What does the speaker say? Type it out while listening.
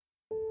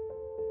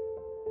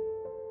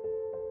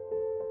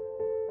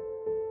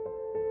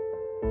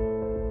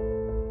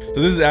So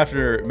this is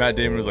after Matt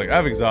Damon was like,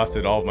 I've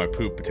exhausted all of my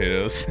poop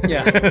potatoes.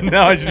 Yeah.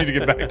 Now I just need to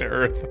get back to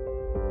Earth.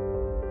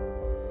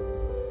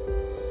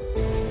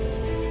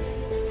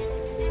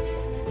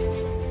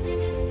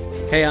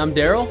 Hey, I'm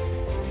Daryl.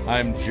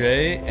 I'm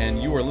Jay,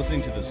 and you are listening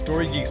to the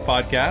Story Geeks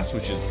podcast,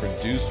 which is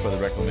produced by the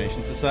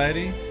Reclamation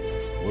Society.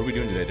 What are we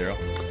doing today,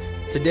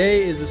 Daryl?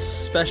 Today is a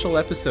special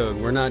episode.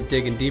 We're not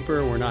digging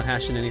deeper. We're not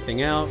hashing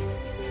anything out.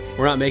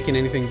 We're not making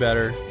anything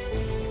better.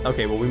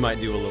 Okay, well, we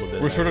might do a little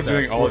bit. We're of sort of stuff.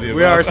 doing all of the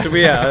We above. are. So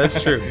yeah,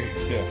 that's true.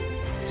 Yeah.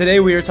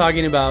 Today we are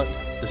talking about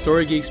the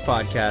Story Geeks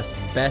podcast,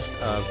 Best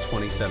of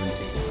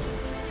 2017.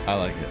 I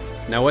like it.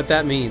 Now, what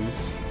that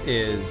means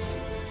is,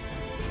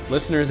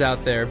 listeners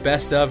out there,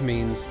 best of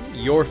means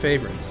your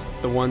favorites,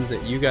 the ones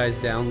that you guys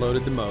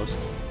downloaded the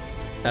most.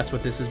 That's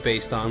what this is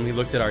based on. We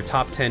looked at our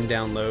top 10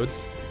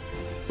 downloads,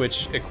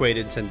 which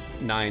equated to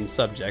 9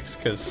 subjects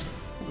because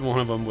one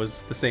of them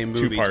was the same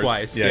movie 2 parts.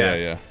 twice.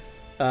 Yeah.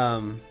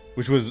 Um,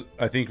 Which was,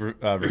 I think,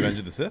 Revenge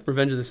of the Sith?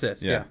 Revenge of the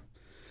Sith. Yeah.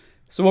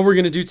 So what we're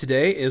going to do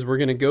today is we're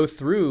going to go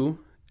through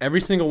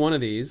every single one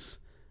of these,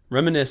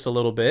 reminisce a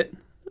little bit,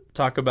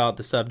 talk about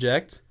the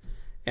subject,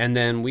 and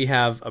then we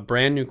have a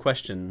brand new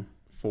question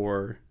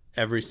for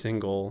every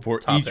single For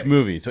topic. each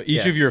movie. So each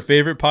Yes. of your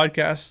favorite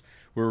podcasts,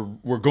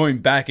 we're going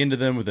back into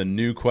them with a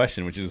new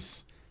question, which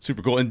is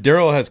super cool. And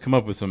Daryl has come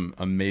up with some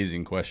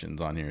amazing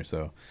questions on here,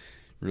 so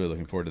really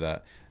looking forward to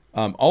that.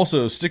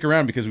 Also, stick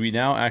around because we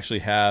now actually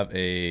have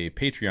a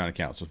Patreon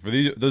account. So for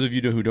those of you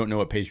who don't know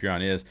what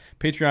Patreon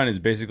is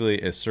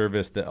basically a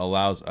service that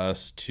allows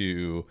us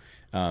to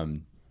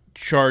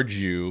charge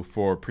you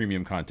for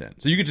premium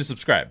content. So you get to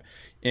subscribe.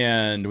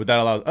 And what that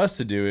allows us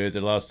to do is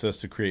it allows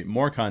us to create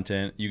more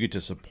content. You get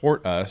to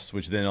support us,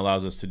 which then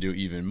allows us to do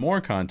even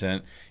more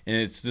content. And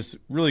it's this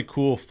really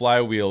cool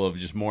flywheel of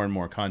just more and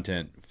more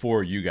content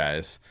for you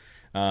guys.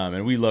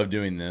 And we love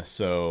doing this.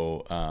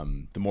 So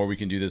the more we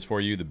can do this for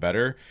you, the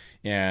better.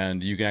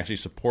 And you can actually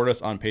support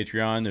us on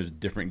Patreon. There's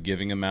different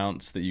giving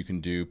amounts that you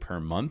can do per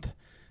month.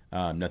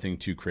 Nothing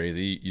too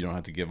crazy. You don't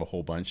have to give a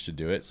whole bunch to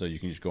do it. So you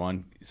can just go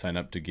on, sign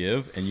up to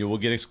give, and you will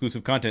get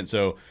exclusive content.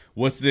 So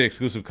what's the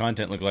exclusive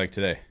content look like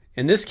today?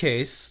 In this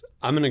case,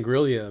 I'm going to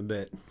grill you a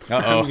bit.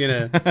 Uh-oh. I'm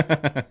going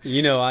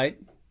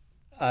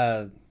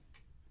to,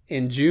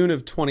 in June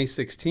of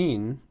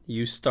 2016,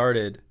 you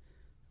started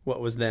what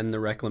was then the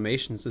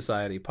Reclamation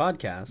Society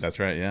podcast. That's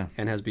right, yeah.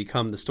 And has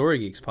become the Story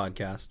Geeks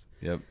podcast.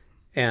 Yep.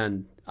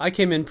 And I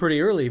came in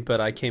pretty early, but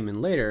I came in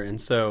later. And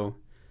so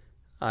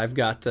I've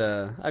got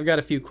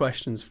a few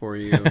questions for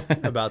you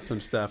about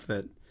some stuff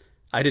that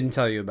I didn't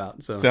tell you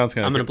about. So Sounds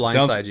kind I'm going to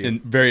blindside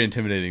you. Very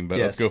intimidating, but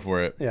Yes. let's go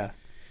for it. Yeah.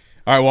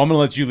 All right, well, I'm going to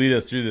let you lead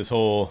us through this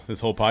whole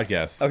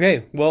podcast.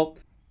 Okay. Well,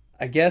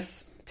 I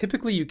guess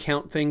typically you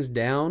count things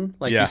down.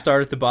 Like Yeah. you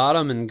start at the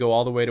bottom and go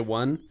all the way to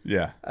 1.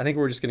 Yeah. I think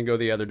we're just going to go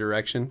the other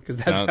direction because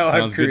that's how Sounds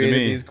I've good to created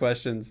me. these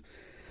questions.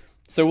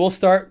 So we'll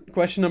start.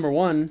 Question number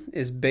 1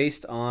 is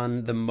based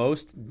on the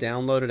most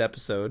downloaded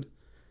episode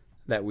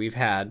that we've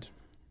had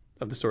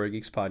of the Story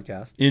Geeks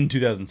podcast In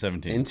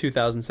 2017. in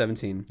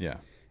 2017, Yeah.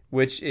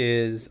 which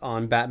is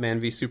on Batman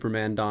v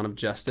Superman: Dawn of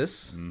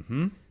Justice,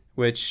 Mm-hmm.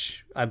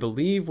 which I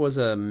believe was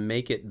a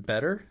Make It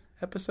Better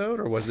episode,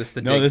 or was this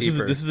the No, Dig this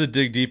Deeper? is a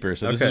dig deeper.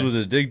 So Okay. this was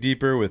a dig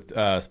deeper with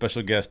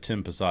special guest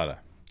Tim Posada.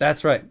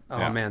 That's right. Oh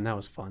Yeah. man, that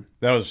was fun.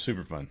 That was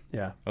super fun.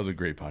 Yeah, That was a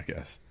great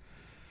podcast.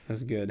 that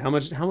was good.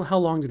 How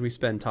long did we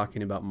spend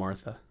talking about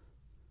Martha?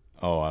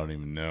 Oh, I don't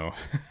even know.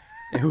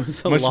 It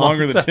was a Much long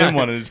longer than time. Tim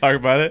wanted to talk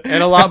about it.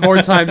 And a lot more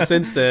time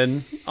since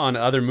then on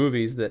other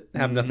movies that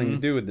have nothing to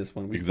do with this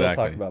one. We still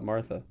Exactly. talk about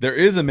Martha. There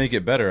is a Make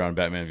It Better on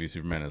Batman v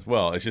Superman as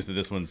well. It's just that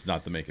this one's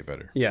not the Make It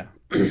Better. Yeah,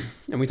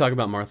 and we talk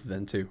about Martha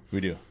then too.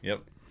 We do.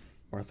 Yep.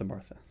 Martha.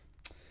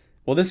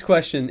 Well, this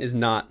question is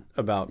not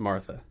about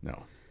Martha.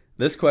 No.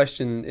 This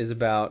question is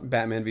about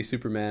Batman v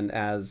Superman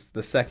as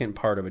the second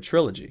part of a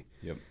trilogy.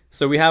 Yep.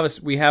 So we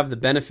have the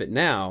benefit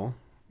now,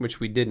 which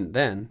we didn't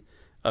then,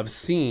 of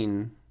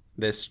seeing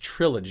this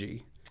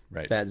trilogy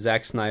Right. that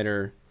Zack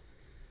Snyder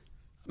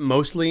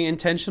mostly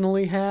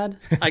intentionally had.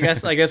 I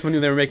guess when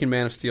they were making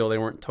Man of Steel, they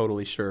weren't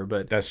totally sure,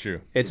 but That's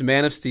true. it's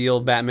Man of Steel,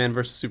 Batman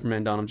vs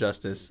Superman: Dawn of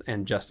Justice,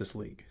 and Justice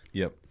League.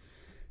 Yep.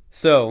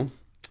 So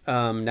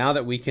now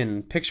that we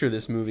can picture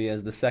this movie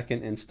as the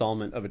second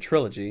installment of a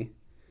trilogy,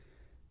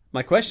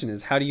 my question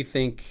is, how do you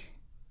think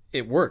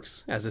it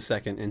works as a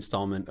second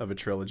installment of a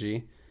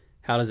trilogy?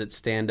 How does it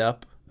stand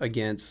up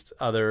against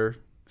other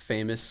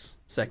famous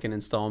second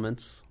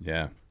installments?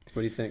 Yeah.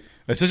 What do you think?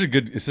 It's such a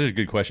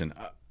good question.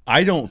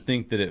 I don't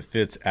think that it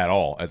fits at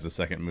all as the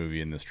second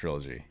movie in this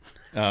trilogy.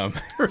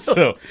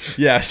 So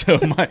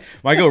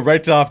my go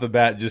right off the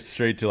bat, just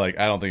straight to I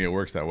don't think it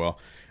works that well.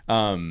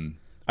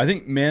 I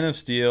think Man of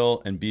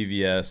Steel and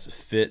BVS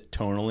fit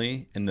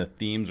tonally, and the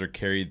themes are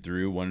carried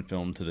through one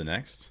film to the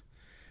next.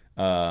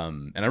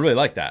 And I really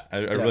like that. I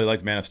really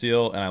liked Man of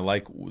Steel, and I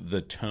like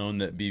the tone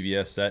that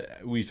BVS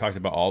set. We talked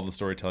about all the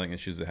storytelling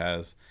issues it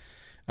has.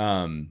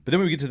 But then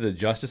when we get to the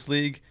Justice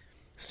League,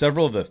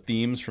 several of the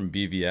themes from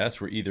BVS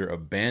were either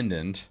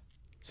abandoned.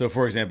 So,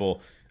 for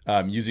example,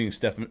 using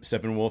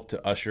Steppenwolf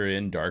to usher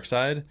in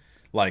Darkseid,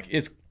 like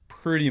it's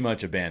pretty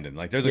much abandoned.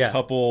 Like there's a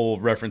couple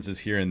references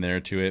here and there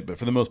to it, but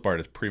for the most part,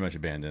 it's pretty much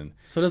abandoned.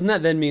 So doesn't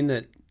that then mean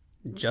that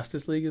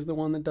Justice League is the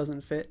one that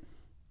doesn't fit?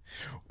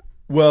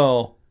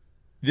 Well,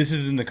 this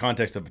is in the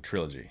context of a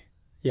trilogy.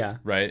 Yeah.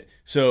 Right?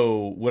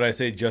 So would I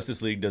say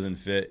Justice League doesn't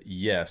fit?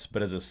 Yes.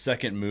 But as a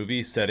second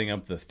movie, setting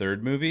up the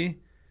third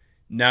movie,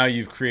 now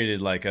you've created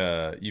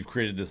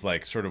this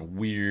like sort of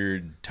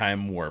weird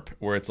time warp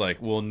where it's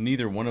like, well,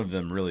 neither one of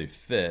them really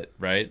fit,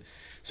 right?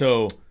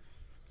 So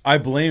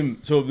let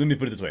me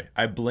put it this way.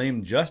 I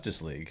blame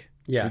Justice League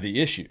for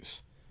the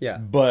issues. Yeah.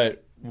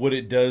 But what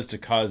it does to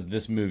cause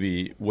this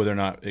movie, whether or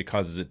not it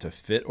causes it to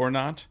fit or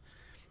not,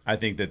 I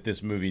think that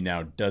this movie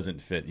now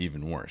doesn't fit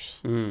even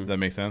worse. Does that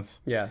make sense?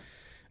 Yeah.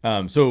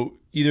 So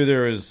either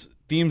there was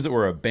themes that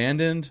were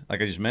abandoned,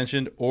 like I just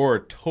mentioned, or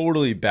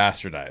totally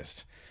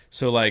bastardized.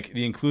 So like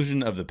the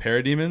inclusion of the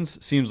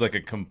parademons seems like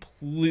a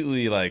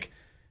completely like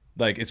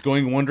it's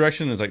going one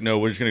direction. And it's like, no,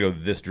 we're just going to go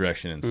this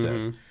direction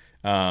instead.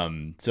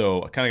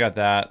 So I kind of got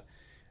that.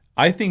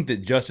 I think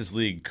that Justice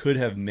League could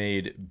have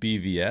made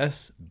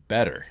BVS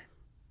better.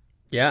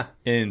 Yeah.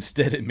 And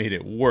instead it made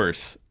it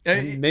worse.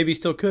 Maybe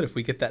still could if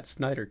we get that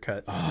Snyder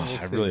cut.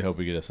 I really hope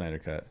we get a Snyder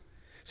cut.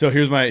 So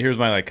here's my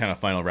like kind of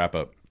final wrap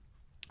up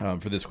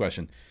for this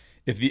question.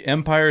 If The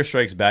Empire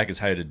Strikes Back is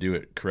how to do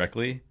it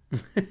correctly,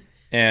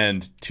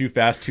 and Too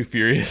Fast, Too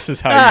Furious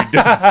is how you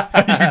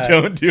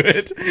don't do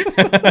it,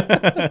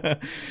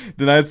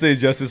 then I'd say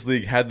Justice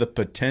League had the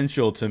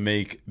potential to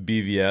make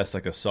BVS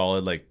like a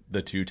solid like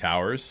the Two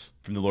Towers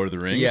from The Lord of the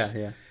Rings.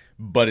 Yeah.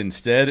 But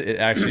instead, it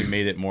actually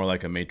made it more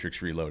like a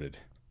Matrix Reloaded.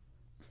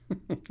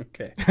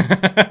 Okay.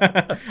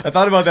 I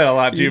thought about that a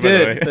lot too. You by the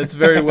did. way. That's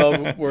very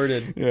well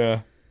worded.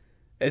 Yeah.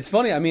 It's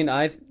funny. I mean,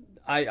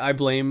 I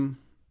blame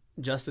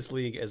Justice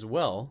League as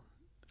well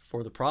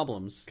for the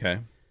problems.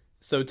 Okay.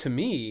 So to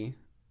me,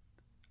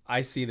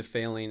 I see the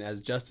failing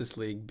as Justice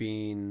League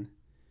being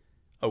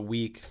a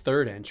weak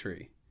third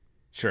entry.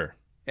 Sure.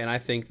 And I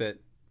think that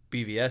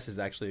BVS is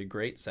actually a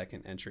great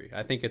second entry.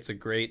 I think it's a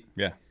great...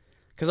 Yeah.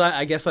 Because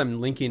I guess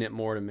I'm linking it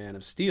more to Man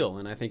of Steel,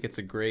 and I think it's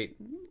a great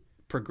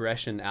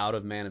progression out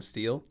of Man of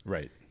Steel.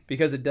 Right.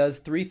 Because it does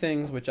three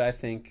things which I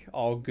think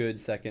all good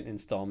second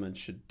installments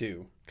should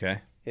do.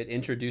 Okay. It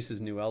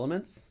introduces new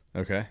elements.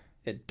 Okay.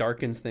 It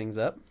darkens things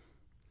up.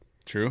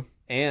 True.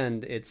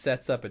 And it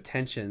sets up a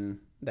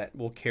tension that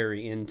will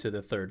carry into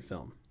the third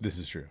film. This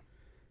is true.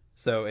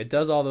 So it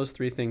does all those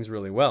three things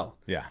really well.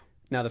 Yeah.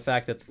 Now, the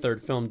fact that the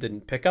third film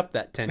didn't pick up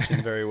that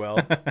tension very well,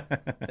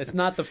 it's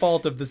not the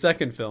fault of the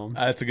second film.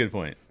 That's a good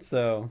point.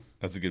 So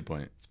that's a good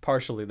point. It's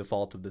partially the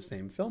fault of the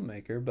same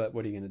filmmaker, but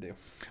what are you going to do?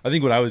 I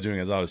think what I was doing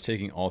is I was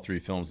taking all three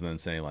films and then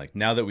saying, like,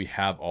 now that we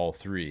have all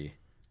three,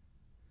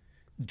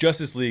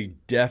 Justice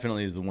League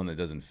definitely is the one that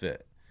doesn't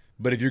fit.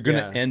 But if you're going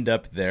to end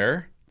up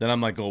there, then I'm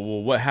like, oh,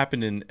 well, what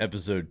happened in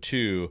episode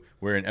 2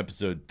 where in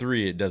episode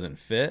 3 it doesn't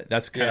fit?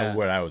 That's kind of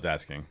what I was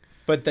asking.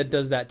 But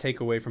does that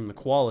take away from the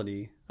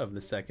quality of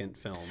the second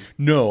film?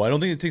 No, I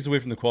don't think it takes away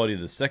from the quality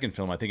of the second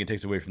film. I think it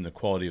takes away from the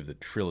quality of the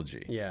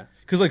trilogy. Yeah.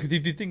 Because, like,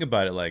 if you think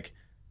about it, like,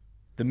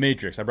 The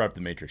Matrix, I brought up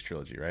the Matrix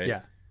trilogy, right?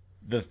 Yeah.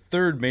 The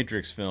third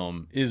Matrix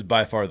film is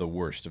by far the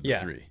worst of the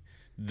three.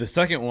 The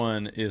second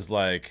one is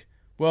like,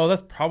 well,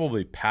 that's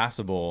probably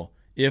passable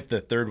if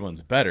the third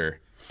one's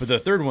better, but the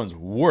third one's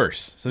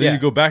worse. So then you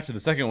go back to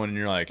the second one and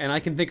you're like... And I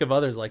can think of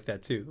others like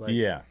that, too. Like,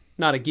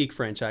 not a geek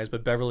franchise,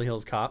 but Beverly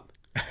Hills Cop.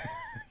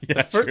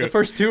 The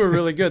first two are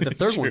really good. The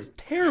third one's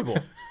terrible.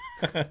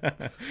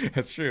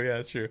 That's true. Yeah,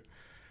 that's true.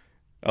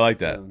 I like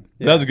that.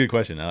 That was a good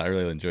question. I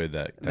really enjoyed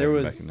that.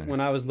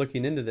 When I was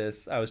looking into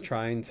this, I was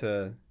trying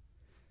to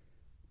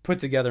put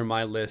together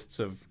my lists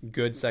of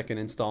good second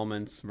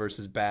installments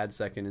versus bad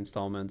second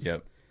installments.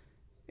 Yep.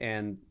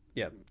 And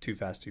Too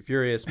Fast, Too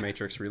Furious,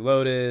 Matrix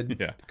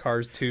Reloaded,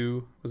 Cars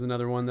 2 was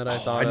another one that I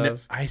thought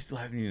of. I still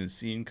haven't even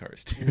seen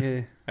Cars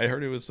 2. I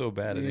heard it was so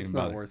bad. It's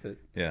not worth it.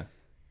 Yeah.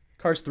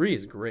 Cars 3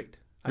 is great.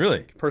 Really? I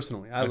think,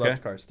 personally, I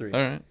loved Cars 3. All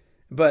right.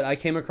 But I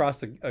came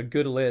across a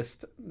good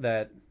list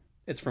that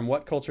it's from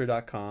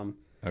whatculture.com.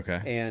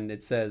 Okay. And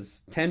it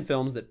says 10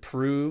 films that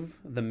prove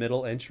the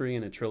middle entry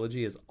in a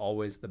trilogy is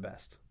always the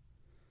best.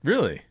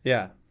 Really?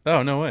 Yeah.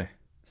 Oh, no way.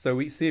 So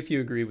we see if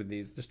you agree with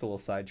these. Just a little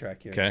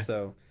sidetrack here. Okay.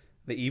 So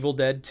The Evil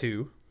Dead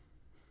 2.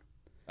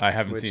 I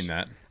haven't seen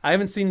that. I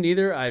haven't seen it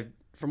either.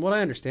 From what I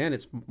understand,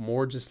 it's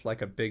more just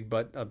like a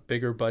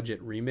bigger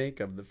budget remake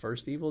of the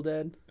first Evil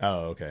Dead.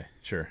 Oh, okay.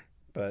 Sure.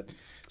 But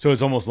so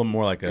it's almost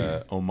more like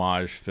a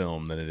homage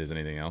film than it is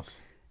anything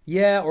else.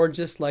 Yeah, or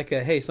just like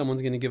hey,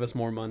 someone's going to give us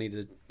more money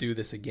to do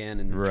this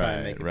again and try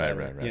and make it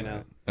better. Right. You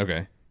know.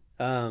 Okay.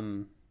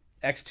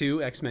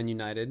 X2, X-Men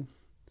United.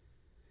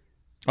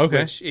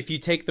 Okay. Which, if you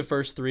take the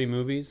first 3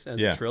 movies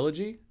as a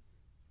trilogy,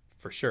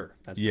 for sure,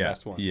 that's the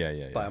best one.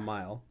 Yeah. By a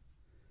mile.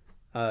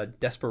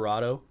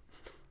 Desperado.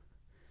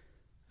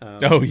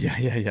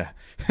 Yeah.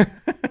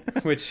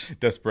 Which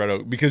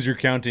Desperado, because you're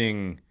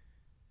counting.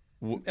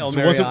 El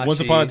Mariachi. Once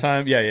Upon a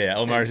Time. Yeah.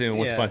 El Mariachi and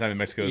Once Upon a Time in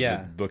Mexico is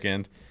the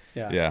bookend.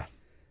 Yeah.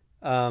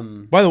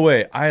 By the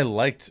way, I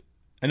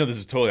know this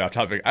is totally off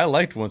topic. I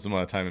liked Once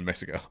Upon a Time in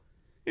Mexico.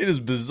 It is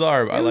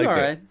bizarre, but I liked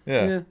it.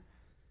 Yeah.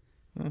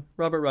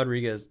 Robert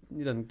Rodriguez,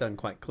 he doesn't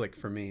quite click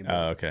for me. But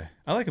Oh, okay.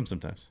 I like him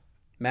sometimes.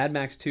 Mad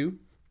Max 2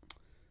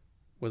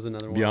 was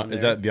another one. Beyond,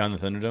 is that Beyond the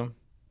Thunderdome?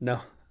 No,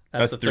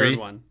 that's the 3? third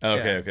one. Oh,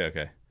 Yeah.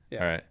 okay. Yeah.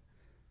 All right.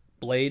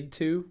 Blade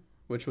 2,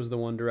 which was the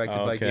one directed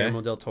by Okay.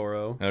 Guillermo del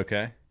Toro.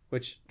 Okay.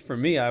 Which, for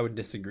me, I would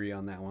disagree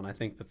on that one. I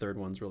think the third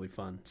one's really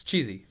fun. It's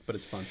cheesy, but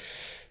it's fun.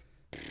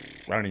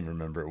 I don't even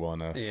remember it well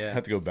enough. Yeah. I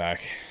have to go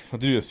back. I'll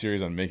do a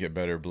series on Make It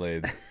Better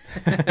Blade.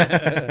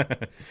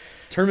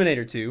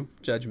 Terminator 2,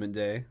 Judgment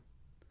Day.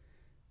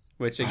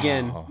 Which,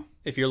 again, Oh.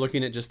 if you're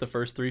looking at just the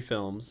first 3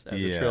 films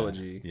as a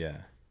trilogy. Yeah.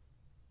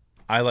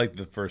 I like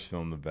the first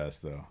film the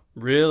best, though.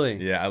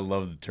 Really? Yeah, I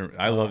love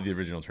the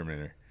original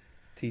Terminator.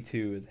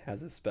 T2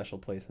 has a special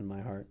place in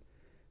my heart.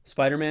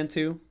 Spider-Man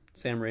 2,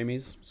 Sam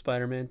Raimi's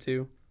Spider-Man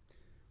 2.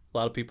 A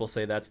lot of people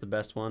say that's the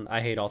best one.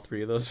 I hate all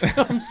 3 of those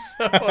films,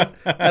 so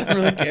I don't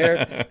really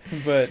care.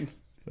 But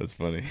That's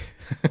funny.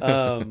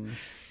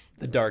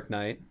 The Dark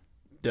Knight.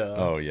 Duh.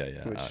 Oh,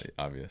 yeah. Which-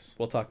 Obvious.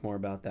 We'll talk more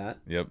about that.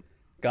 Yep.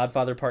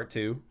 Godfather Part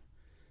 2,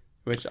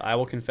 which I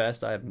will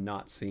confess I have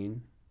not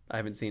seen. I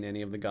haven't seen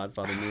any of the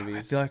Godfather movies.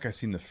 I feel like I've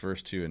seen the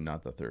first 2 and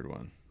not the third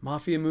one.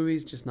 Mafia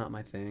movies, just not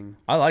my thing.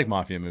 I like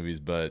mafia movies,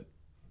 but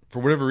for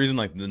whatever reason,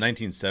 like the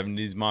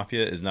 1970s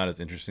mafia is not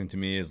as interesting to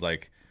me as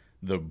like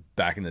the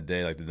back in the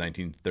day, like the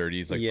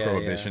 1930s, like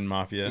Prohibition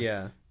mafia.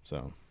 Yeah.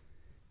 So,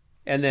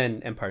 And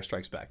then Empire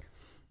Strikes Back,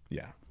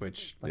 yeah,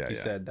 which, like Yeah, you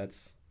yeah. said,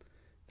 that's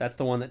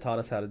the one that taught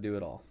us how to do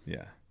it all.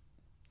 yeah.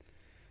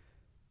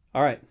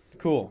 All right,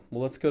 cool.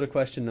 Well, let's go to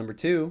question number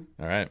 2,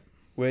 All right.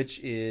 which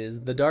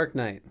is The Dark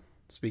Knight.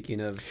 Speaking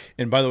of,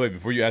 And by the way,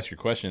 before you ask your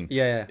question,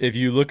 yeah. if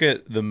you look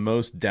at the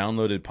most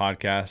downloaded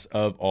podcast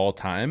of all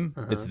time,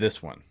 it's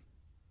this one.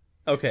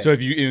 Okay. So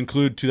if you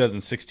include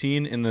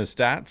 2016 in the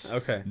stats,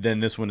 Okay. then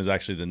this one is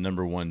actually the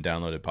number 1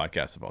 downloaded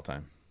podcast of all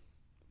time.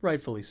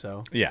 Rightfully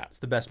so. Yeah. It's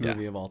the best Yeah.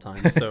 movie of all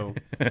time, so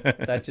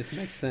that just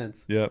makes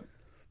sense. Yep.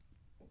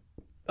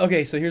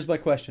 Okay, so here's my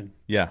question.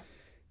 Yeah.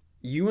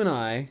 You and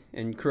I,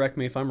 and correct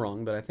me if I'm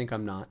wrong, but I think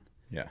I'm not,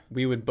 Yeah.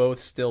 we would both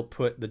still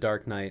put The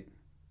Dark Knight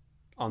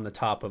on the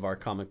top of our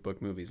comic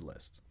book movies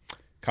list.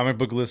 Comic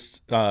book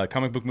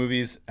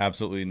movies,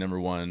 absolutely number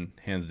 1,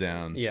 hands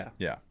down. Yeah.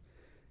 Yeah.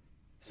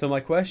 So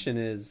my question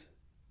is,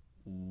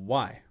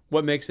 why?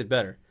 What makes it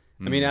better?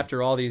 I mean,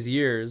 after all these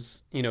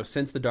years,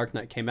 since The Dark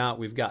Knight came out,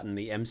 we've gotten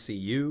the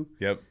MCU.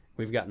 Yep.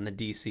 We've gotten the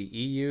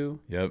DCEU.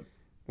 Yep.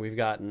 We've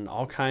gotten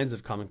all kinds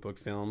of comic book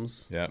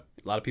films. Yep.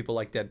 A lot of people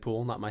like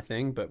Deadpool, not my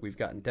thing, but we've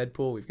gotten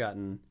Deadpool. We've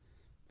gotten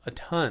a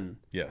ton.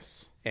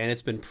 Yes. And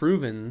it's been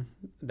proven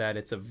that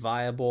it's a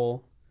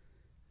viable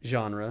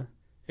genre.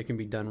 It can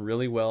be done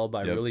really well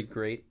by Yep. really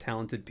great,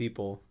 talented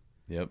people.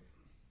 Yep.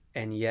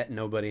 And yet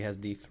nobody has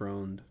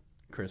dethroned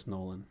Chris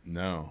Nolan.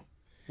 No.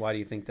 Why do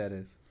you think that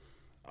is?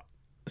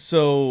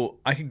 So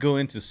I could go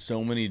into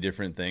so many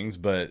different things,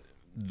 but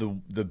the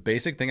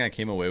basic thing I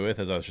came away with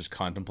as I was just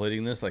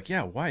contemplating this, like,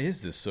 yeah, why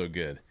is this so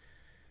good?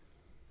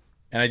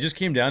 And I just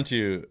came down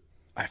to,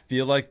 I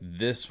feel like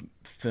this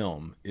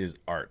film is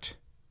art.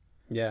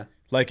 Yeah.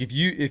 Like if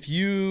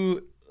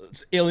you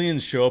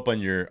aliens show up on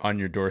your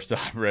doorstep,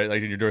 right?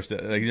 Like on your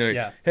doorstep, like,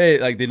 Yeah. hey,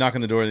 like they knock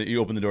on the door and you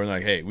open the door and they're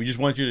like, hey, we just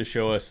want you to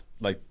show us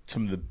like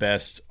some of the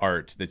best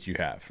art that you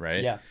have,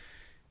 right? Yeah.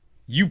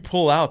 You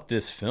pull out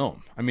this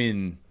film. I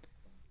mean,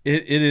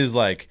 it is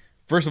like,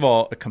 first of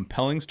all, a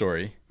compelling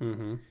story,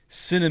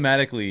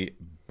 cinematically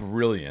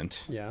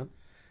brilliant, Yeah.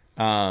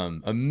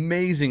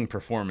 amazing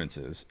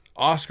performances,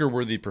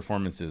 Oscar-worthy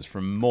performances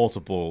from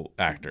multiple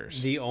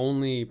actors. The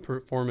only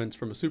performance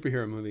from a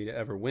superhero movie to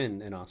ever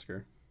win an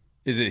Oscar.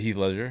 Is it Heath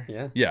Ledger?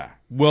 Yeah. Yeah.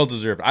 Well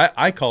deserved.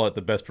 I call it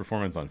the best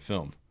performance on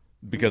film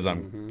because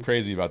I'm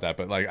crazy about that.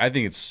 But like, I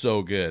think it's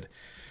so good.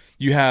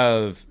 You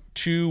have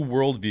 2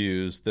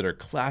 worldviews that are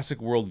classic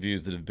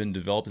worldviews that have been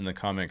developed in the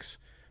comics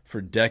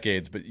for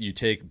decades. But you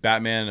take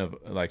Batman of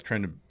like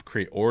trying to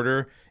create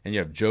order, and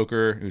you have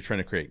Joker who's trying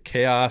to create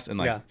chaos and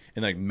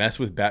like mess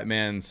with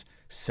Batman's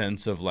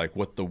sense of like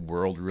what the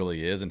world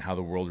really is and how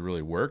the world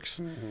really works.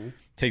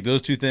 Take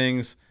those 2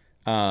 things.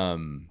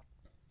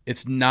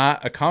 It's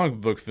not a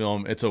comic book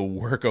film. It's a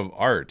work of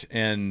art.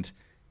 And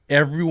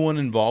everyone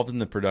involved in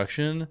the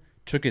production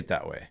took it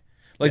that way.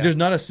 Like, there's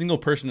not a single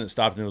person that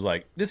stopped and was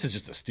like, this is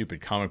just a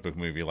stupid comic book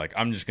movie. Like,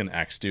 I'm just going to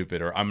act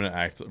stupid or I'm going to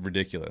act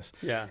ridiculous.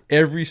 Yeah.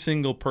 Every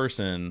single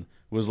person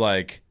was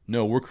like,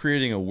 no, we're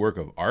creating a work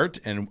of art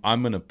and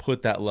I'm going to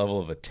put that level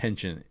of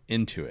attention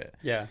into it.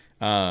 Yeah.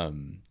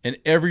 And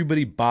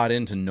everybody bought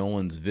into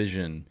Nolan's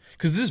vision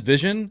because this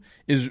vision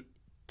is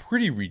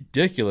pretty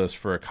ridiculous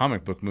for a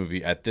comic book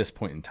movie at this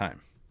point in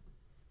time.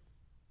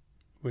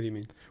 What do you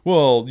mean?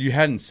 Well, you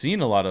hadn't seen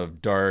a lot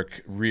of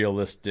dark,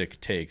 realistic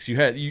takes.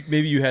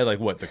 Maybe you had like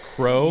what, The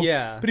Crow?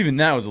 Yeah. But even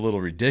that was a little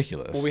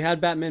ridiculous. Well, we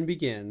had Batman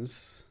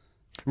Begins.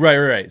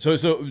 Right. So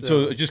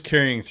just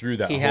carrying through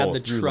that He whole had the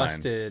through line.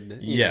 trusted.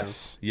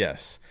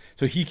 Yes.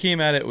 So he came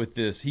at it with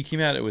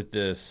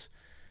this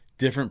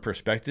different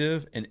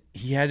perspective, and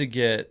he had to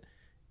get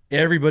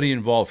everybody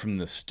involved, from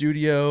the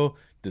studio,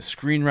 the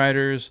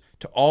screenwriters,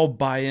 to all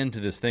buy into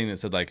this thing that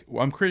said, like,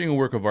 well, I'm creating a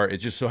work of art. It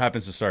just so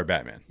happens to star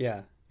Batman.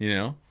 Yeah. You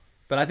know?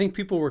 But I think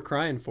people were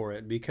crying for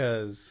it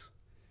because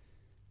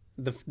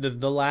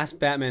the last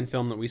Batman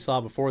film that we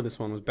saw before this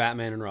one was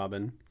Batman and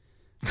Robin,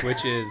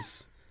 which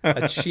is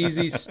a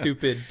cheesy,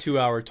 stupid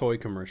 2-hour toy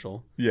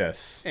commercial.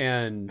 Yes.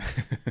 And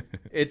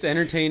it's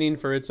entertaining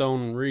for its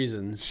own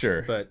reasons.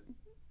 Sure. But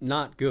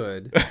not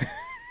good.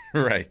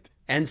 Right.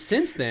 And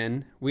since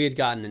then, we had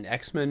gotten an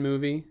X-Men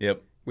movie.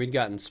 Yep. We'd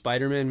gotten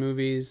Spider-Man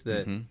movies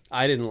that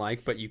I didn't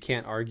like, but you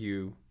can't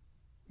argue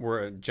were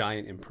a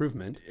giant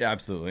improvement. Yeah,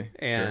 absolutely.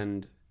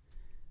 And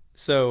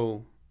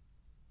so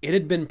it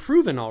had been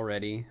proven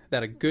already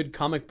that a good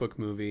comic book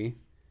movie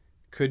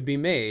could be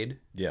made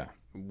Yeah.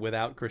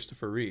 without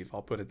Christopher Reeve.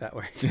 I'll put it that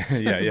way.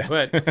 Yeah.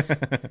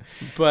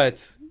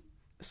 But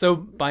so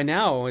by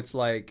now it's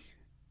like,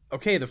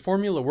 okay, the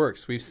formula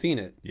works. We've seen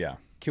it. Yeah.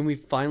 Can we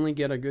finally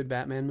get a good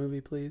Batman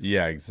movie, please?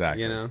 Yeah,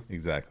 exactly. You know?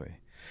 Exactly.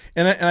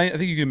 And I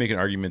think you can make an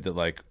argument that,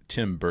 like,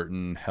 Tim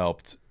Burton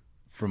helped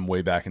from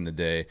way back in the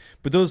day.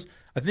 But those,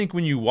 I think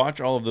when you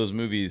watch all of those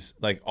movies,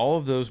 like, all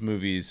of those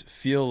movies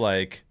feel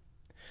like,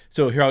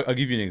 so here, I'll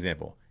give you an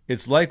example.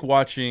 It's like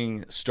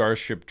watching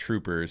Starship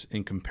Troopers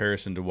in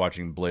comparison to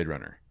watching Blade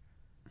Runner.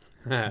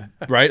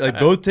 Right? Like,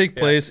 both take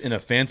place in a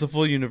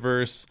fanciful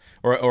universe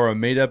or a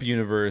made-up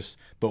universe,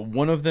 but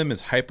one of them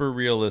is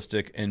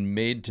hyper-realistic and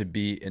made to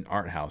be an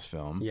art house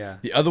film. Yeah.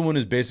 The other one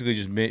is basically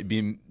just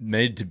being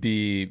made to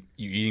be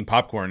you eating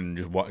popcorn and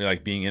just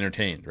like being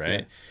entertained,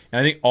 right? Yeah.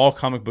 And I think all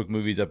comic book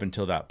movies up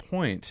until that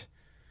point,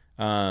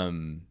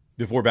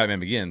 before Batman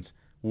Begins,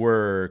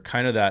 were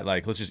kind of that,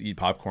 like, let's just eat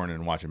popcorn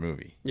and watch a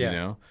movie, Yeah. you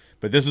know?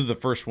 But this is the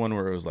first one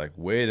where it was like,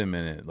 wait a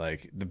minute,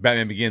 like, the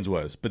Batman Begins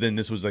was, but then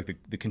this was like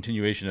the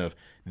continuation of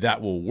that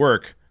will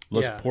work.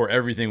 Let's pour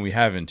everything we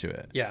have into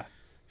it. Yeah.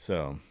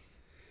 So.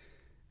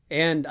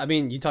 And, I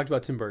mean, you talked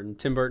about Tim Burton.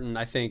 Tim Burton,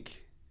 I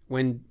think,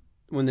 when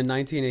the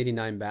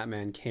 1989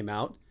 Batman came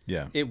out,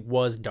 Yeah. it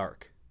was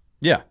dark.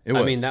 Yeah, it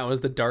was. I mean, that was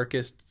the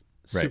darkest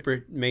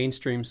Right.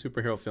 mainstream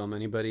superhero film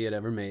anybody had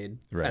ever made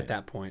Right. at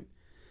that point.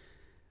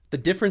 The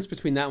difference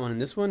between that one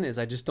and this one is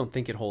I just don't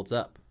think it holds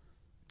up.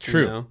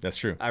 True. You know? That's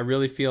true. I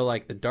really feel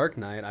like The Dark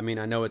Knight, I mean,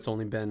 I know it's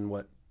only been,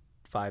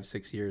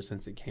 5-6 years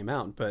since it came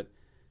out, but...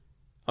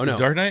 Oh, no. The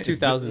Dark Knight?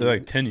 2000,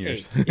 like 10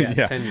 years. Yeah,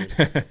 it's 10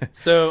 years.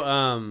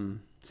 So,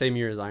 same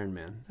year as Iron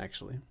Man,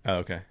 actually. Oh,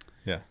 okay.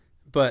 Yeah.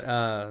 But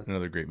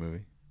Another great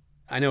movie.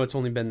 I know it's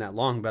only been that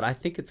long, but I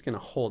think it's going to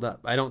hold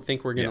up. I don't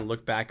think we're going to Yeah.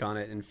 look back on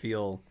it and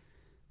feel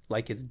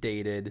like it's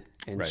dated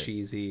and Right.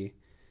 cheesy,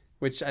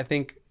 which I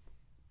think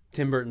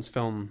Tim Burton's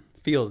film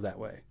feels that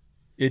way.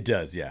 It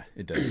does, yeah.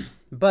 It does.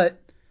 But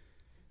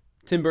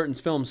Tim Burton's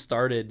film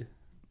started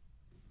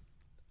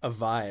a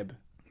vibe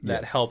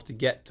that Yes. helped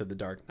get to The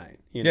Dark Knight.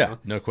 You Yeah, know?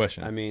 no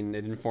question. I mean,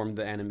 it informed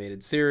the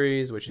animated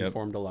series, which Yep.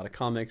 informed a lot of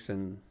comics,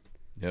 and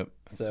Yep.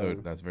 So So-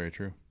 that's very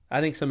true. I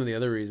think some of the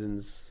other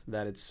reasons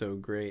that it's so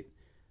great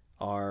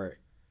are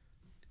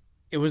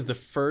it was the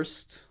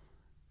first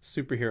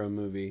superhero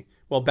movie.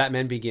 Well,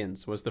 Batman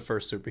Begins was the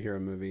first superhero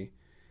movie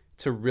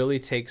to really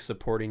take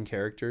supporting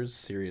characters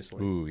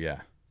seriously Ooh,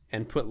 yeah.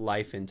 and put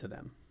life into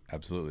them.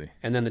 Absolutely.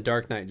 And then The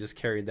Dark Knight just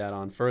carried that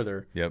on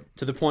further Yep.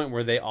 to the point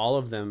where all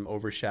of them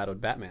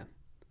overshadowed Batman.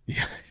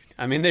 Yeah.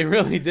 I mean, they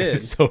really did.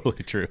 It's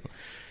totally true.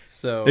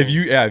 So If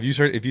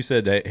you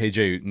said, hey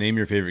Jay, name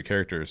your favorite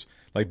characters,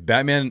 like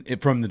Batman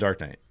from The Dark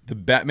Knight, the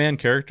Batman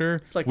character,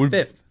 it's like would,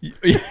 fifth.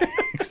 Yeah,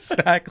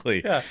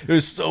 exactly. Yeah.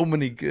 There's so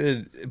many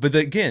good, but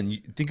again, you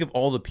think of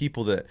all the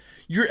people that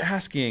you're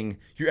asking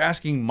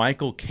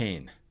Michael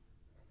Caine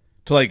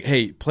to, like,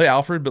 hey, play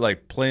Alfred, but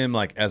like play him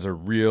like as a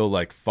real,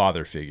 like,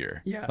 father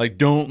figure. Yeah. Like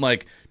don't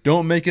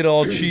make it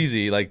all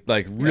cheesy. Like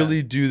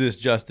really do this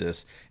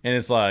justice. And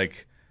it's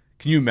like,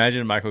 can you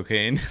imagine Michael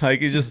Caine?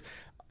 Like, it's just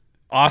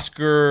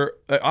Oscar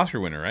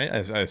winner, right?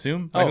 I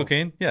assume Michael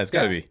Caine. Yeah, it's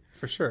got to be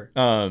for sure.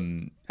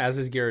 Um, As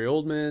is Gary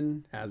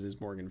Oldman, as is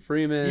Morgan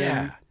Freeman.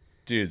 yeah,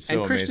 dude, so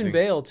and Christian amazing.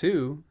 Bale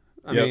too.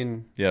 I Yep,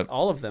 mean, yep.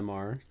 all of them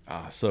are.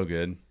 Ah, so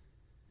good.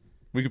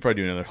 We could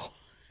probably do another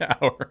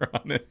hour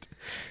on it.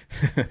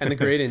 And the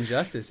great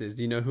injustice is,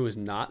 do you know who is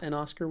not an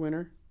Oscar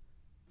winner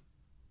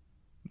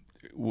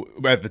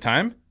At the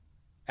time,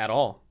 at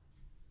all?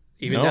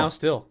 Even No. now,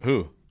 still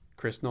who?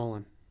 Chris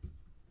Nolan.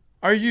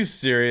 Are you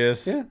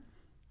serious? Yeah,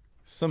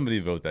 Somebody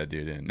vote that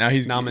dude in. Now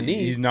he's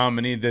Nominee. He's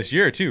nominated this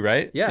year too,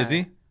 right? yeah. Is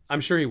he? I'm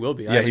sure he will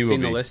be. I Yeah, haven't he will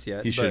seen the be. list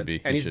yet. He should be.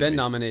 And He he's should been be.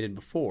 nominated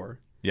before.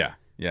 Yeah.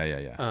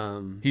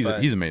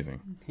 But He's amazing.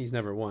 he's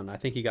never won. I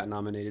think he got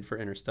nominated for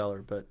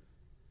Interstellar, but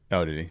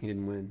Oh, did he? he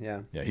didn't win.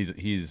 Yeah. Yeah,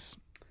 he's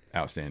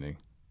outstanding.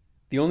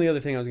 The only other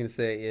thing I was going to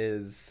say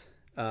is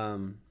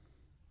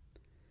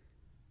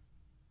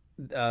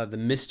the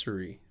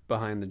mystery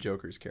behind the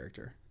Joker's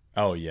character.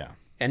 Oh yeah,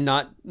 And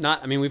not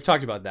I mean, we've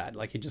talked about that.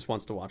 Like, he just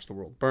wants to watch the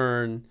world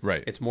burn.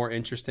 right, It's more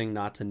interesting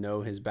not to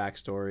know his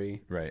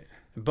backstory. right.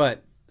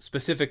 But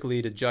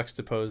specifically to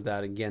juxtapose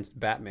that against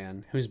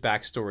Batman, whose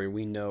backstory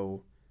we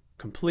know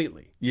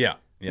completely. Yeah,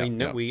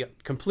 yeah. We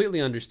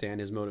completely understand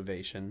his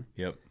motivation.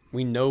 Yep.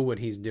 We know what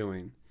he's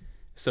doing.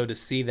 So to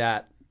see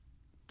that,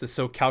 to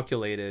so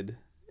calculated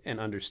and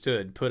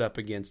understood, put up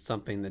against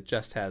something that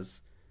just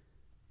has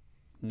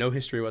no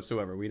history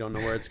whatsoever, we don't know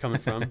where it's coming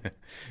from,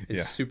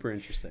 is super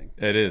interesting.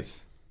 It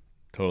is.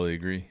 Totally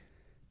agree.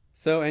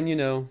 So, and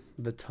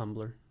the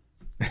Tumbler.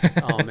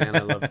 Oh man, I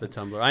love the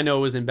Tumbler. I know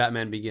it was in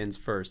Batman Begins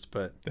first,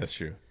 but that's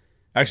true.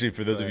 Actually,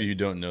 for those of you who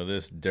don't know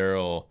this,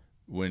 Daryl,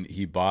 when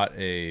he bought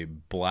a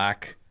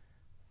black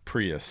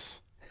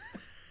Prius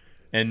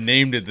and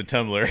named it the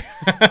Tumbler,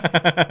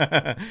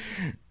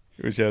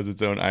 which has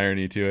its own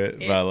irony to it,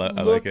 but I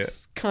like it.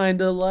 Looks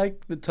kind of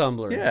like the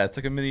Tumbler. Yeah, it's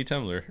like a mini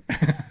Tumbler.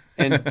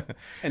 and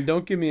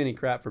don't give me any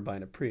crap for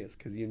buying a Prius,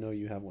 because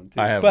you have one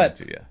too. I have one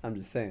too, yeah. I'm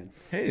just saying.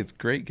 Hey, it's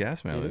great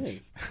gas mileage. It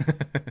is.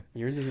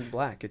 Yours isn't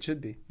black. It should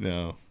be.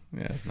 No,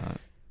 yeah, it's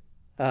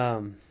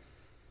not.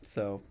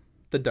 So,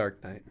 The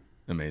Dark Knight.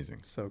 Amazing.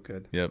 So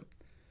good. Yep.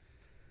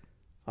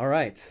 All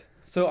right.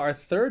 So our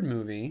third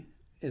movie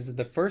is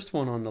the first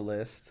one on the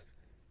list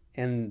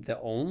and the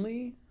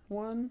only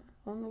one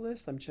on the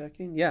list. I'm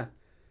checking. Yeah.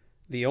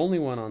 The only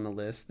one on the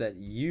list that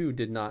you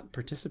did not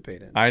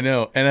participate in. I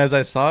know. And as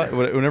I saw it,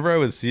 whenever I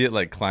would see it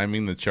like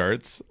climbing the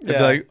charts, I'd be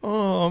like,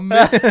 oh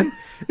man,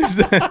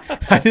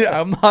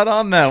 I'm not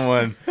on that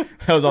one.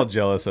 I was all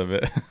jealous of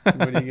it.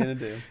 What are you going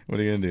to do? What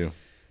are you going to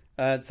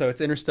do? So it's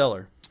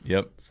Interstellar.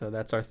 Yep. So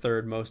that's our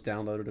third most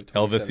downloaded of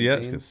 2017.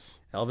 Elvis Iescas.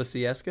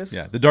 Elvis Iescas?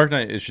 Yeah. The Dark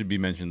Knight, it should be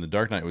mentioned. The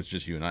Dark Knight was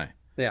just you and I.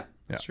 Yeah,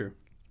 that's true.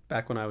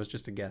 Back when I was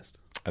just a guest.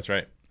 That's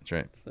right. That's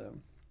right. So,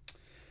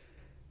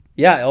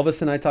 yeah,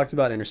 Elvis and I talked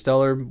about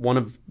Interstellar,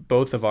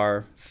 both of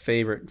our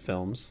favorite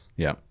films.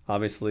 Yeah.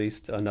 Obviously,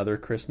 another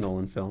Chris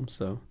Nolan film,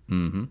 so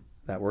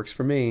that works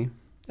for me.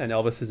 And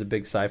Elvis is a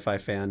big sci-fi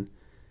fan.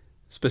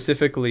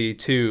 Specifically,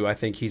 too, I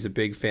think he's a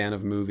big fan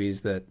of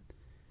movies that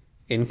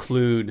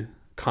include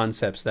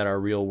concepts that are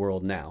real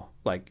world now,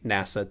 like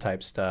NASA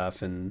type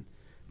stuff and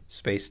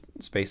space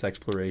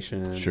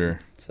exploration. Sure.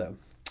 So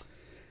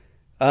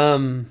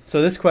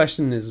this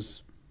question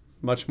is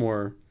much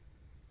more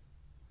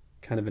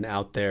kind of an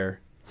out there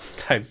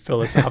type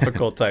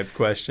philosophical type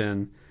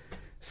question.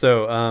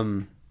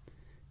 So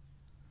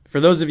for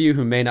those of you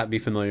who may not be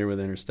familiar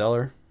with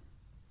Interstellar,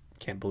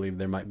 can't believe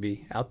there might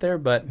be out there,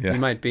 but you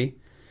might be.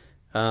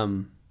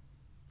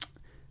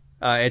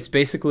 It's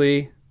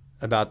basically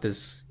about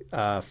this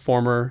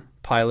former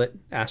pilot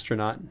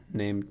astronaut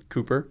named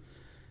Cooper,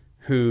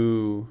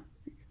 who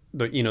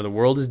the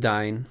world is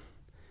dying,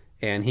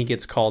 and he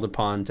gets called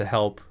upon to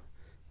help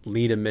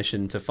lead a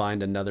mission to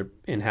find another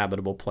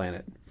inhabitable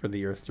planet for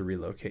the Earth to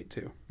relocate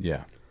to.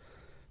 Yeah.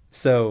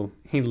 So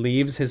he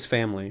leaves his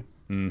family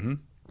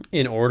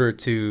in order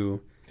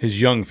to... His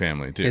young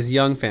family, too. His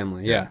young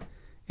family, yeah.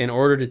 In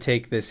order to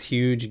take this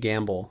huge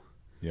gamble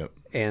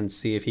and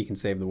see if he can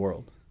save the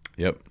world.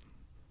 Yep.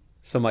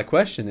 So my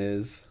question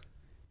is,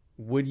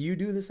 would you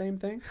do the same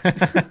thing?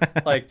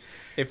 Like,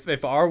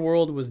 if our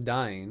world was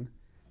dying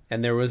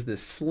and there was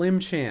this slim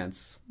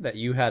chance that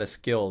you had a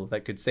skill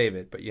that could save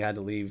it, but you had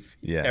to leave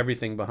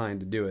everything behind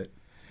to do it,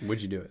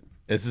 would you do it?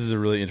 This is a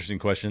really interesting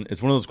question.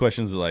 It's one of those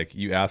questions that like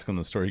you ask on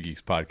the Story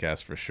Geeks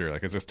podcast for sure.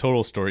 Like it's a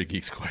total Story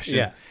Geeks question.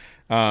 Yeah.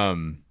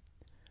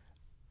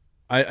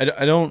 I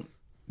don't.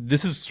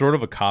 This is sort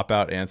of a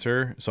cop-out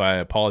answer, so I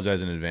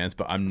apologize in advance,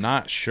 but I'm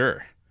not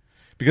sure.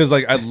 Because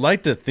like I'd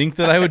like to think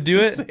that I would do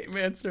it. Same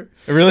answer.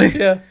 Really?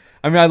 Yeah.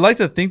 I mean, I'd like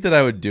to think that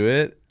I would do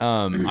it.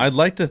 I'd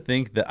like to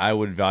think that I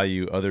would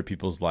value other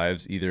people's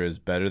lives either as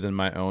better than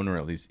my own or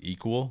at least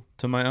equal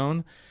to my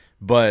own.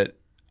 But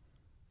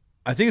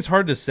I think it's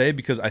hard to say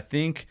because I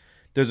think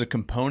there's a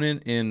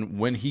component in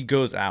when he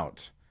goes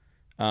out.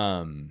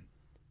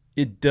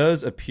 It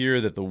does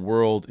appear that the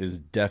world is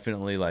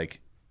definitely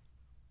like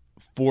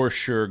for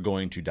sure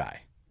going to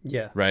die.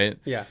 Yeah. Right?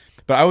 Yeah.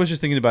 But I was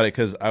just thinking about it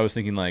because I was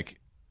thinking like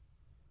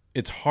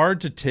it's hard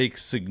to take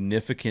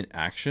significant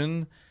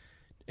action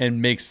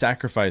and make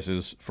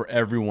sacrifices for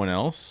everyone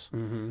else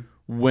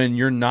when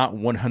you're not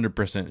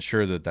 100%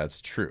 sure that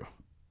that's true.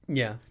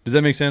 Yeah. Does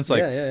that make sense?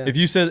 Like yeah. if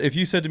you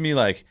said to me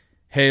like,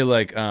 hey,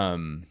 like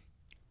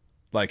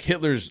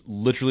Hitler's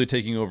literally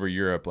taking over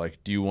Europe,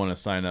 like, do you want to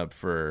sign up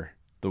for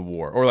the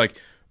war? Or like,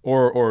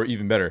 or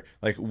even better,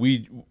 like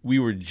we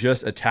were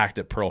just attacked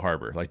at Pearl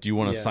Harbor. Like, do you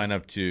want to sign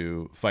up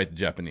to fight the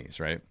Japanese?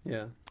 Right.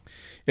 Yeah.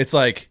 It's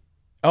like,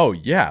 oh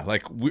yeah.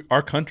 Like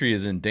our country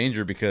is in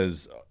danger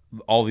because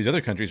all these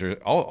other countries are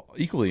all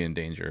equally in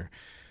danger.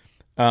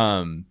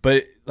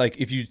 But like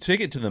if you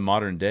take it to the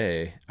modern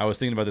day, I was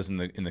thinking about this in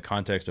the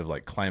context of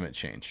like climate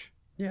change.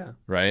 Yeah.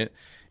 Right.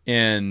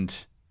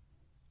 And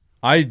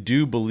I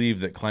do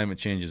believe that climate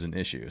change is an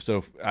issue.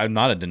 So I'm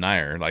not a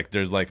denier. Like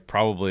there's like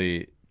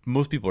probably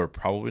most people are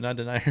probably not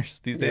deniers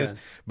these days,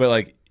 but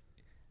like,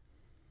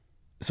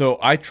 so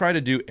I try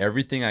to do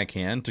everything I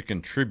can to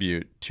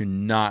contribute to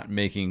not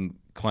making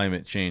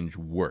climate change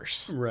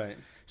worse. Right.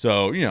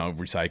 So,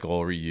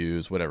 recycle,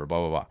 reuse, whatever, blah,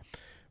 blah, blah.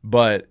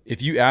 But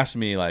if you ask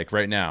me like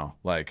right now,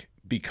 like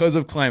because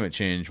of climate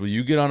change, will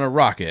you get on a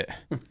rocket?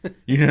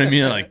 You know what I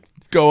mean? Like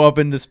go up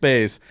into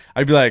space.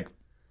 I'd be like,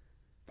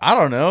 I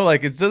don't know.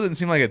 Like, it doesn't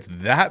seem like it's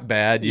that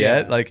bad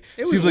yet. Yeah. Like,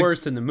 It was seems like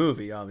worse in the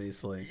movie,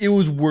 obviously. it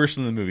was worse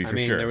in the movie for I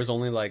mean, sure. there was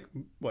only like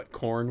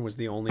corn was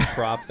the only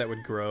crop that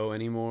would grow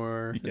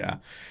anymore. Yeah,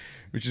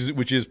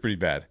 which is pretty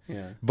bad.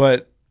 Yeah.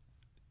 But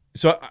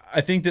so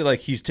I think that like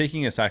he's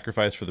taking a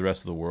sacrifice for the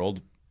rest of the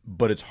world,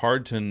 but it's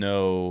hard to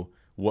know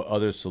what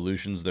other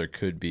solutions there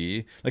could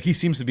be. Like, he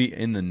seems to be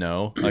in the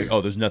know. Like,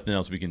 oh, there's nothing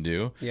else we can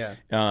do. Yeah.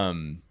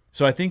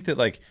 So I think that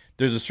like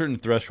there's a certain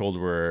threshold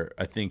where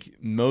I think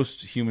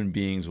most human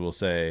beings will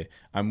say,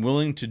 I'm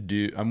willing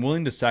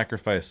to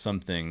sacrifice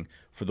something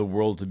for the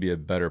world to be a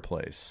better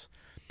place.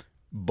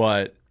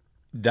 But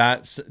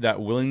that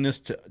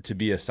willingness to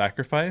be a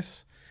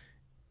sacrifice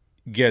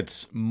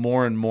gets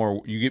more and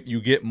more,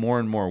 you get more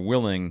and more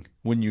willing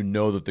when you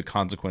know that the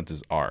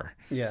consequences are.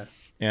 Yeah.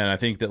 And I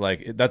think that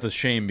like that's a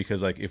shame,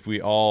 because like if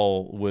we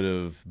all would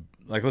have,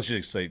 like, let's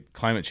just say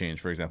climate change,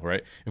 for example,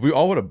 right? If we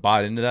all would have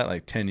bought into that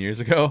like 10 years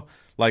ago,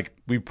 like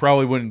we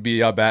probably wouldn't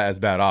be as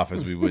bad off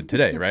as we would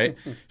today, right?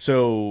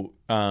 So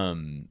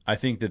I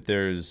think that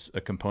there's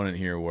a component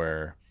here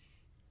where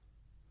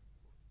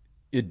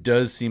it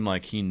does seem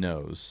like he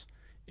knows,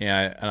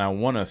 and I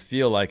want to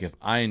feel like if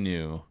I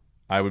knew,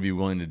 I would be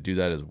willing to do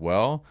that as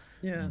well.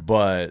 Yeah.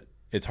 But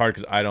it's hard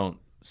because I don't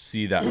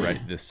see that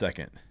right this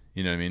second.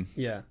 You know what I mean?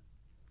 Yeah.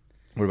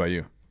 What about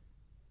you?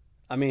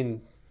 I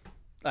mean,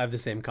 I have the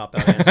same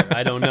cop-out answer.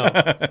 I don't know.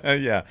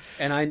 Yeah.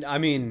 And I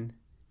mean,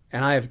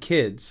 and I have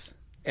kids.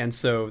 And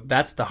so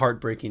that's the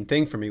heartbreaking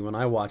thing for me when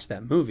I watch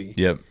that movie.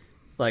 Yep.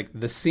 Like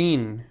the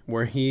scene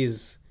where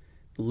he's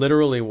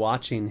literally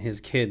watching his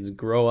kids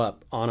grow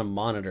up on a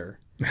monitor.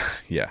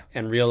 Yeah.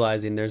 And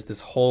realizing there's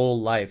this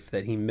whole life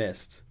that he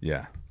missed.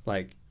 Yeah.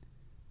 Like,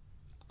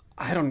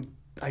 I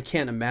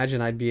can't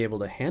imagine I'd be able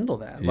to handle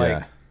that. Yeah.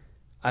 Like,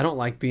 I don't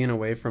like being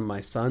away from my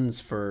sons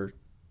for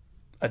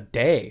a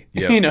day,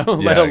 Yep.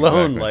 let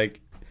alone exactly.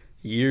 like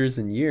years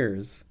and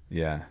years.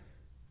 Yeah.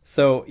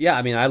 So yeah,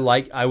 I mean, I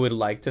would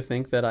like to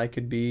think that I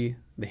could be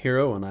the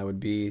hero and I would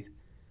be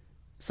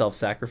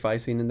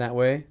self-sacrificing in that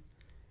way.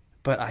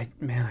 But I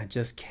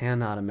just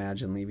cannot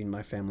imagine leaving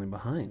my family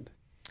behind.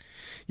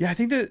 Yeah, I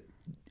think that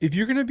if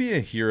you're going to be a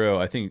hero,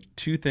 I think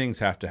two things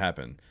have to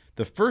happen.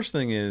 The first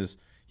thing is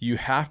you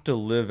have to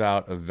live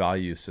out a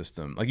value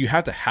system. Like, you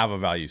have to have a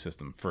value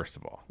system, first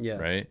of all. Yeah.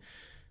 Right?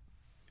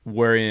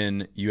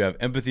 Wherein you have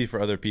empathy for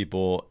other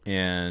people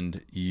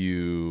and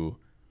you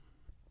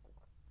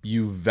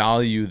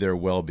value their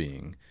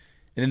well-being.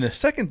 And then the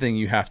second thing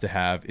you have to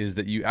have is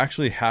that you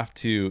actually have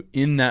to,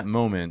 in that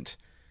moment,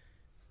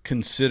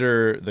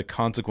 consider the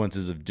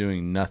consequences of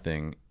doing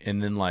nothing,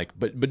 and then like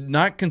but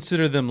not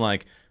consider them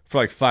like for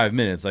like 5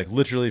 minutes, like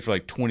literally for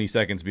like 20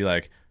 seconds be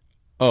like,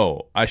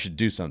 oh, I should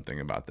do something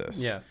about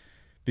this. Yeah.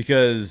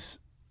 Because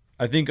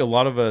I think a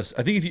lot of us,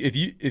 I think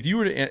if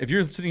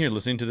you're sitting here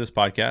listening to this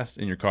podcast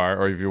in your car,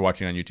 or if you're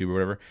watching on YouTube or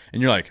whatever,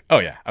 and you're like, oh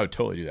yeah, I would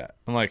totally do that.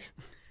 I'm like,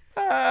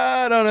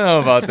 I don't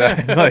know about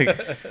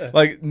that.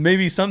 like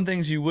maybe some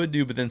things you would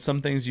do, but then some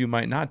things you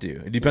might not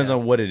do. It depends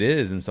on what it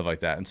is and stuff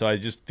like that. And so I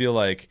just feel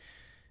like,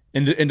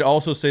 and to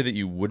also say that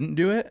you wouldn't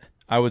do it,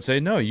 I would say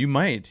no, you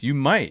might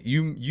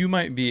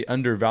be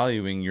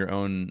undervaluing your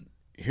own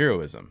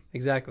heroism.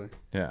 Exactly.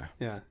 Yeah.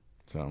 Yeah.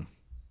 So.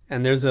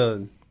 And there's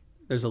a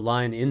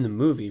line in the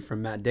movie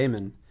from Matt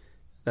Damon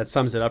that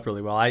sums it up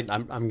really well.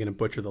 I'm going to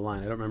butcher the line.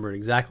 I don't remember it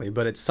exactly,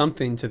 but it's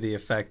something to the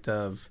effect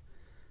of,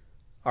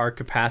 our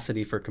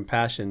capacity for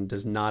compassion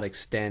does not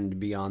extend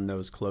beyond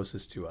those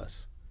closest to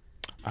us.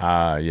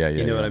 Yeah.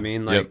 You know what I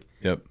mean? Like,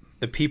 yep.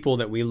 The people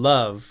that we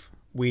love,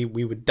 we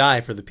would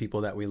die for the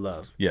people that we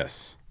love.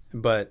 Yes.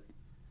 But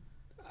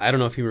I don't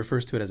know if he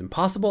refers to it as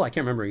impossible. I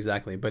can't remember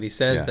exactly, but he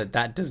says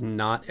that does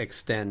not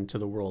extend to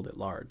the world at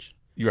large.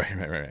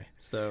 Right.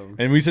 So,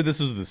 and we said this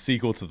was the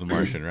sequel to The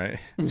Martian, right?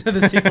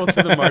 The sequel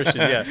to The Martian,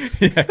 yeah.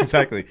 Yeah,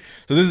 exactly.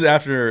 So this is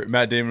after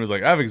Matt Damon was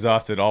like, I've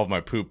exhausted all of my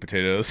poop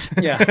potatoes.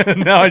 Yeah.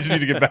 Now I just need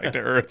to get back to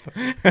Earth.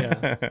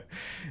 Yeah.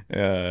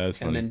 Yeah, that's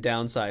funny. And then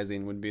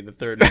downsizing would be the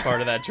third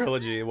part of that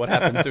trilogy. What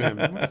happens to him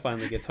when he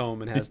finally gets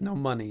home and has no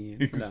money?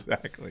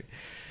 Exactly.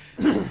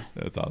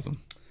 That's awesome.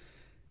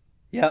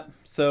 Yep.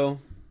 So,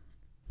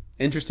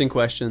 interesting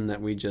question that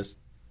we just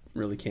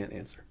really can't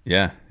answer.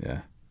 Yeah.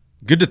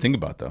 Good to think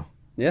about, though.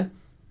 Yeah.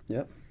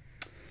 Yep.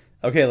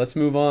 Okay, let's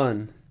move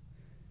on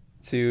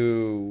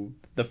to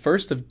the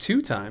first of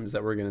two times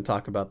that we're going to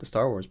talk about the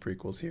Star Wars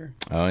prequels here.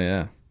 Oh,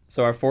 yeah.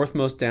 So our fourth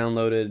most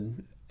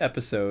downloaded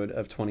episode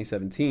of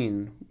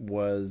 2017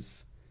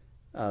 was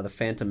The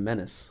Phantom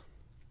Menace.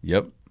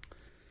 Yep.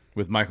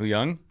 With Michael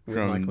Young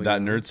from That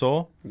Nerd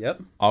Soul.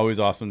 Yep. Always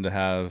awesome to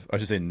have. I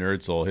should say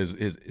Nerd Soul.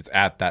 It's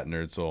at That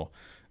Nerd Soul.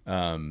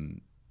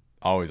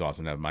 Always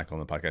awesome to have Michael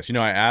on the podcast. You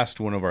know, I asked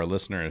one of our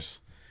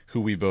listeners who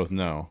we both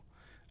know.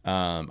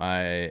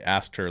 I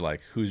asked her, like,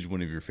 who's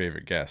one of your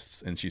favorite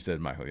guests? And she said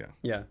Michael Young.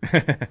 Yeah.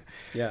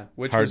 Yeah.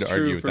 Which Hard was to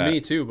argue true with for that.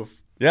 me, too.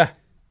 Yeah.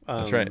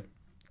 That's right.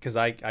 Because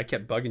I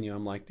kept bugging you.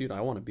 I'm like, dude,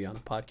 I want to be on a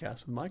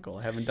podcast with Michael.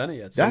 I haven't done it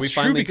yet. So That's we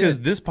true, finally because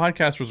did. this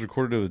podcast was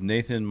recorded with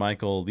Nathan,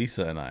 Michael,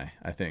 Lisa, and I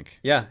think.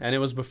 Yeah, and it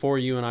was before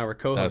you and I were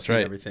co-hosting That's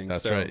right. everything.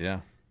 That's so right,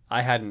 yeah.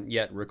 I hadn't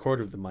yet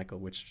recorded with Michael,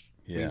 which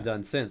Yeah. we've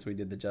done since we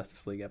did the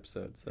Justice League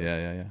episode. So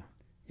Yeah.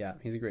 yeah,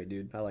 he's a great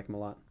dude. I like him a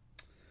lot.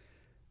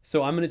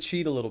 So I'm going to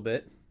cheat a little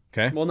bit.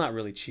 Okay. Well, not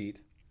really cheat.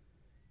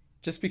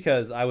 Just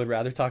because I would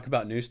rather talk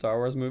about new Star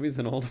Wars movies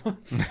than old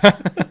ones.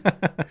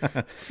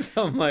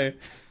 So my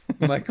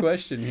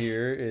question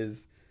here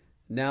is,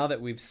 now that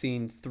we've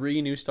seen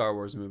 3 new Star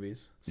Wars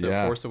movies, so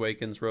Yeah. Force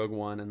Awakens, Rogue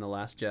One, and The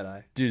Last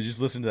Jedi. Dude, just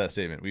listen to that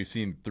statement. We've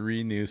seen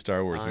 3 new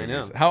Star Wars I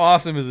movies. know. How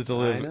awesome is it to I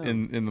live know.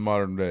 in the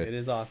modern day? It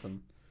is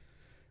awesome.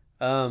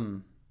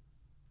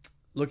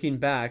 Looking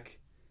back,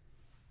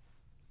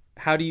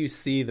 how do you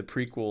see the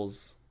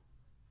prequels?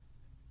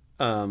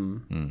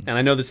 And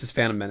I know this is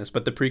Phantom Menace,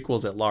 but the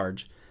prequels at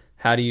large,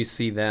 how do you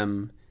see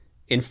them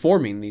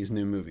informing these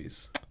new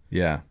movies?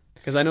 Yeah.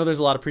 Because I know there's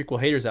a lot of prequel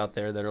haters out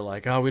there that are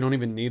like, oh, we don't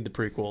even need the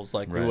prequels.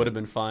 Like, we Right. would have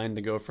been fine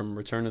to go from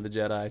Return of the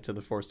Jedi to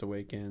The Force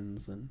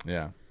Awakens. And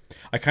Yeah.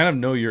 I kind of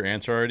know your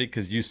answer already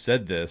because you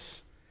said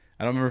this.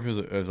 I don't remember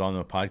if it was on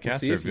the podcast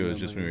see or if if you it was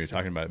know just my when we were answer.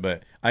 talking about it,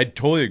 but I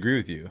totally agree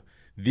with you.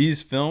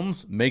 These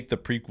films make the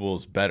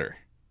prequels better.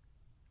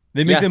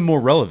 They make Yeah. them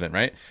more relevant,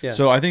 right? Yeah.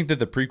 So I think that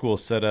the prequels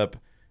set up,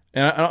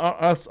 and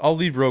I'll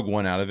leave Rogue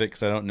One out of it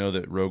because I don't know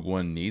that Rogue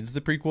One needs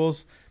the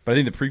prequels, but I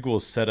think the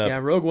prequels set up. yeah,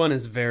 Rogue One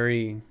is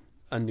very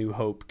A New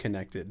Hope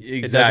connected. It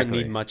Exactly.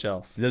 doesn't need much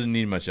else. It doesn't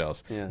need much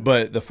else. Yeah.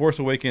 But The Force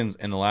Awakens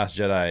and The Last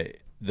Jedi,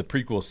 the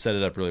prequels set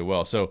it up really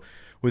well. So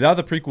without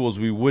the prequels,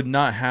 we would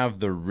not have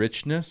the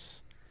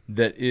richness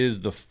that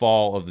is the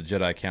fall of the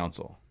Jedi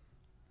Council.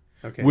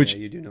 Okay, Which- yeah,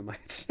 you do know my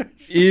answer.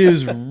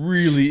 Is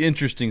really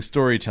interesting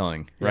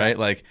storytelling, right?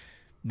 Yeah. Like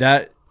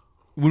that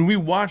when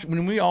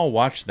we all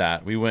watched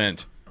that, we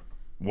went,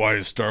 why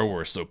is Star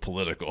Wars so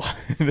political?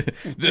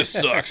 This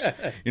sucks.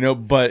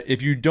 But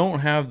if you don't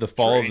have the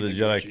fall of the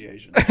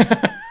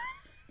Jedi,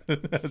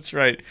 that's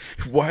right.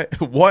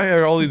 Why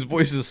are all these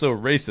voices so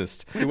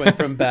racist? We went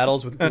from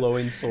battles with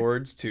glowing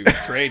swords to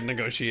trade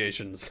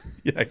negotiations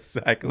Yeah,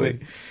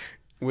 exactly.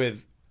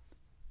 with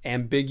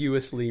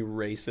ambiguously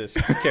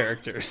racist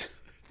characters.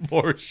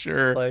 For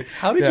sure. Like,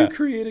 how did Yeah. you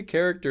create a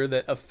character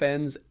that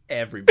offends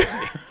everybody?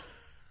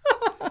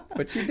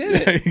 But you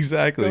did Yeah, it.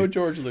 exactly. Go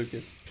George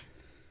Lucas.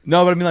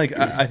 No, but I mean, like,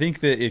 I think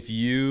that if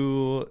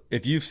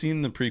you've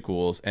seen the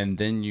prequels and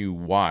then you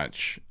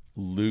watch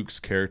Luke's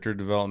character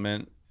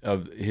development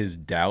of his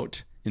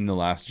doubt in The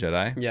Last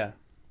Jedi, Yeah,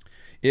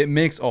 it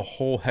makes a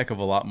whole heck of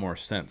a lot more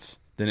sense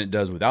than it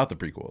does without the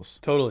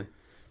prequels. totally.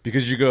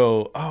 Because you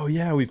go, oh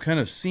yeah, we've kind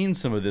of seen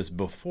some of this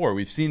before.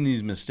 We've seen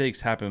these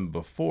mistakes happen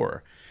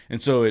before.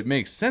 And so it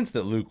makes sense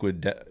that Luke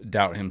would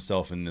doubt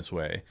himself in this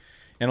way.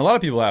 And a lot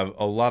of people have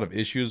a lot of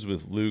issues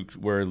with Luke,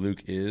 where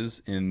Luke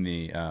is in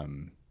the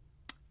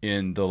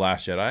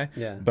Last Jedi.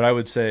 Yeah. But I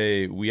would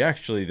say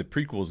the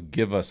prequels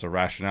give us a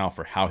rationale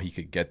for how he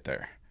could get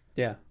there.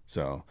 Yeah,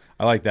 So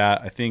I like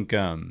that. I think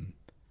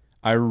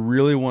I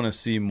really want to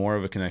see more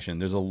of a connection.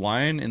 There's a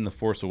line in The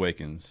Force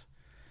Awakens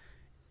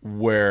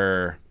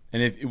where,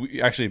 and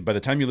actually, by the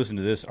time you listen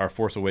to this, our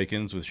Force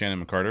Awakens with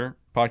Shannon McCarter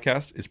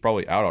podcast is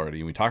probably out already,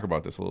 and we talk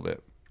about this a little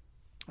bit.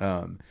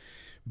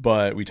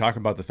 But we talk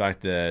about the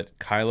fact that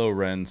Kylo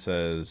Ren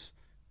says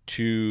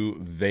to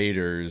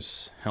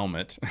Vader's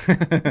helmet,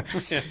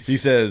 he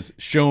says,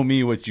 "Show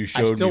me what you showed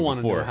I me still want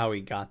to before." know how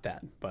he got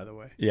that, by the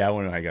way. Yeah, I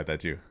want to know how I got that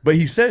too. But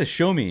he says,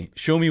 "Show me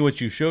what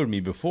you showed me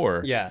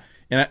before." Yeah,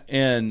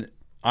 And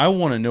I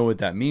want to know what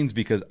that means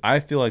because I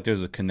feel like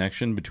there's a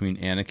connection between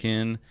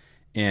Anakin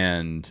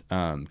and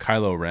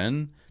Kylo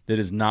Ren that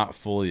is not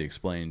fully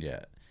explained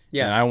yet.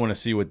 Yeah. And I want to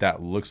see what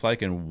that looks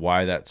like and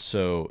why that's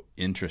so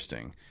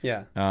interesting.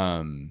 yeah,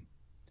 And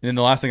then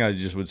the last thing I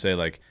just would say,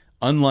 like,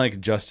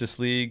 unlike Justice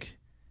League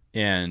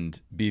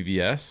and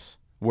BVS,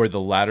 where the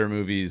latter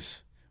movie,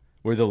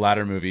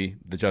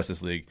 the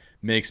Justice League,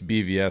 makes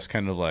BVS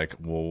kind of like,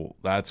 well,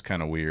 that's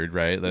kind of weird,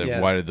 right? Like, Yeah.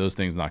 why did those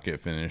things not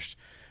get finished?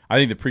 I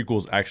think the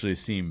prequels actually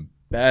seem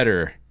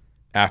better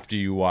after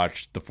you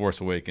watch The Force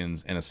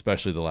Awakens and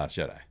especially The Last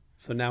Jedi.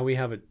 So now we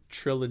have a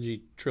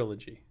trilogy.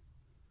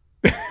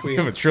 We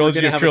have a trilogy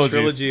we're gonna of have trilogies. a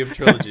trilogy of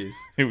trilogies.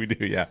 We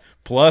do, yeah.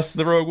 Plus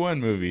the Rogue One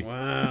movie.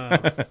 Wow.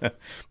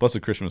 Plus a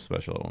Christmas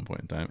special at one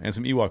point in time. And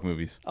some Ewok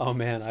movies. Oh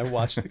man, I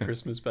watched the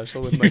Christmas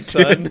special with my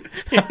son.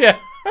 Yeah,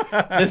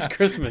 this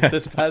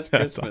past That's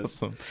Christmas,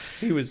 awesome.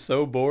 he was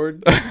so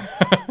bored.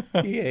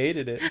 He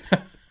hated it.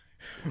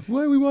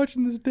 Why are we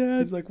watching this, Dad?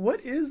 He's like, "What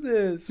is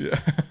this? Yeah.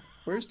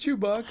 Where's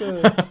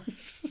Chewbacca?"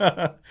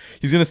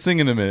 He's going to sing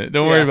in a minute.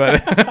 Don't worry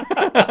about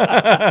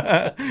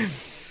it.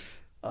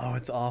 Oh,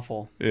 it's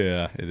awful.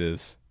 Yeah, it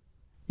is.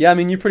 Yeah, I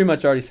mean, you pretty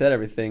much already said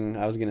everything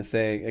I was gonna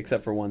say,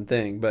 except for one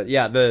thing. But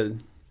yeah, the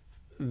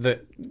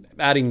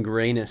adding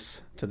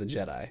grayness to the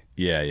Jedi,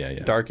 Yeah.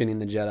 darkening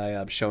the Jedi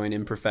up, showing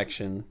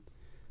imperfection,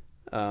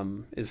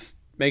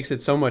 makes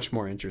it so much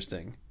more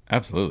interesting.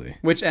 Absolutely.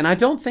 And I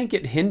don't think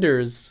it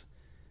hinders.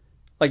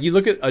 Like, you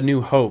look at A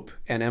New Hope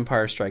and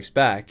Empire Strikes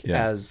Back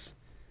Yeah. as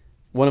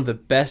one of the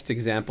best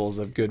examples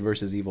of good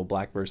versus evil,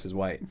 black versus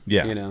white.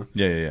 Yeah. You know?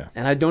 Yeah.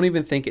 And I don't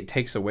even think it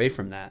takes away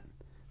from that,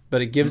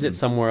 but it gives it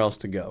somewhere else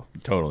to go.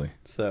 Totally.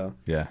 So,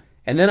 Yeah.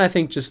 And then I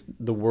think just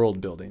the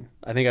world building.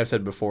 I think I've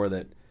said before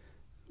that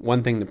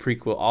one thing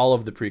all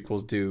of the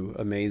prequels do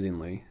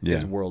amazingly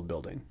is world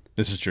building.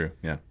 This is true.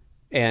 Yeah.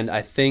 And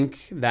I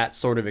think that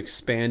sort of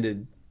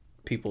expanded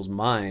people's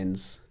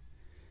minds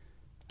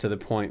to the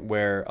point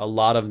where a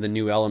lot of the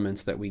new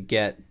elements that we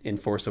get in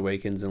Force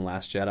Awakens and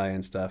Last Jedi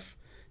and stuff,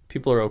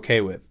 people are okay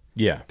with.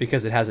 Yeah.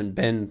 Because it hasn't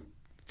been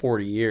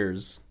 40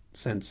 years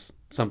since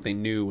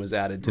something new was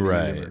added to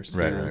the universe.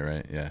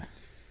 Right. Yeah.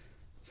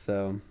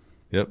 So.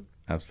 Yep.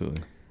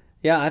 Absolutely.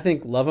 Yeah, I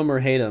think love them or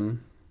hate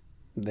them,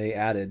 they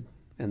added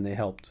and they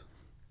helped.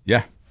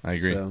 Yeah, I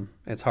agree. So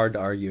it's hard to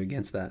argue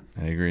against that.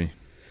 I agree.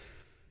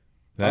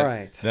 All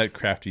right. That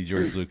crafty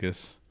George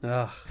Lucas.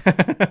 Ugh.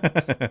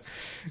 Yeah.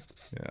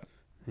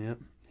 Yep.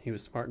 He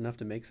was smart enough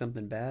to make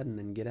something bad and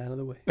then get out of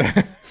the way.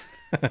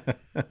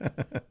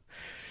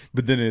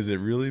 But then is it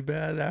really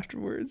bad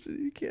afterwards?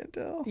 You can't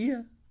tell.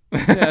 Yeah.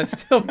 Yeah, it's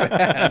still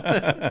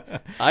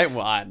bad.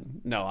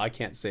 No, I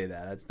can't say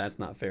that. That's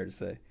not fair to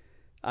say.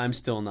 I'm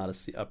still not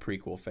a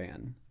prequel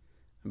fan.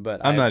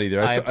 But I'm not either.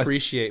 I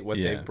appreciate what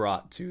they've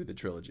brought to the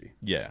trilogy.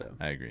 Yeah, so.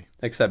 I agree.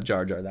 Except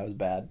Jar Jar, that was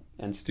bad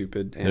and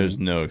stupid. And, there's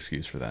no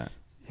excuse for that.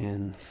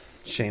 And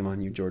shame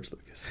on you, George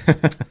Lucas.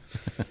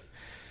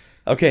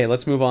 Okay,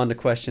 let's move on to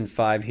question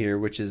 5 here,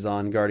 which is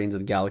on Guardians of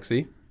the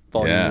Galaxy,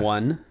 Volume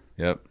 1.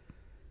 Yep.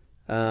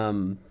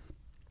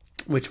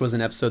 Which was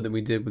an episode that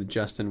we did with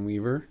Justin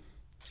Weaver.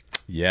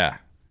 Yeah.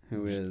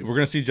 We're going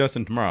to see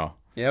Justin tomorrow.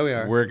 Yeah, we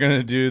are. We're going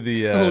to do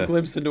the... a little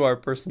glimpse into our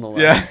personal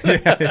lives.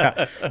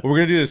 Yeah. We're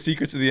going to do the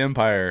Secrets of the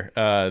Empire,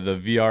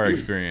 the VR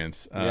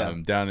experience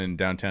down in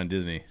downtown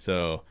Disney.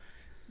 So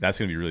that's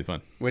going to be really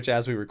fun. Which,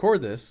 as we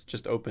record this,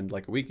 just opened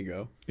like a week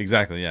ago.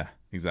 Exactly, yeah.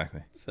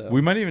 Exactly. So we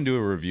might even do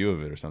a review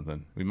of it or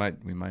something. We might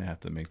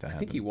have to make that happen. I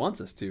think he wants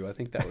us to. I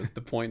think that was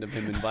the point of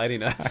him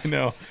inviting us. I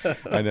know. So.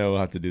 I know.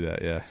 We'll have to do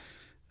that, yeah.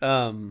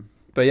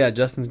 But yeah,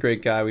 Justin's a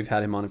great guy. We've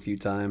had him on a few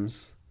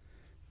times.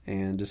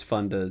 And just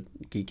fun to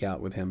geek out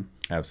with him.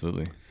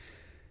 Absolutely.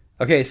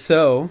 Okay,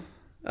 so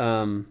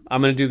I'm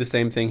going to do the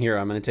same thing here.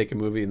 I'm going to take a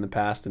movie in the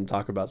past and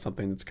talk about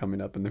something that's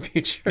coming up in the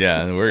future.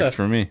 Yeah, it works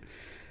for me.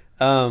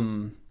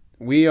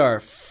 We are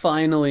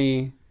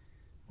finally,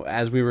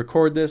 as we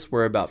record this,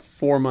 we're about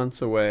 4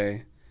 months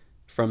away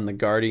from the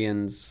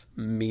Guardians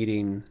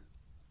meeting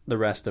the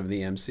rest of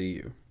the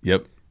MCU.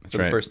 Yep, that's for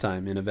the first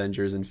time in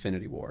Avengers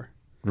Infinity War.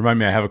 Remind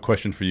me, I have a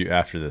question for you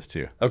after this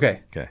too.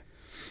 Okay.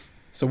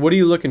 So what are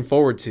you looking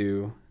forward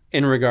to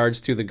in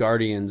regards to the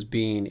Guardians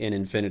being in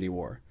Infinity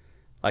War?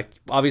 Like,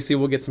 obviously,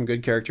 we'll get some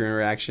good character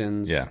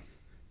interactions. Yeah.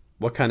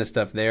 What kind of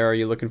stuff there are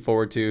you looking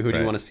forward to? Who do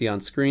you want to see on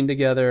screen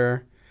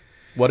together?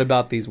 What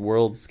about these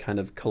worlds kind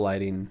of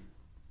colliding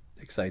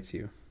excites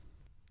you?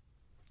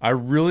 I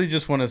really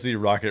just want to see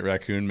Rocket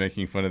Raccoon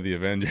making fun of the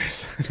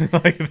Avengers.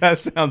 Like,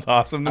 that sounds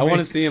awesome to me. I want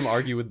to see him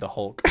argue with the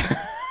Hulk.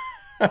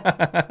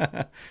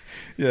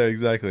 Yeah,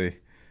 exactly.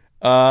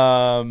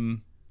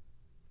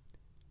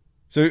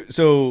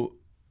 So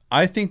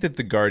I think that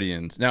the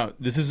Guardians... Now,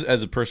 this is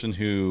as a person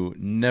who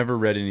never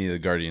read any of the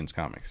Guardians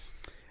comics.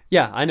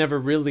 Yeah, I never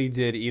really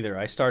did either.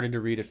 I started to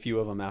read a few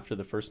of them after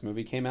the first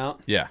movie came out.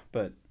 Yeah.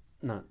 But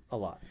not a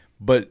lot.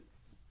 But,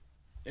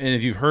 and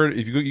if you've heard...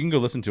 you can go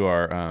listen to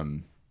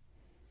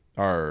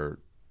our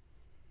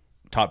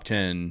top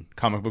 10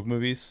 comic book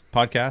movies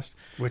podcast.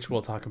 Which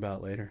we'll talk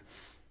about later.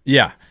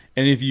 Yeah.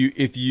 And if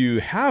you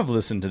have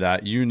listened to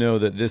that, you know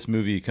that this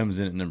movie comes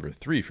in at number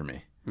 3 for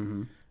me.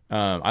 Mm-hmm.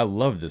 I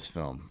love this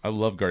film. I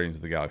love Guardians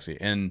of the Galaxy.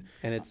 And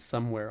it's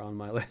somewhere on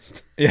my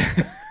list. Yeah.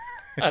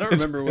 I don't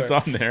remember where. It's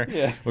on there.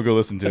 Yeah. We'll go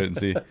listen to it and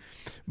see.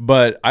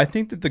 But I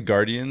think that the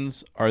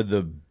Guardians are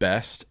the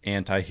best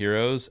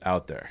anti-heroes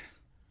out there.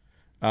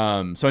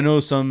 So I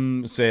know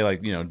some say,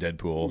 like,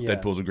 Deadpool. Yeah.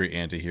 Deadpool's a great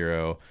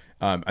anti-hero.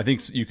 I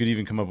think you could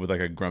even come up with like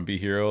a grumpy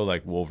hero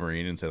like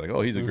Wolverine and say like,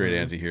 oh, he's a great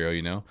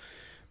anti-hero,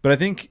 But I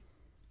think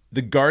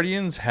the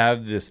Guardians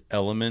have this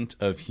element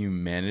of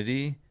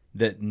humanity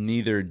that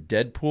neither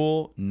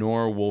Deadpool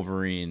nor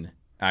Wolverine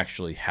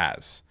actually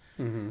has.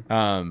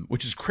 Mm-hmm.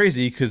 Which is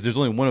crazy because there's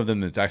only one of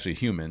them that's actually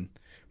human.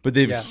 But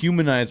they've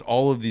humanized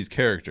all of these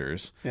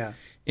characters. Yeah.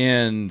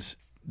 And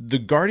the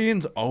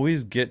Guardians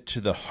always get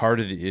to the heart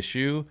of the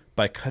issue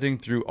by cutting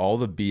through all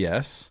the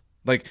BS.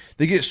 Like,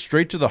 they get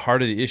straight to the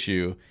heart of the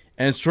issue,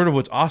 and it's sort of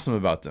what's awesome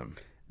about them.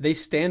 They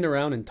stand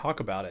around and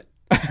talk about it,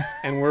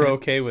 and we're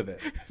okay with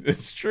it.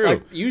 It's true.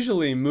 Like,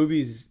 usually in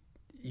movies,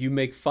 you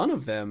make fun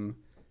of them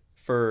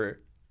for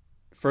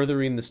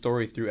furthering the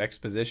story through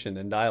exposition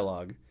and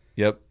dialogue.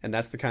 Yep. And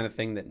that's the kind of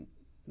thing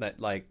that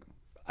like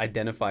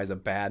identifies a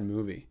bad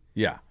movie.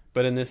 Yeah.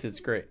 But in this,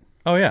 it's great.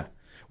 Oh, yeah.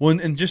 Well,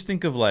 and just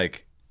think of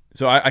like,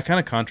 so I kind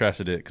of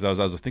contrasted it because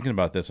I was thinking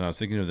about this and I was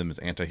thinking of them as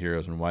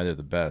anti-heroes and why they're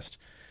the best.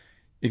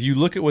 If you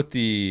look at what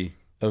the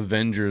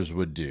Avengers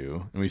would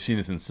do, and we've seen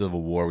this in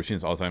Civil War, we've seen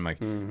this all the time, like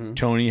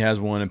Tony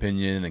has one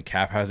opinion and then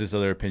Cap has this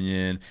other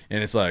opinion,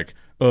 and it's like,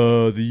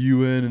 the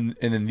UN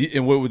and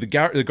then what would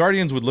the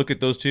Guardians would look at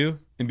those two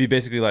and be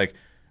basically like,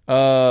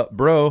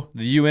 bro,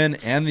 the UN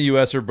and the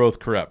US are both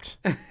corrupt,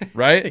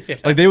 right? Yeah.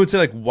 Like they would say,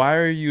 like, why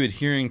are you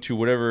adhering to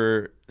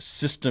whatever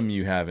system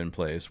you have in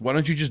place? Why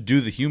don't you just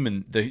do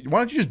why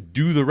don't you just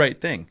do the right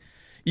thing?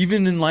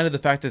 Even in light of the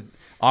fact that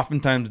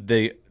oftentimes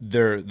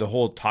the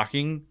whole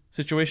talking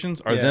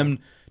situations are Yeah. them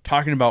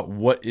talking about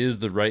what is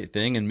the right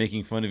thing and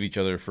making fun of each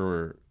other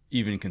for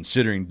even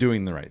considering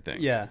doing the right thing.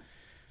 Yeah.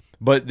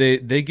 But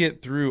they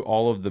get through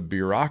all of the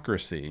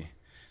bureaucracy.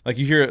 Like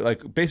you hear,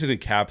 like basically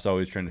Cap's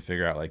always trying to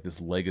figure out like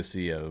this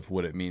legacy of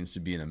what it means to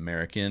be an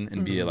American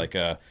and be like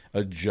a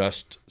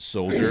just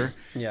soldier.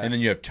 Yeah. And then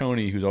you have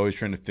Tony, who's always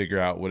trying to figure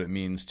out what it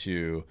means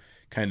to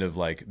kind of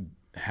like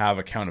have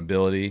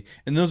accountability.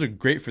 And those are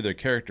great for their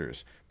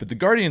characters. But the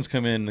Guardians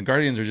come in, and the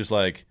Guardians are just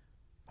like,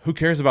 who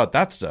cares about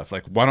that stuff?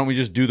 Like, why don't we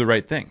just do the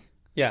right thing?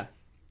 Yeah.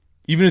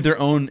 Even at their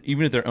own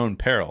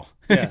peril.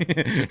 Yeah.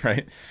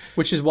 Right?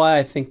 Which is why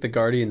I think the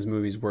Guardians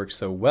movies work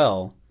so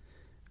well,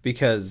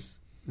 because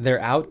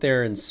they're out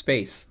there in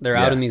space. They're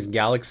out Yeah. in these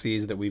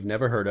galaxies that we've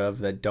never heard of,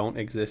 that don't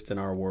exist in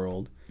our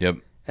world. Yep.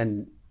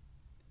 And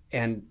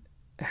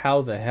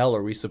how the hell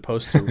are we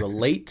supposed to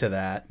relate to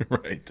that?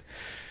 Right.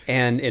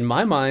 And in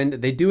my mind,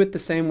 they do it the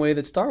same way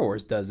that Star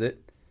Wars does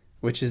it,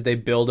 which is they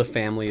build a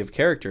family of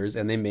characters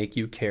and they make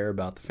you care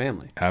about the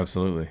family.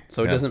 Absolutely.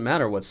 So it Yeah. doesn't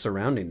matter what's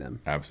surrounding them.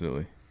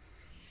 Absolutely.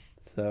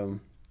 So,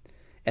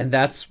 and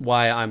that's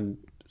why I'm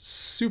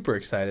super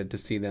excited to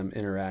see them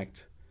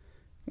interact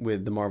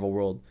with the Marvel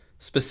world,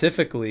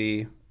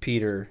 specifically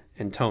Peter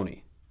and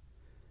Tony,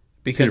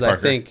 because Peter I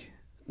Parker. think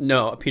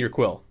Peter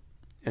Quill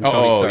and Tony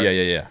Oh, Stark.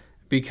 yeah.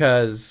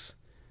 Because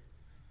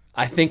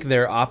I think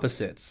they're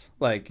opposites.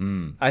 Like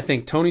I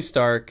think Tony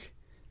Stark,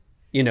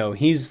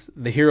 he's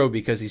the hero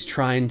because he's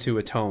trying to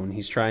atone.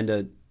 He's trying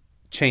to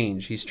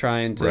change. He's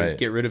trying to Right.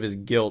 get rid of his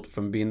guilt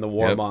from being the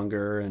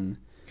warmonger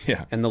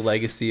Yeah. and the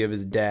legacy of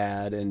his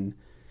dad,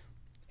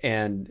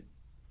 and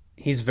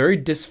he's very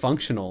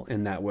dysfunctional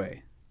in that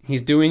way.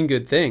 He's doing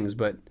good things,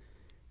 but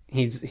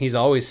he's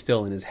always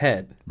still in his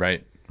head.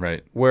 Right.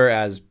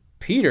 Whereas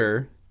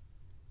Peter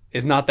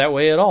is not that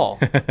way at all.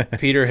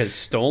 Peter has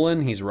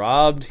stolen, he's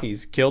robbed,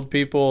 he's killed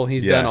people,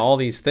 he's Yeah. done all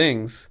these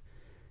things,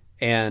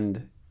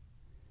 and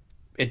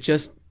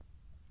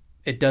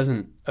it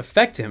doesn't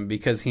affect him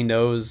because he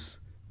knows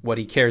what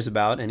he cares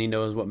about and he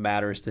knows what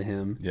matters to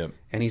him. Yep.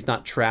 And he's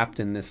not trapped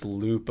in this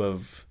loop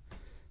of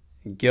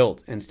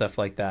guilt and stuff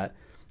like that.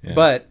 Yeah.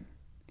 But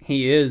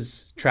he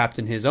is trapped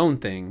in his own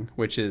thing,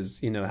 which is,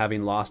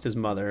 having lost his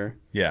mother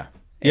Yeah.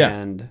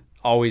 and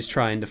always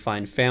trying to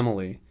find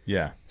family.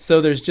 Yeah.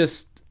 So there's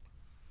just,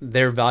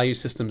 their value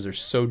systems are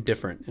so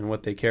different and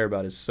what they care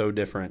about is so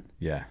different.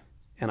 Yeah.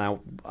 And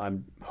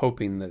I'm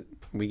hoping that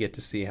we get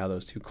to see how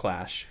those two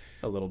clash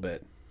a little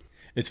bit.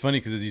 It's funny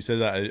because as you said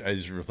that, I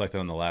just reflected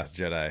on The Last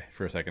Jedi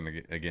for a second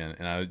again,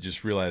 and I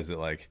just realized that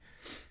like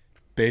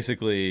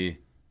basically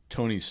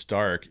Tony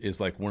Stark is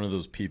like one of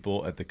those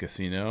people at the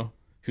casino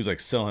who's like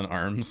selling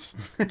arms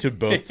to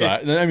both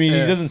sides. I mean,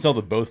 Yeah. he doesn't sell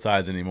to both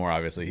sides anymore.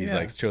 Obviously, he's Yeah.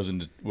 like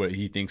chosen what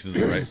he thinks is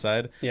the right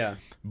side. Yeah.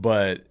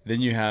 But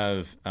then you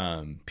have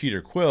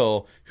Peter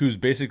Quill, who's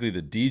basically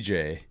the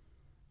DJ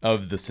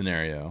of the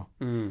scenario,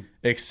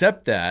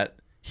 except that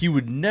he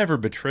would never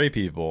betray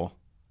people.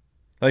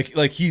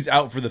 Like he's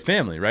out for the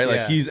family, right? Like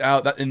Yeah. he's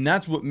out, and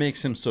that's what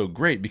makes him so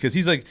great because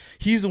he's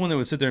the one that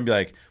would sit there and be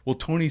like, "Well,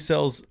 Tony's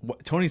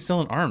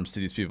selling arms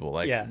to these people.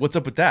 Like, Yeah. what's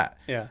up with that?"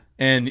 Yeah.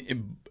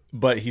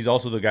 But he's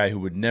also the guy who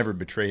would never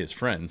betray his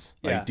friends,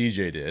 like Yeah.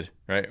 DJ did,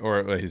 right?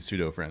 Or his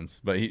pseudo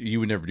friends, but he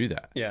would never do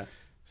that. Yeah.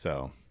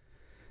 So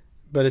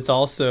But it's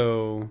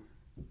also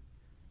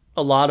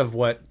a lot of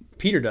what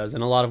Peter does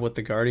and a lot of what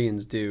the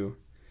Guardians do.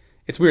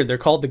 It's weird. They're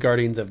called the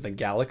Guardians of the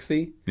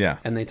Galaxy, yeah,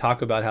 and they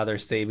talk about how they're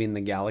saving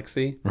the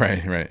galaxy.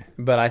 right.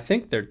 But I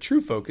think their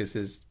true focus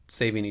is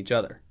saving each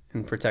other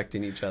and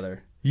protecting each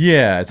other.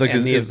 Yeah, it's like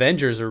And the it's-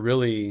 Avengers are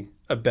really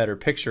a better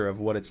picture of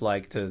what it's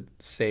like to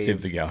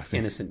save the galaxy.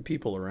 innocent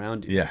people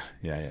around you.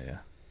 Yeah.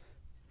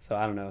 So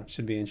I don't know. It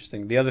should be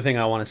interesting. The other thing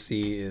I want to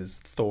see is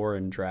Thor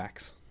and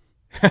Drax.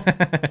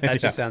 That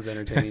just sounds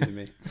entertaining to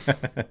me.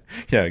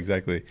 Yeah,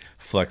 exactly.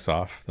 Flex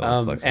off.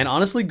 They'll flex And off.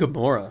 honestly,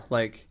 Gamora,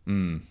 like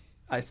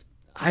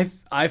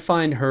I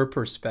find her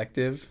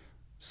perspective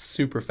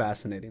super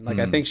fascinating. Like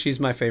I think she's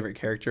my favorite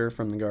character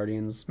from the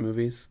Guardians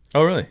movies.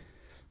 Oh, really?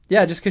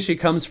 Yeah, just because she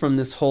comes from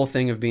this whole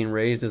thing of being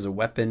raised as a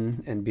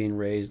weapon and being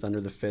raised under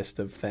the fist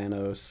of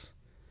Thanos.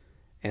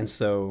 And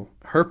so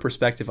her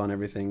perspective on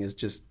everything is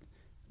just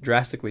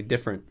drastically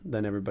different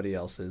than everybody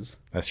else's.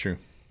 That's true.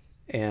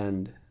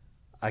 And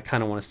I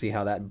kind of want to see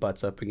how that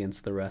butts up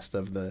against the rest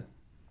of the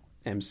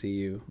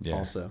MCU Yeah.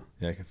 also.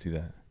 Yeah, I can see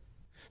that.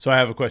 So I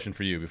have a question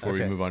for you before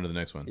we Okay. move on to the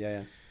next one.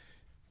 Yeah.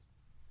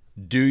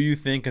 Do you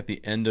think at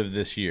the end of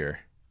this year,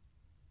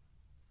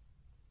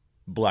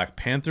 Black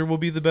Panther will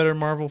be the better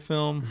Marvel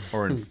film,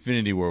 or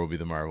Infinity War will be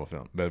the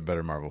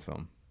better Marvel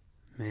film?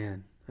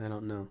 Man, I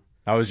don't know.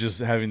 I was just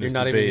having You're this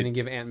not debate. even going to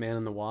give Ant-Man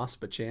and the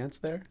Wasp a chance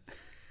there?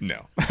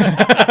 No,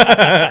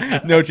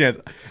 no chance.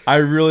 I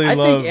really I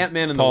love think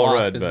Ant-Man and Paul the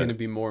Wasp Rudd, is but- going to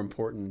be more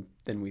important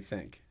than we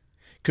think.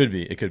 Could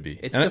be. It could be.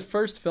 It's the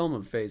first film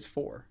of Phase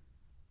 4.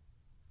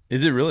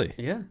 Is it really?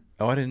 Yeah.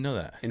 Oh, I didn't know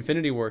that.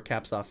 Infinity War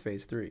caps off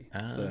Phase 3.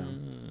 So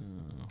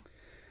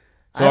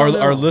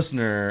our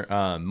listener,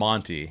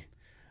 Monty,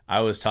 I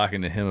was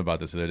talking to him about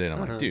this the other day, and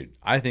I'm like, dude,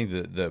 I think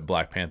that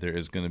Black Panther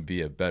is going to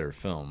be a better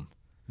film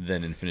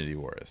than Infinity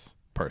War is,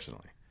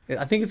 personally.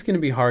 I think it's going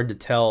to be hard to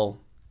tell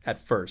at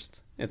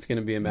first. It's going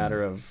to be a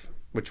matter of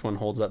which one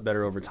holds up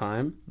better over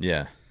time.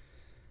 Yeah.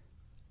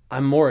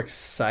 I'm more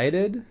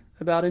excited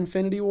about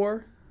Infinity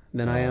War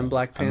than I am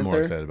Black Panther. I'm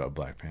more excited about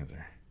Black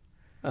Panther.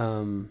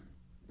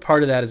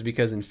 Part of that is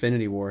because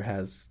Infinity War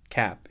has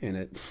Cap in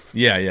it.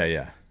 Yeah.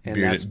 And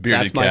bearded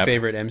that's my Cap.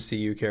 favorite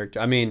MCU character.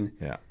 I mean,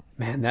 yeah.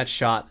 Man, that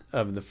shot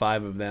of the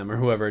 5 of them, or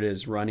whoever it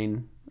is,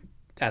 running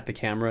at the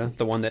camera,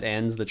 the one that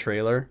ends the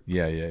trailer.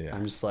 Yeah.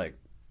 I'm just like,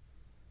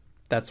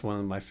 that's one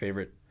of my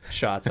favorite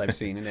shots I've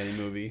seen in any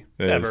movie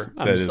ever.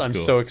 I'm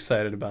cool. so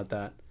excited about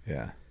that.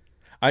 Yeah.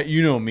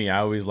 You know me, I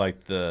always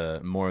like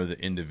more of the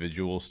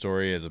individual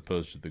story as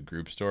opposed to the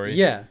group story.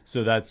 Yeah.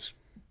 So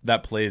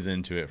that plays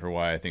into it for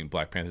why I think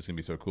Black Panther's gonna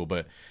be so cool.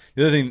 But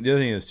the other thing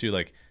is too,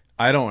 like,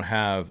 I don't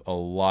have a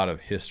lot of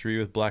history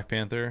with Black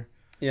Panther.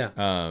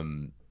 Yeah.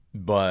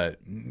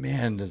 But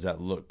man, does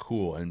that look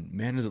cool, and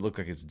man, does it look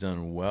like it's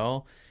done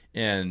well.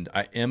 And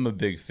I am a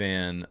big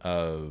fan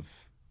of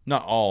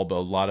not all, but a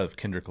lot of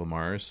Kendrick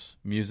Lamar's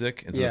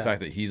music, and so the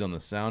fact that he's on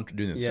the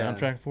doing the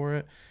soundtrack for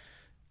it,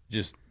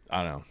 just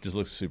I don't know, just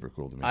looks super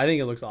cool to me. I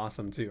think it looks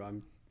awesome too.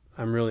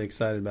 I'm really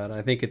excited about it.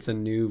 I think it's a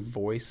new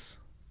voice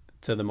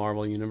to the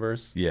Marvel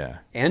universe. Yeah.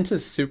 And to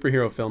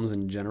superhero films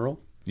in general.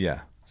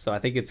 Yeah. So I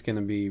think it's going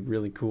to be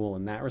really cool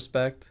in that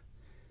respect.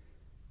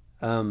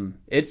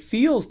 It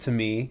feels to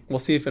me, we'll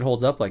see if it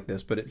holds up like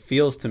this, but it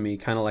feels to me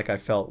kind of like I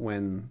felt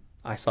when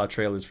I saw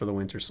trailers for The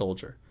Winter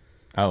Soldier.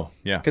 Oh,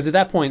 yeah. Because at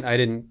that point, I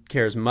didn't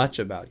care as much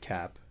about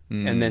Cap.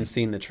 And then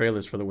seeing the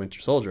trailers for The Winter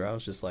Soldier, I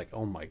was just like,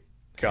 oh my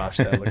gosh,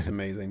 that looks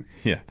amazing.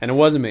 Yeah. And it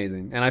was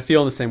amazing. And I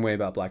feel the same way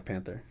about Black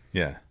Panther.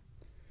 Yeah.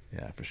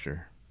 Yeah, for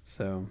sure.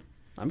 So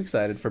I'm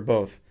excited for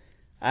both.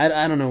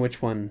 I don't know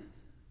which one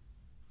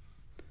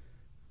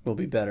will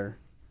be better.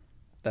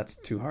 That's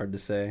too hard to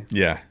say.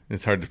 Yeah,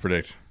 it's hard to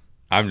predict.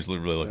 I'm just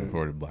really looking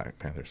forward to Black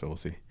Panther, so we'll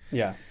see.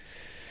 Yeah.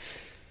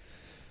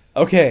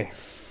 Okay.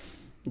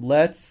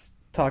 Let's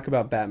talk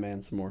about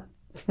Batman some more.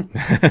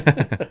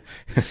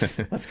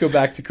 Let's go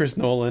back to Chris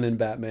Nolan and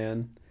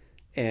Batman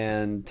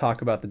and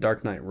talk about The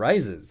Dark Knight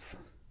Rises.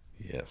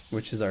 Yes.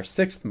 Which is our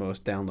 6th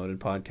most downloaded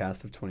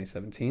podcast of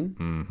 2017.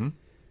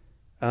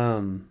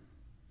 Mm-hmm.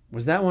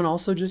 Was that one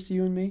also just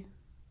you and me?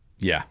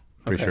 Yeah,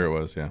 pretty sure it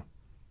was, yeah.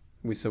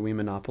 So we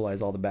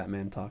monopolize all the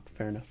Batman talk.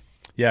 Fair enough.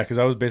 Yeah,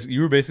 because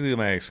you were basically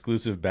my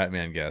exclusive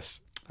Batman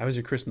guest. I was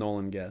your Chris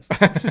Nolan guest.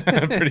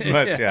 Pretty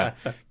much, yeah.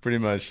 Pretty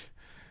much.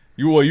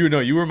 You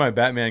were my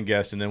Batman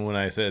guest, and then when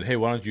I said, "Hey,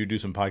 why don't you do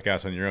some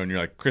podcasts on your own?" You're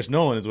like, "Chris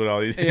Nolan is what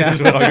all these. Yeah.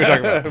 Is what all you're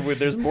talking about."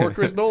 There's more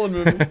Chris Nolan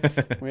movies.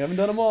 We haven't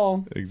done them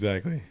all.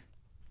 Exactly.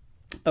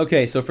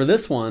 Okay, so for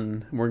this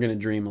one, we're gonna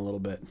dream a little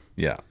bit.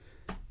 Yeah.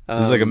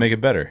 This is like a make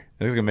it better.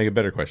 This is like a make it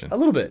better question. A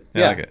little bit.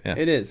 Yeah, I like it. Yeah.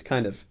 It is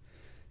kind of.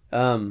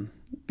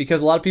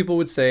 Because a lot of people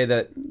would say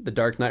that The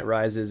Dark Knight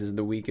Rises is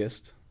the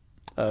weakest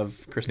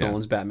of Chris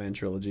Nolan's Batman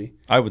trilogy.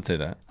 I would say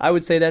that. I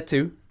would say that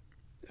too.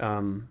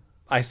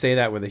 I say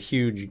that with a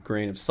huge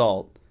grain of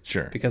salt.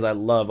 Sure. Because I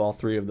love all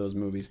 3 of those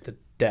movies to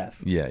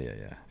death. Yeah.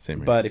 Same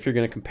here. But if you're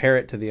going to compare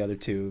it to the other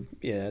 2,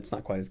 it's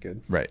not quite as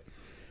good. Right.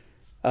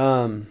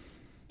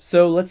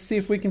 So let's see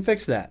if we can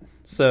fix that.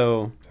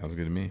 So sounds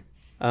good to me.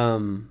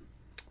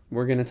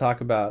 We're going to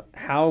talk about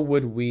how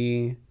would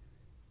we,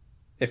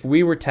 if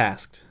we were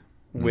tasked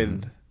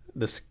with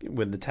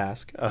the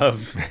task of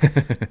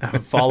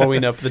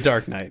following up The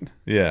Dark Knight.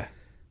 Yeah.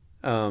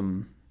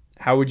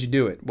 How would you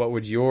do it? What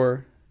would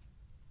your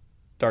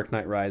Dark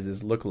Knight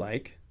Rises look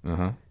like?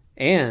 Uh-huh.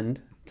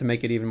 And to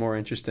make it even more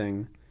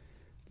interesting,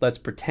 let's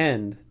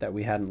pretend that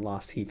we hadn't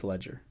lost Heath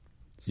Ledger.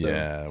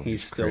 So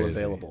he's still crazy.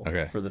 Available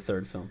for the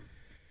 3rd film.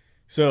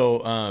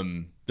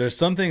 So there's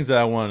some things that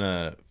I want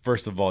to,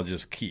 first of all,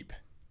 just keep.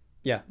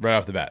 Yeah. Right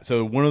off the bat.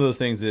 So one of those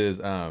things is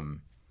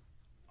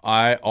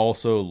I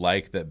also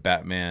like that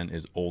Batman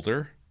is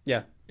older.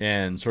 Yeah.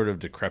 And sort of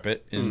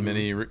decrepit in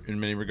many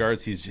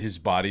regards. His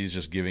body's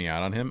just giving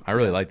out on him. I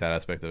really like that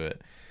aspect of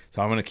it.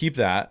 So I'm going to keep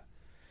that.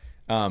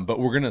 But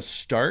we're going to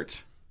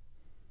start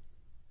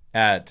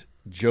at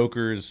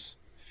Joker's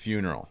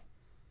funeral.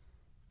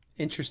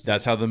 Interesting.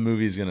 That's how the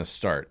movie's going to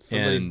start.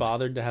 Somebody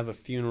bothered to have a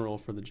funeral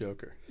for the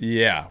Joker.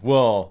 Yeah.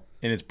 Well,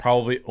 and it's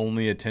probably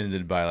only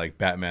attended by like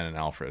Batman and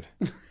Alfred,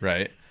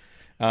 right?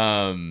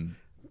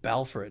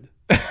 Balfred.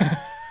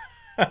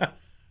 How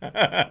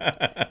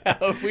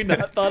have we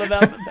not thought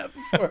about that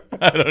before?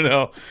 I don't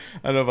know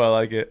if I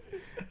like it.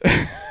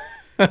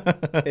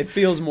 It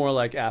feels more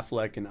like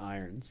Affleck and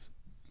Irons.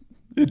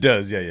 It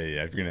does, yeah.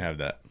 If you're gonna have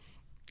that,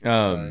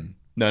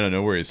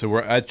 no worries. So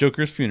we're at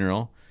Joker's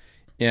funeral,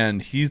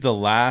 and he's the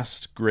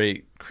last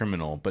great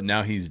criminal, but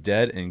now he's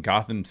dead, and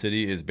Gotham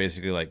City is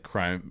basically like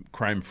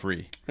crime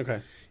free.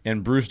 Okay.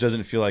 and Bruce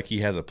doesn't feel like he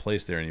has a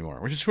place there anymore,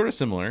 which is sort of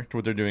similar to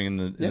what they're doing in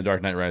the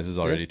Dark Knight Rises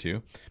already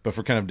too, but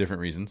for kind of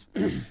different reasons.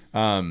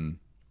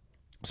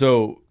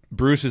 So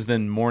Bruce is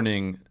then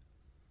mourning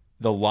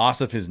the loss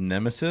of his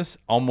nemesis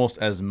almost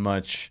as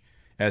much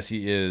as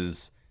he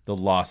is the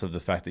loss of the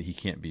fact that he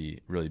can't be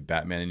really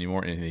Batman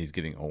anymore and he's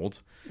getting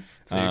old.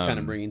 So you're kind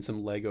of bringing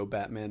some Lego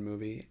Batman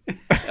movie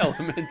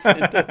elements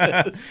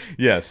into this.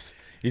 Yes.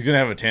 He's going to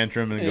have a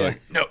tantrum and go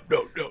like, no.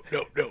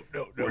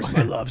 Where's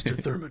my lobster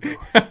thermidor?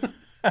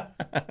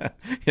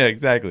 Yeah,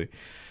 exactly.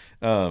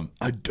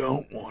 I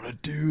don't want to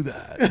do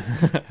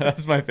that.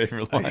 That's my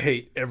favorite line. I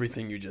hate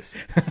everything you just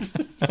said.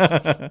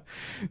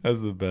 That's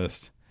the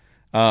best.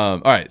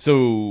 All right.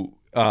 So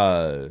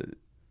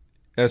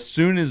as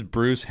soon as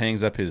Bruce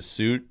hangs up his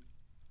suit,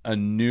 a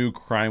new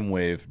crime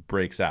wave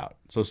breaks out.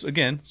 So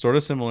again, sort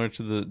of similar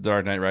to the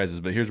Dark Knight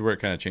Rises, but here's where it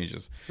kind of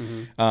changes.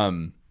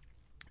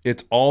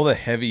 It's all the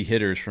heavy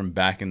hitters from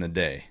back in the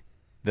day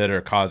that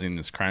are causing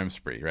this crime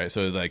spree, right?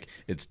 So like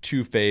it's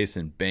Two-Face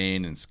and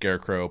Bane and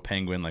Scarecrow,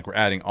 Penguin, like we're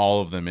adding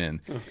all of them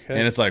in. Okay.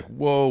 And it's like,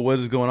 whoa, what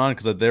is going on?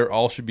 Because like, they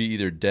all should be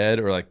either dead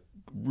or like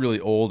really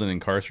old and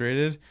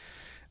incarcerated.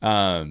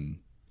 And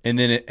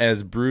then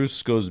as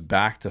Bruce goes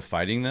back to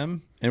fighting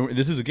them, and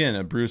this is again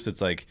a Bruce that's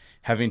like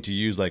having to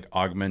use like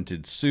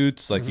augmented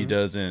suits, like he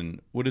does in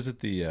what is it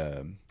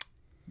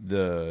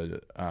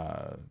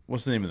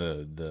what's the name of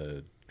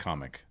the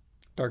comic?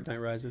 Dark Knight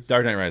Rises.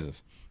 Dark Knight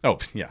Rises. Oh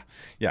yeah,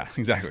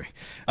 exactly.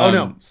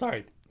 No,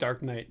 sorry,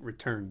 Dark Knight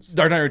Returns.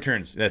 Dark Knight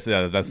Returns. That's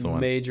the one.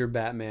 Major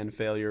Batman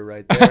failure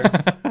right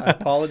there. I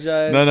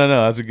apologize. No,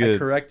 that's a good. I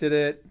corrected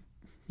it.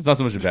 It's not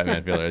so much a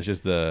Batman failure. It's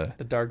just the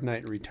Dark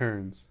Knight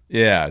Returns.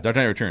 Yeah, Dark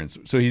Knight Returns.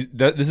 So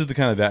this is the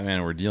kind of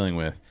Batman we're dealing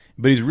with.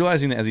 But he's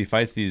realizing that as he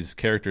fights these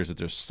characters that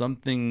there's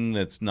something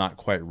that's not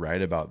quite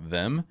right about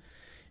them.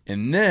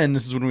 And then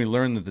this is when we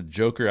learn that the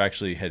Joker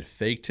actually had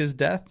faked his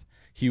death.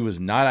 He was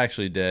not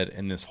actually dead.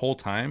 And this whole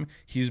time,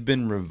 he's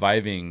been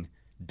reviving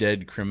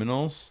dead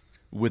criminals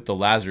with the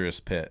Lazarus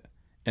Pit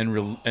and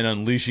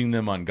unleashing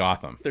them on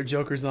Gotham. They're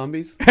Joker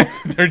zombies?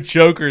 They're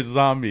Joker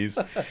zombies.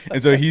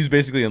 And so he's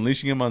basically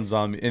unleashing them on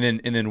zombies.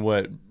 And then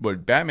what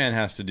Batman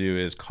has to do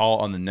is call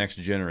on the next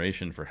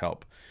generation for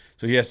help.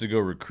 So he has to go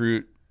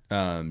recruit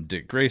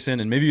Dick Grayson.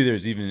 And maybe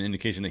there's even an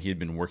indication that he had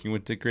been working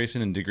with Dick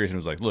Grayson. And Dick Grayson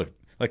was like, look,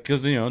 like,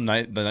 because, the whole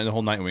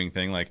Nightwing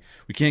thing, like,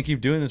 we can't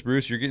keep doing this,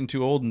 Bruce. You're getting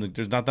too old and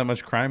there's not that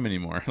much crime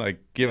anymore. Like,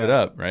 give it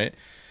up, right?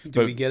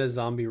 Do we get a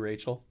zombie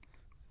Rachel?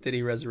 Did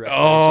he resurrect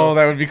Rachel? Rachel?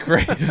 That would be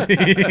crazy.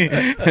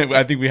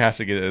 I think we have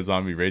to get a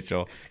zombie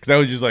Rachel because that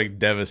would just, like,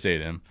 devastate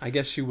him. I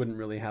guess she wouldn't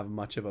really have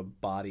much of a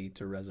body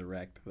to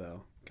resurrect,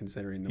 though,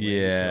 considering the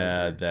way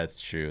Yeah,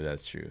 that's true.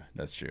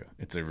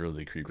 It's a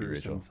really creepy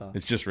Gruesome Rachel. thought.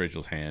 It's just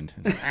Rachel's hand.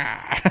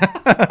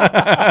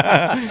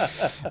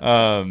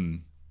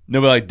 No,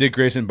 but like Dick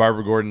Grayson,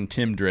 Barbara Gordon,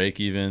 Tim Drake,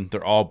 even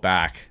they're all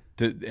back.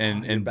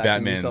 And backing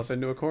Batman's yourself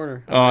into a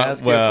corner. I'm gonna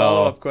ask you a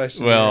follow-up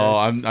question. Well,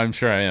 I'm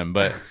sure I am,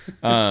 but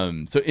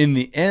so in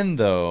the end,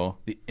 though,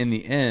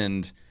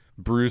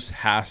 Bruce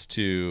has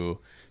to.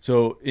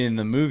 So in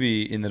the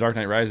movie, in The Dark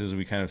Knight Rises,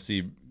 we kind of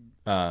see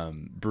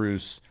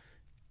Bruce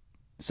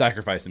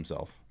sacrifice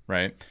himself,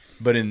 right?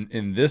 But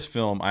in this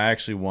film, I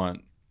actually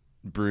want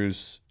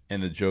Bruce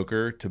and the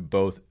Joker to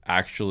both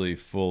actually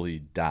fully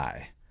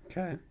die.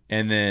 Okay.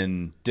 And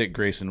then Dick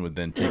Grayson would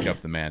then take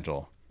up the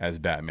mantle as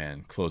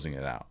Batman, closing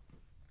it out.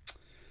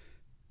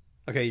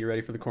 Okay, you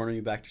ready for the corner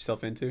you backed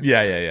yourself into?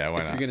 Yeah.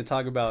 Why If not? you're going to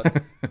talk about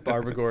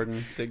Barbara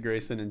Gordon, Dick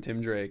Grayson, and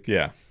Tim Drake,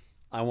 Yeah.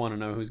 I want to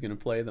know who's going to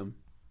play them.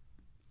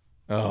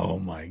 Oh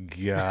my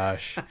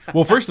gosh.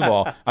 Well, first of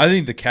all, I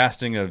think the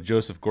casting of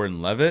Joseph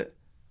Gordon-Levitt,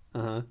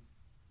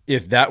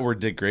 if that were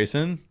Dick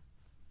Grayson,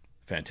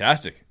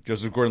 fantastic.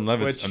 Joseph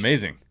Gordon-Levitt's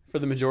amazing. For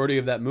the majority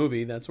of that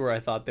movie, that's where I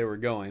thought they were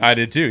going. I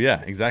did too.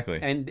 Yeah, exactly.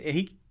 And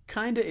he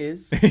kind of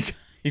is.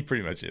 He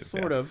pretty much is.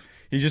 Sort of.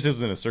 He just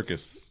isn't a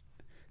circus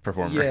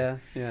performer.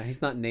 Yeah.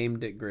 He's not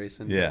named Dick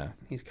Grayson. Yeah.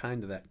 He's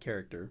kind of that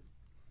character.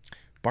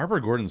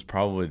 Barbara Gordon's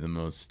probably the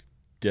most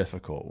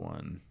difficult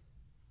one.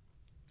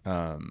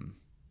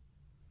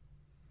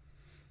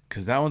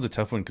 Because that one's a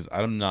tough one because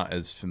I'm not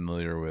as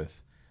familiar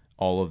with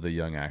all of the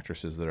young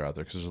actresses that are out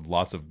there because there's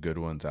lots of good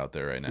ones out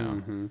there right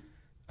now.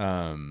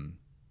 Mm-hmm.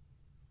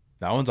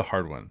 That one's a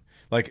hard one.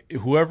 Like,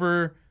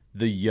 whoever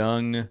the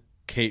young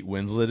Kate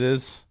Winslet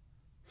is,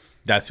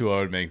 that's who I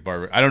would make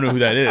Barbara. I don't know who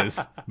that is,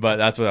 but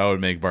that's what I would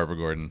make Barbara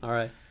Gordon. All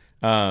right.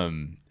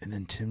 And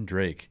then Tim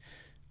Drake.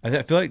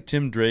 I feel like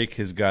Tim Drake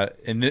has got,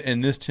 and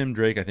this Tim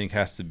Drake I think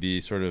has to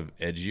be sort of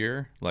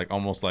edgier, like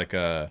almost like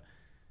a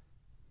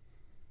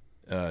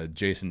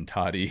Jason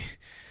Toddy,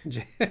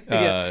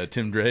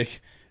 Tim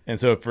Drake. And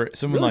so for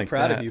someone really like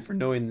proud that, of you for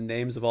knowing the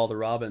names of all the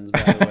Robins,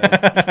 by the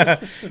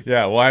way.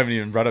 Yeah, well, I haven't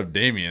even brought up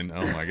Damian.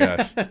 Oh my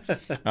gosh,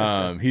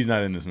 he's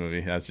not in this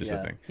movie. That's just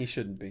the thing. He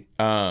shouldn't be.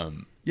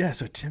 Yeah.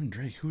 So Tim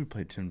Drake, who would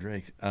play Tim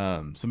Drake?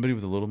 Somebody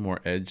with a little more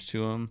edge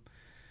to him.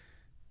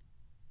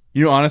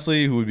 You know,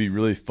 honestly, who would be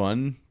really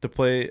fun to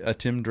play a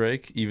Tim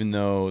Drake, even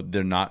though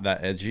they're not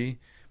that edgy,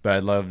 but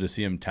I'd love to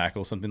see him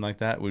tackle something like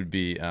that, would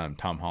be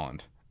Tom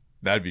Holland.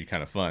 That'd be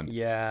kind of fun.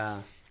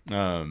 Yeah.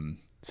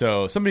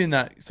 So somebody in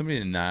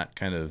that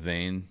kind of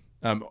vein.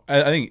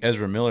 I think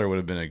Ezra Miller would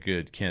have been a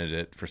good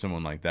candidate for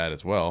someone like that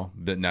as well.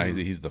 But now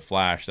he's the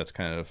Flash. That's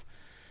kind of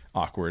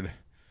awkward.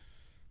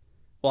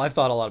 Well, I've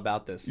thought a lot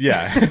about this.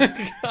 Yeah.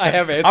 I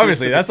have answers.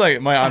 Obviously, that's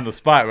like my on the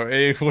spot.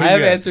 I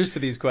have answers to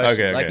these questions.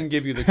 Okay. I can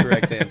give you the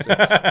correct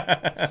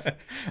answers.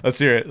 Let's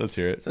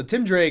hear it. So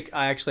Tim Drake,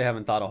 I actually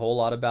haven't thought a whole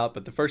lot about,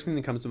 but the first thing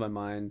that comes to my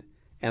mind,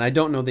 and I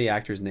don't know the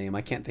actor's name.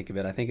 I can't think of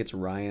it. I think it's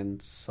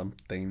Ryan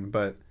something.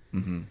 But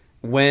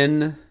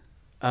when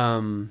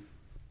Batman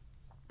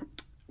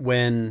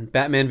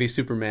v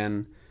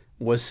Superman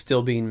was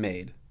still being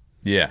made,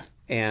 yeah,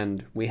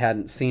 and we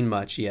hadn't seen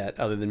much yet,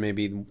 other than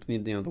maybe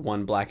the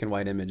one black and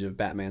white image of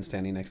Batman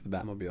standing next to the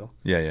Batmobile.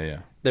 Yeah.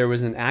 There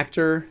was an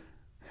actor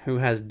who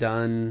has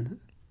done,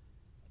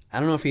 I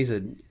don't know if he's a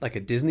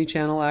Disney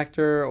Channel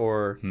actor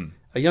or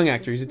a young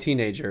actor. He's a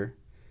teenager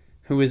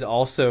who is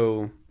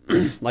also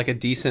like a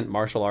decent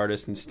martial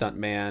artist and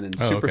stuntman and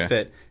super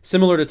fit,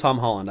 similar to Tom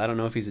Holland. I don't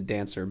know if he's a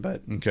dancer,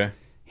 but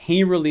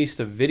he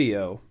released a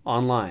video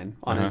online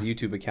on his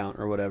YouTube account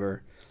or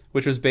whatever,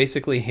 which was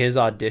basically his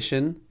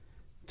audition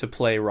to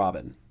play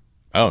Robin.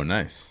 Oh,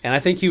 nice. And I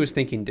think he was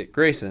thinking Dick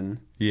Grayson.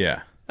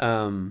 Yeah.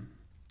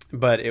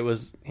 But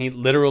he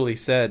literally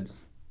said,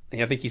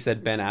 I think he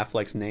said Ben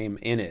Affleck's name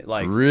in it.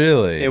 Like,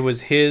 really? It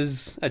was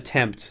his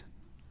attempt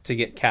to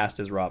get cast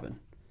as Robin.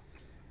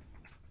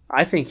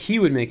 I think he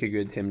would make a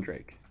good Tim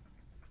Drake.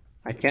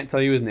 I can't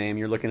tell you his name.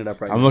 You're looking it up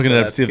right now. I'm looking it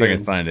up to see if I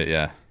can find it,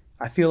 yeah.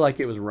 I feel like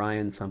it was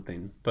Ryan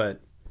something, but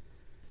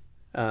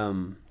I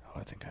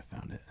think I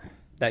found it.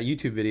 That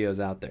YouTube video is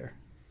out there.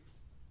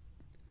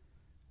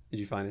 Did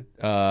you find it?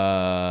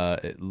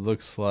 It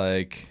looks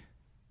like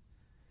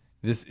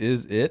this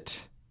is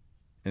it,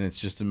 and it's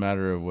just a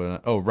matter of when.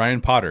 Oh,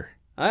 Ryan Potter.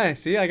 I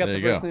see. I got there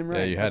the first name right.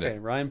 Yeah, you had it.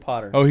 Ryan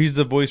Potter. Oh, he's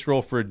the voice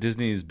role for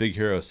Disney's Big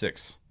Hero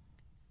 6.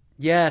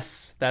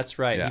 Yes, that's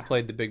right. Yeah. He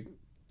played the big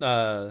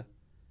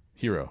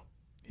Hero.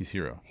 He's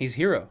Hero. He's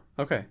Hero.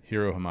 Okay.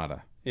 Hiro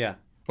Hamada. Yeah.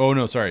 Oh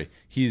no, sorry.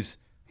 He's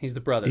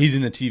the brother. He's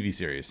in the TV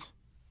series.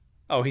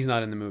 Oh, he's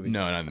not in the movie.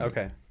 No, not in the movie.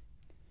 Okay.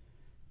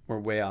 We're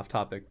way off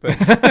topic, but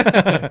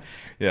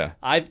yeah.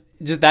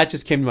 That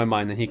just came to my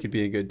mind that he could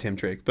be a good Tim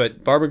Drake.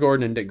 But Barbara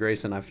Gordon and Dick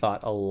Grayson, I've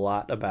thought a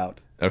lot about.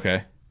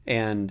 Okay.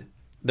 And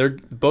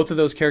both of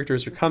those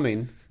characters are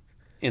coming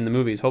in the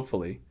movies,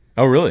 hopefully.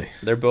 Oh, really?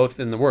 They're both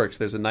in the works.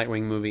 There's a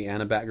Nightwing movie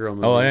and a Batgirl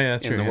movie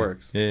that's true. the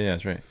works. Yeah,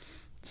 that's right.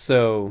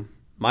 So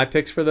my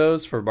picks for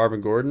those, for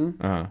Barbara Gordon,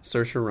 Uh-huh.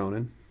 Saoirse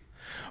Ronan.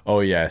 Oh,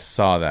 yeah, I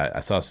saw that.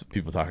 I saw some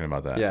people talking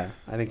about that. Yeah,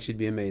 I think she'd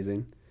be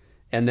amazing.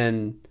 And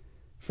then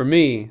for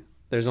me,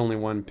 there's only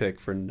one pick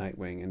for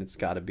Nightwing, and it's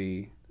got to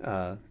be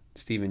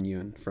Stephen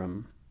Yeun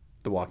from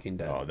The Walking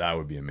Dead. Oh, that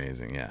would be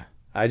amazing, yeah.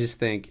 I just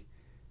think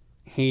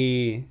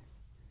he...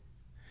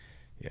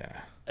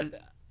 Yeah.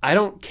 I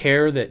don't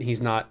care that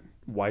he's not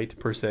white,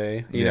 per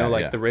se.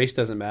 The race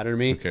doesn't matter to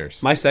me. Who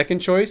cares? My second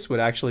choice would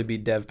actually be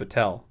Dev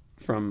Patel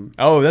from...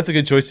 Oh, that's a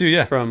good choice, too,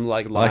 yeah. From,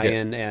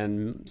 Lion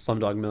and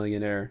Slumdog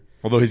Millionaire.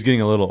 Although he's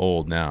getting a little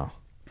old now.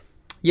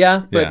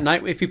 Yeah, but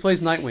if he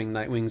plays Nightwing,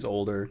 Nightwing's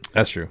older.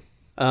 That's true.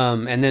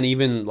 And then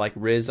even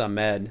Riz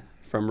Ahmed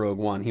from Rogue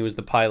One. He was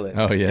the pilot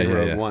in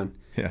Rogue One.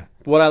 Yeah.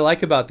 What I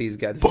like about these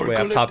guys, this is way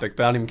off topic,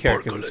 but I don't even care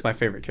because it's my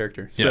favorite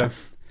character. So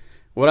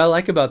what I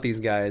like about these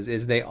guys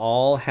is they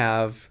all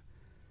have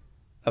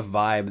a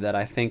vibe that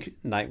I think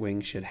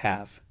Nightwing should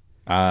have.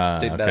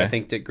 That I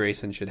think Dick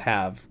Grayson should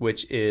have,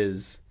 which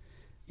is,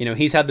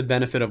 he's had the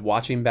benefit of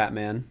watching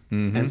Batman,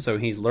 and so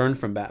he's learned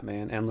from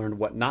Batman and learned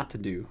what not to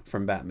do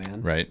from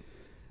Batman. Right.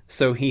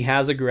 So he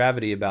has a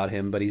gravity about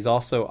him, but he's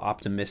also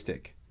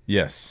optimistic.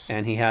 Yes.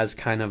 And he has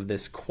kind of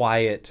this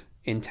quiet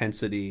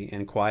intensity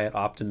and quiet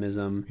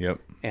optimism. Yep.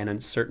 And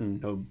a certain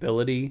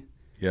nobility.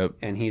 Yep.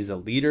 And he's a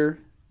leader,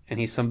 and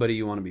he's somebody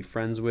you want to be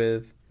friends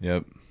with.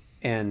 Yep.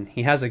 And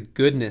he has a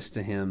goodness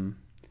to him,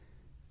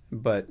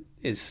 but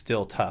is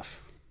still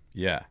tough.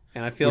 Yeah.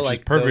 And I feel Which like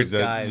is perfect.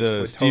 those guys The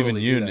would Stephen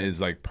totally do Yeun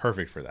that. is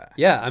perfect for that.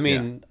 Yeah, I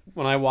mean,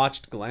 when I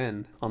watched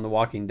Glenn on The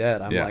Walking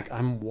Dead, I'm Yeah. like,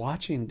 I'm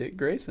watching Dick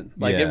Grayson.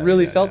 It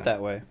really felt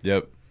that way.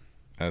 Yep.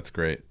 That's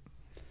great.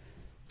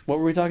 What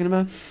were we talking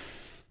about?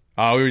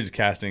 Oh, we were just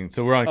casting.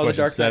 So we're on question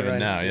Dark Knight 7 Rises,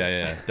 now. yeah.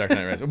 Yeah. Dark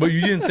Knight Rises. But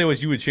you didn't say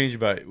what you would change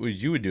about what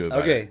you would do about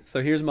it. Okay,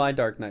 so here's my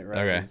Dark Knight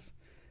Rises.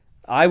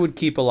 I would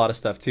keep a lot of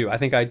stuff too. I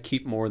think I'd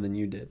keep more than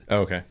you did. Oh,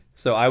 okay.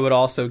 So I would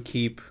also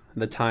keep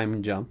the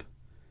time jump.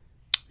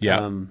 Yeah. I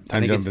Time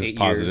think jump it's is 8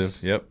 positive.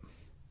 years. Yep.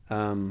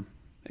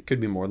 It could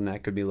be more than that.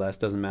 It could be less.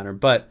 Doesn't matter.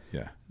 But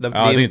Yeah.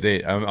 I think it's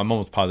 8. I'm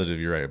almost positive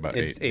you're right about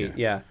 8. it's 8.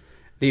 Yeah.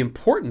 The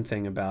important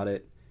thing about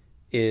it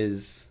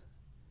is,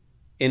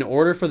 in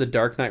order for the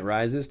Dark Knight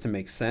Rises to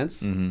make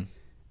sense,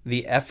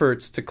 the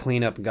efforts to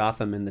clean up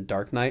Gotham in the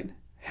Dark Knight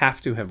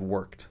have to have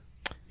worked.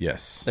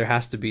 Yes. There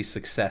has to be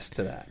success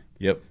to that.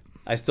 Yep.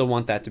 I still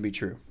want that to be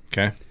true.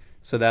 Okay.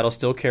 So that'll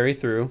still carry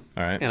through.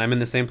 All right. And I'm in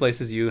the same place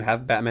as you.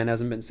 Batman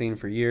hasn't been seen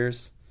for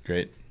years.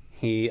 Great.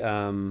 He,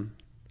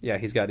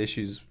 he's got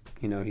issues.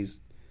 He's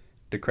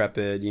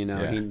decrepit.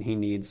 He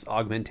needs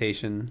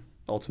augmentation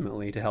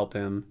ultimately to help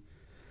him.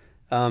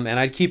 And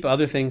I'd keep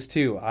other things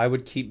too. I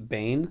would keep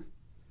Bane.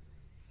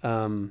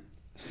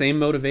 Same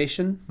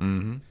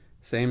motivation,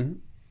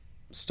 same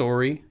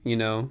story,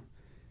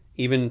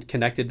 even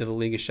connected to the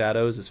League of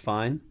Shadows is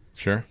fine.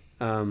 Sure.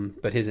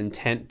 But his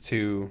intent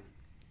to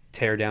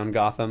tear down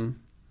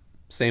Gotham,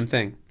 same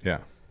thing. Yeah.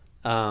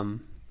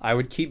 I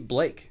would keep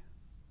Blake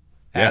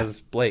as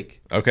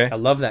Blake. Okay. I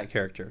love that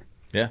character.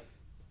 Yeah.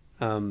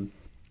 And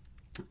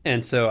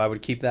so I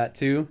would keep that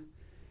too.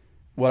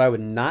 What I would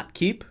not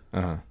keep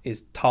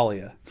is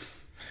Talia.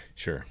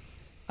 Sure.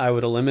 I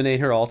would eliminate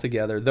her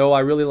altogether. Though I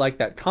really like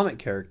that comic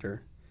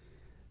character,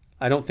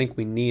 I don't think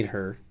we need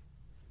her.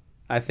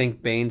 I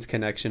think Bane's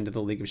connection to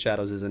the League of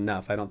Shadows is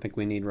enough. I don't think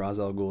we need Ra's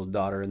al Ghul's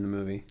daughter in the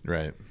movie.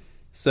 Right.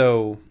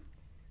 So,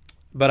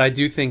 but I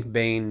do think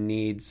Bane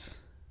needs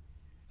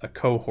a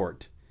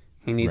cohort.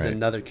 He needs Right.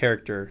 another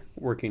character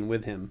working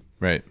with him.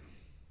 Right.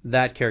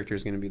 That character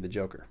is going to be the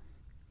Joker.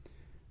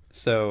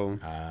 So,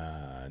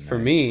 for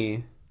Nice.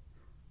 me,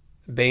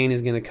 Bane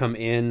is going to come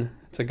in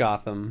to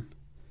Gotham,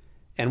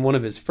 and one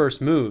of his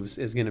first moves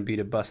is going to be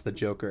to bust the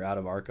Joker out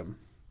of Arkham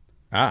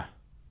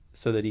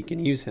so that he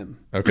can use him.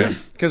 Okay.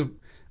 Because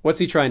what's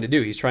he trying to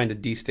do? He's trying to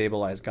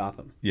destabilize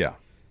Gotham. Yeah.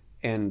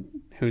 And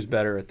who's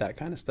better at that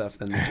kind of stuff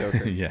than the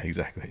Joker? Yeah,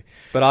 exactly.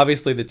 But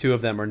obviously the two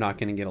of them are not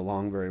going to get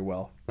along very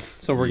well.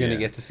 So we're going to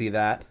get to see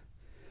that.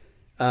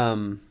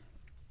 And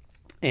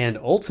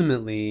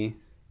ultimately,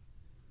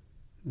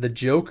 the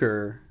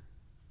Joker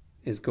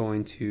is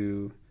going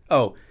to...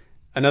 Oh,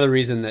 another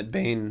reason that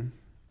Bane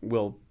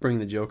will bring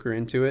the Joker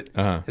into it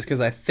is because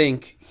I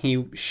think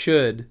he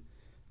should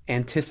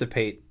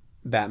anticipate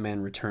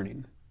Batman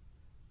returning.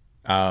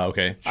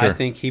 Okay. Sure. I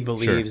think he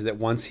believes that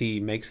once he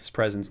makes his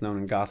presence known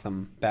in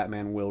Gotham,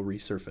 Batman will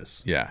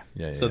resurface. Yeah.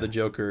 Yeah. So the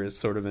Joker is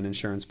sort of an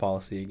insurance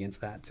policy against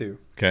that too.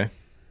 Okay.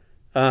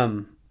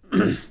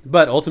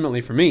 But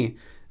ultimately for me,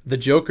 the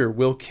Joker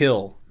will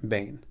kill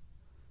Bane.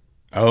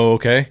 Oh,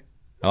 okay.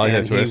 I like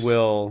And that twist. he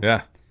will,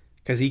 Yeah.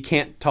 because he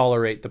can't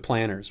tolerate the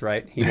planners,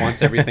 right? He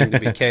wants everything to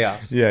be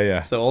chaos. Yeah.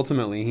 Yeah. So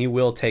ultimately, he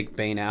will take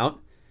Bane out,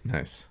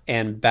 Nice.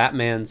 and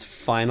Batman's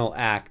final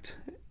act,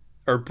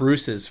 or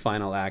Bruce's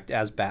final act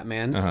as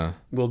Batman,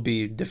 will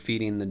be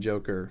defeating the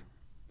Joker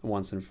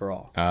once and for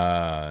all.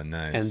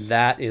 Nice. And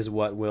that is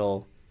what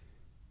will,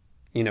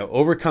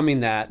 overcoming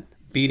that,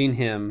 beating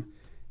him,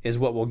 is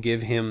what will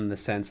give him the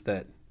sense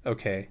that,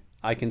 okay,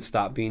 I can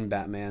stop being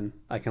Batman.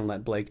 I can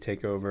let Blake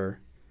take over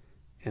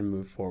and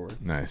move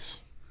forward. Nice.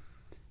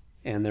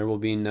 And there will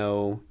be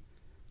no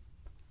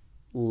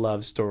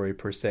love story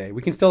per se.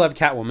 We can still have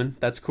Catwoman.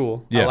 That's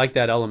cool. Yeah. I like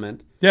that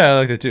element. Yeah, I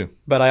like that too.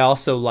 But I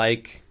also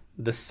like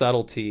the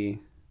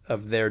subtlety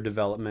of their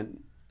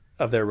development,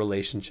 of their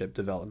relationship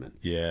development.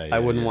 Yeah. I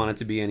wouldn't want it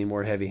to be any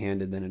more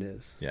heavy-handed than it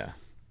is. Yeah.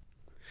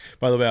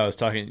 By the way,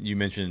 you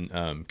mentioned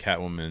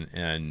Catwoman,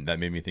 and that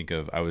made me think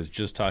of, I was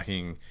just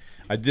talking,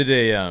 I did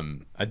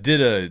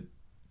a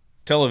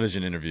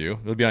television interview.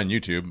 It'll be on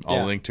YouTube.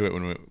 I'll link to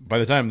it by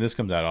the time this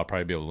comes out, I'll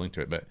probably be able to link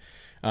to it. But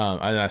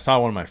I saw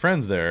one of my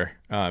friends there,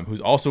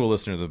 who's also a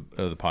listener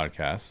of the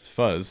podcast,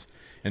 Fuzz.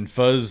 And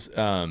Fuzz,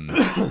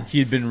 he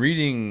had been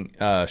reading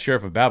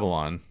Sheriff of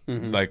Babylon,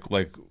 like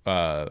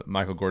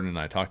Michael Gordon and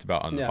I talked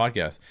about on the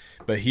podcast.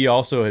 But he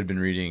also had been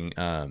reading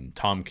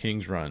Tom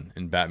King's run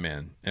in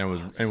Batman, and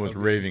was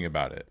raving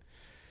about it.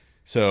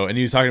 So, and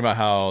he was talking about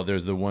how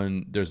there's the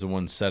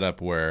one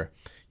setup where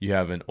you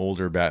have an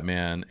older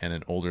Batman and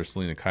an older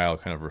Selina Kyle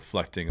kind of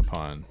reflecting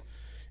upon.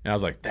 And I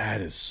was like,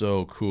 that is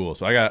so cool.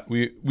 So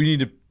we need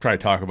to try to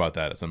talk about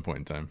that at some point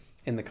in time.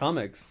 In the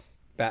comics,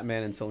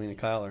 Batman and Selina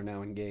Kyle are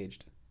now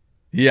engaged.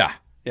 Yeah.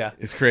 Yeah.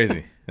 It's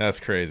crazy.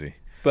 That's crazy.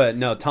 But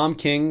no, Tom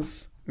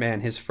King's,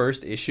 his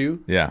first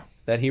issue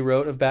that he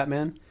wrote of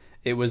Batman,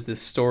 it was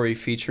this story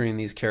featuring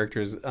these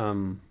characters,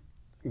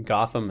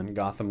 Gotham and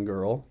Gotham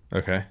Girl,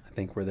 Okay. I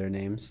think were their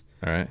names.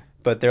 All right.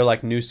 But they're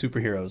like new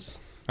superheroes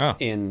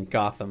in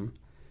Gotham.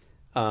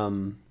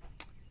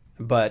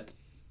 But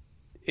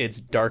it's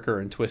darker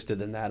and twisted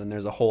than that, and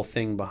there's a whole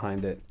thing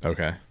behind it.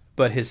 Okay.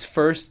 But his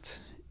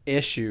first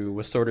issue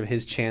was sort of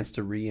his chance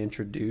to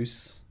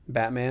reintroduce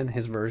Batman,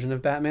 his version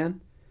of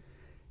Batman.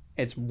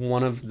 It's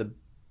one of the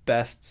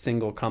best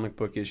single comic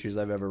book issues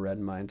I've ever read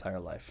in my entire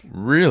life.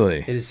 Really?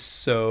 It is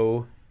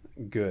so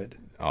good.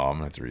 Oh, I'm going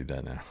to have to read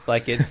that now.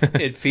 Like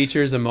it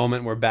features a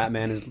moment where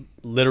Batman is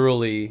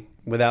literally,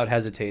 without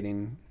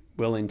hesitating,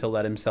 willing to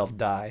let himself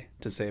die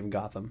to save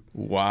Gotham.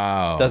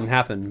 Wow. It doesn't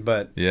happen,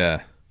 but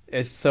Yeah.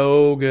 it's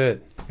so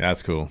good.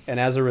 That's cool. And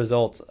as a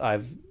result,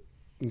 I've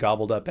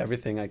gobbled up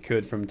everything I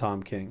could from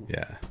Tom King.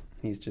 Yeah.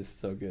 He's just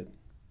so good.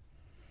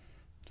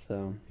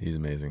 So, He's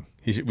amazing.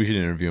 We should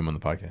interview him on the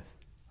podcast.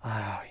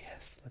 oh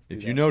yes, let's do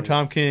If that, you know please.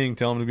 Tom King,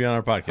 tell him to be on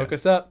our podcast. Hook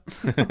us up.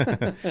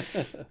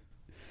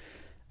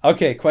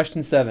 Okay,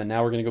 question 7.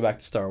 Now we're going to go back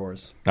to Star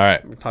Wars. All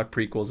right. We'll talk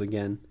prequels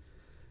again.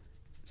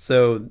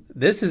 So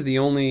this is the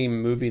only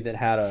movie that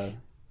had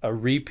a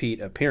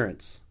repeat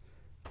appearance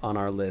on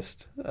our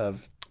list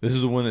of... This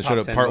is the one that Top showed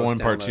up. 10 Part most 1,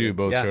 Part 2 downloaded.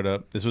 both Yeah. showed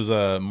up. This was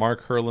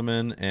Mark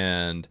Herleman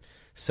and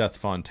Seth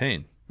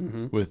Fontaine.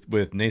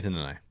 with Nathan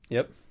and I.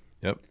 Yep.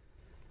 Yep.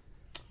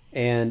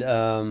 And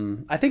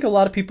I think a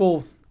lot of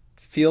people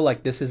feel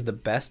like this is the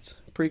best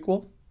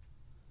prequel.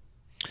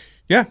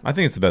 Yeah, I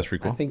think it's the best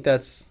prequel.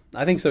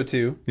 I think so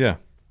too. Yeah.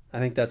 I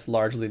think that's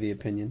largely the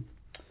opinion.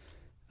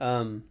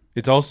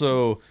 It's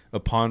also,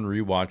 upon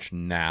rewatch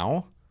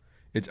now,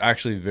 it's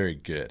actually very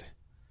good.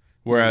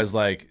 Whereas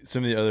like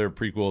some of the other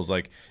prequels,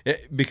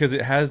 because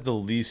it has the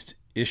least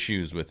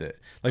issues with it.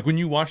 Like when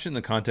you watched it in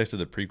the context of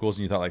the prequels and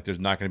you thought like there's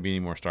not going to be any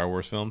more Star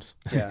Wars films.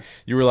 Yeah.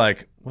 You were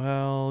like,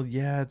 well,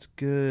 yeah, it's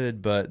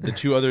good, but the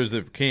two others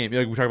that came,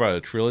 like we talk about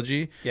a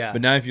trilogy. Yeah.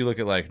 But now if you look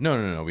at like,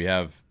 no, we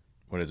have,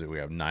 what is it? We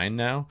have 9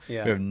 now.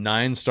 Yeah. We have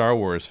 9 Star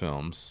Wars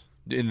films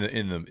in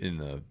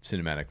the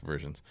cinematic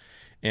versions,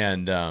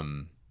 and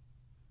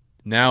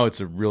now it's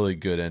a really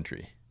good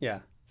entry. Yeah.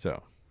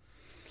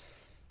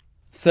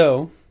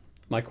 So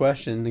my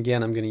question,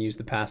 again, I'm going to use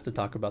the past to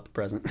talk about the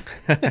present.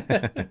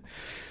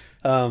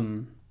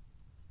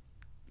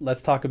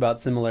 Let's talk about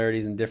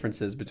similarities and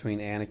differences between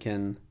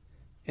Anakin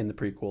in the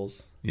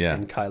prequels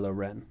and Kylo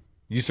Ren.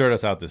 You start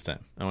us out this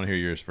time. I want to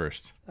hear yours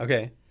first.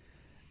 Okay.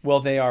 Well,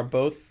 they are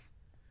both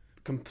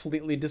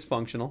completely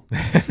dysfunctional.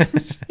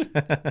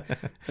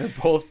 They're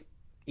both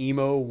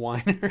emo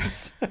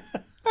whiners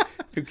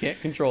who can't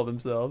control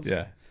themselves.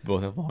 Yeah.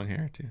 Both have long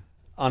hair too.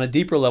 On a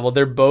deeper level,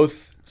 they're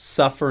both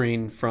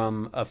suffering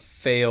from a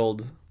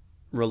failed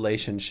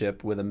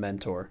relationship with a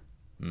mentor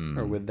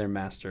or with their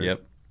master.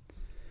 Yep.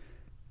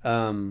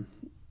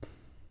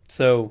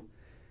 So,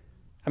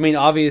 I mean,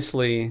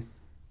 obviously,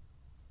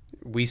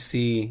 we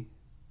see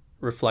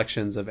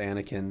reflections of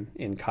Anakin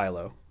in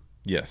Kylo.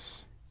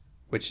 Yes.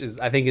 Which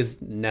I think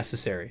is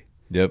necessary.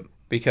 Yep.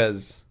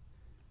 Because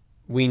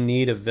we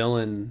need a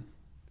villain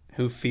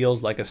who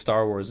feels like a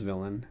Star Wars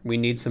villain. We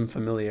need some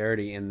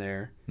familiarity in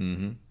there,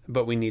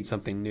 but we need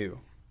something new.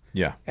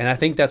 Yeah. And I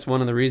think that's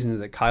one of the reasons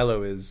that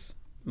Kylo is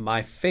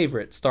my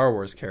favorite Star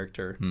Wars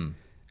character,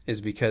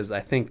 is because I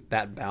think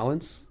that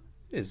balance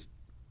is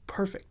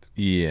perfect.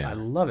 Yeah. I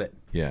love it.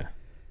 Yeah.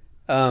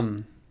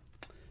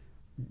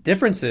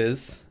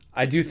 Differences,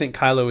 I do think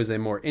Kylo is a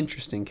more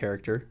interesting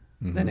character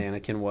than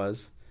Anakin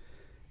was.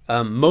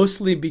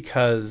 Mostly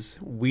because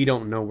we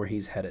don't know where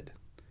he's headed.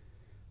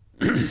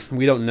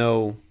 We don't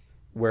know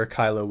where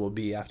Kylo will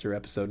be after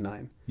Episode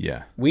 9.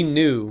 Yeah. We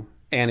knew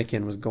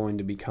Anakin was going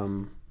to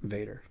become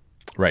Vader.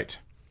 Right.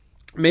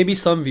 Maybe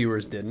some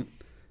viewers didn't.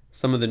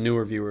 Some of the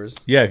newer viewers.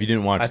 Yeah, if you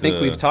didn't watch I think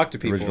we've talked to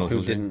people who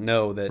trilogy. didn't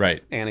know that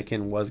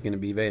Anakin was going to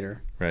be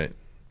Vader. Right.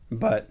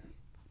 But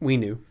we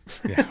knew.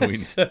 Yeah, we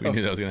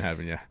knew that was going to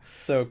happen, yeah.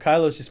 So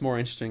Kylo's just more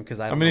interesting because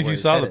I don't know if where you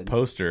he's saw headed. the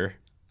poster.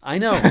 I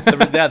know.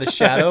 The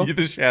shadow.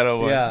 The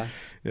shadow one. Yeah.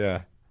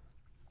 Yeah.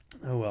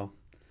 Oh, well.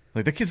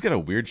 Like, that kid's got a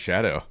weird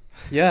shadow.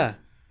 Yeah.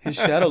 His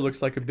shadow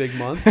looks like a big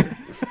monster.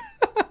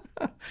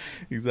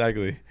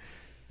 Exactly.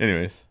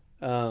 Anyways.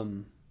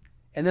 And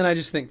then I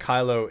just think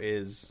Kylo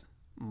is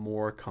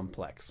more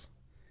complex,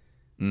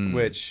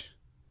 which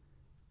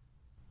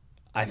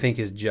I think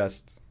is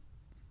just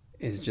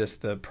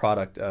the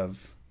product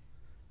of,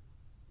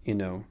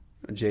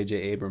 J.J.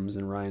 Abrams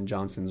and Rian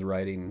Johnson's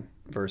writing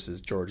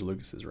versus George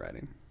Lucas's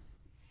writing.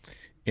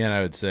 And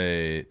I would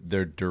say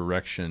their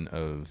direction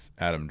of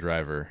Adam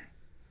Driver.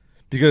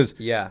 Because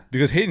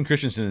Hayden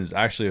Christensen is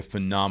actually a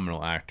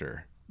phenomenal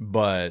actor,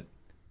 but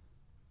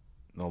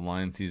the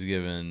lines he's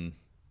given,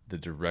 the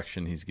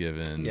direction he's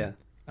given,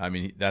 I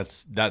mean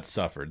that's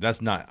suffered.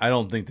 That's not. I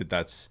don't think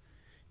that's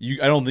you.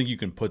 I don't think you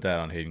can put that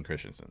on Hayden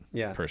Christensen.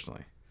 Yeah,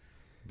 personally,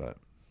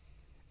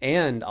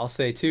 and I'll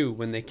say too,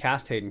 when they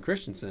cast Hayden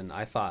Christensen,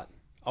 I thought,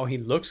 oh, he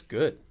looks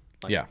good.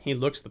 He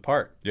looks the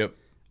part. Yep.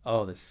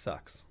 Oh, this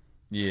sucks.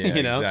 Yeah,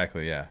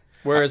 exactly. Yeah.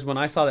 Whereas when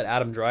I saw that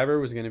Adam Driver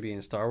was going to be in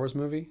a Star Wars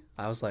movie,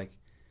 I was like,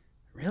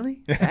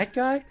 really? That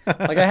guy?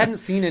 I hadn't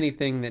seen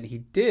anything that he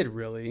did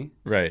really.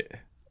 Right.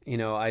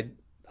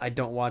 I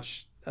don't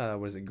watch,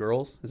 what is it,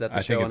 Girls? Is that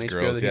the show on HBO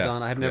Girls, that he's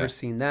on? I have never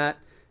seen that.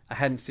 I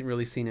hadn't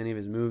really seen any of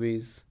his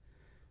movies.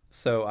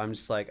 So I'm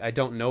just like, I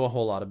don't know a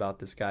whole lot about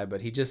this guy,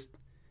 but he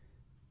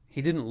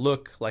didn't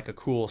look like a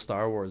cool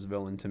Star Wars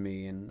villain to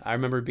me. And I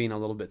remember being a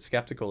little bit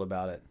skeptical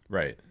about it.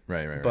 Right.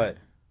 But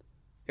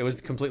it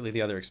was completely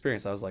the other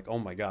experience. I was like, oh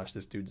my gosh,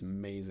 this dude's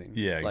amazing.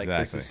 Yeah, exactly.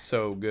 This is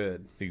so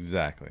good.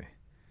 Exactly.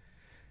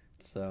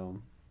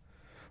 So,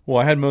 well,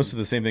 I had most of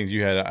the same things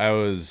you had.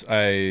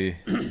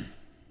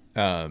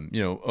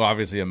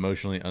 Obviously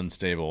emotionally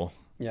unstable.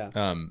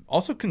 Yeah.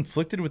 Also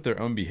conflicted with their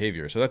own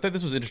behavior. So I thought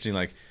this was interesting.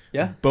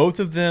 Yeah. Both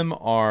of them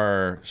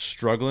are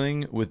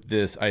struggling with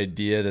this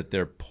idea that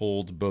they're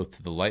pulled both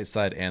to the light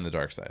side and the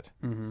dark side.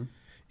 Mm-hmm.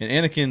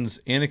 And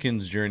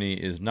Anakin's journey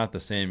is not the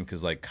same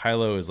because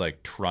Kylo is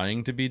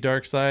trying to be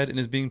dark side and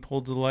is being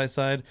pulled to the light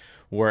side,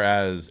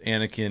 whereas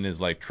Anakin is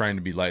trying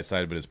to be light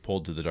side but is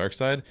pulled to the dark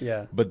side.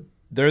 Yeah. But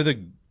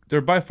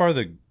they're by far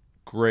the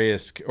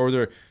grayest, or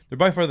they're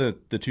by far the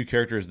two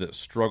characters that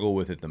struggle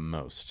with it the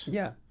most.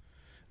 Yeah.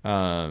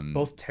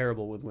 Both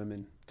terrible with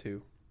women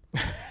too.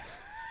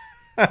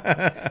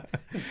 Yeah,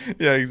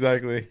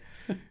 exactly.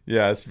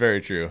 Yeah, it's very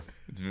true.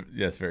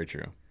 It's very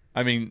true.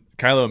 I mean,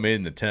 Kylo made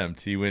an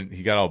attempt.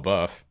 He got all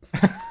buff.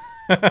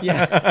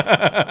 Yeah.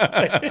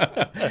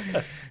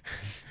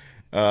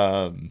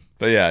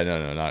 But yeah,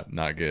 no,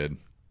 not good.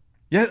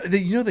 Yeah,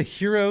 the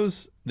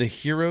heroes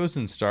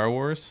in Star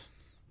Wars,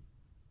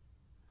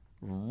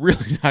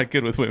 really not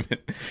good with women.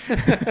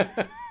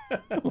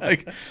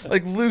 like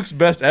Luke's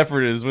best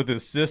effort is with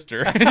his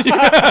sister.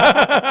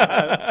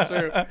 That's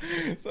true.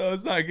 So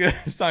it's not good.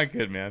 It's not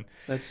good, man.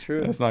 That's true.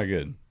 That's not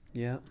good.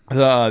 Yeah.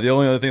 The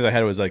only other things I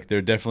had was like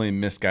they're definitely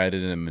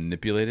misguided and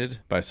manipulated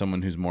by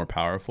someone who's more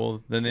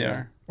powerful than they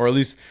are, or at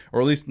least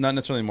not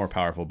necessarily more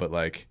powerful, but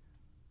like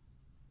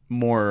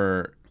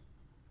more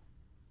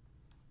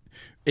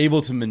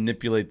able to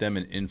manipulate them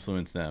and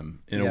influence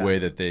them in a way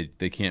that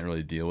they can't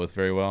really deal with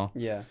very well.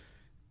 Yeah.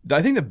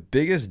 I think the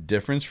biggest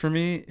difference for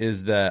me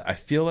is that I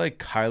feel like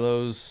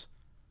Kylo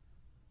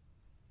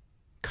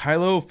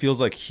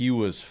feels like he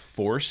was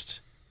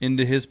forced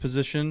into his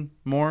position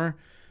more.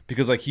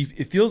 Because like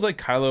it feels like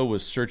Kylo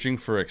was searching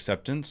for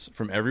acceptance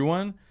from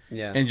everyone,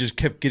 and just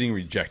kept getting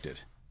rejected.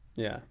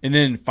 Yeah. And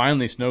then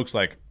finally Snoke's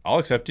like, "I'll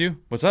accept you.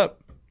 What's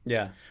up?"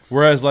 Yeah.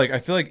 Whereas like I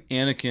feel like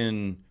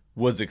Anakin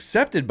was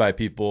accepted by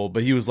people,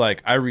 but he was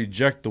like, "I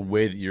reject the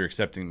way that you're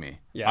accepting me.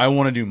 Yeah. I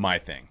want to do my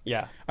thing."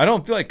 Yeah. I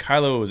don't feel like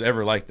Kylo was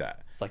ever like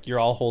that. It's like you're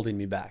all holding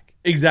me back.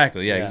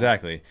 Exactly. Yeah.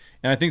 Exactly.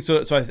 And I think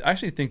so. So I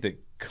actually think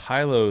that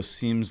Kylo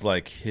seems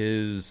like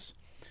his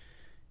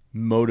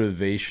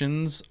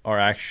motivations are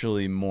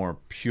actually more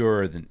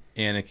pure than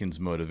Anakin's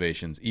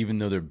motivations, even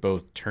though they're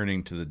both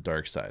turning to the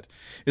dark side.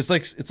 It's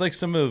like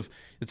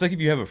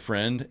if you have a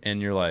friend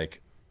and you're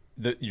like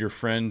your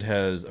friend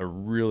has a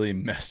really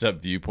messed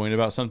up viewpoint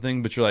about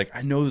something, but you're like,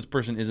 I know this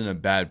person isn't a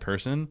bad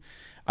person.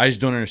 I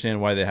just don't understand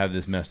why they have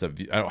this messed up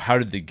view. How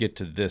did they get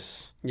to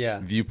this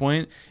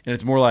viewpoint? And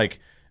it's more like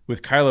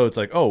with Kylo, it's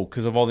like, oh,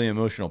 because of all the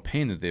emotional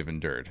pain that they've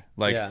endured.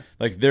 Like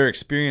their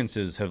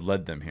experiences have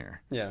led them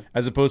here. Yeah.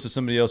 As opposed to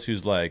somebody else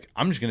who's like,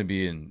 I'm just gonna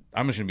be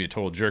a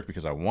total jerk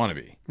because I want to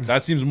be.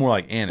 That seems more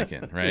like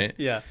Anakin, right?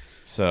 Yeah.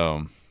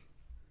 So,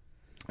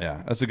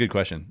 yeah, that's a good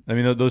question. I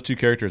mean, those two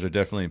characters are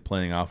definitely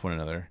playing off one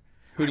another.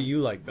 Who do you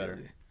like better?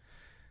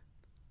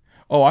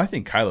 Oh, I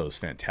think Kylo's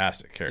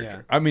fantastic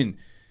character. Yeah. I mean,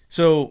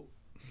 so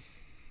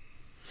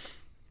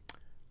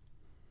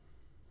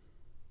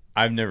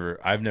I've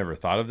never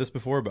thought of this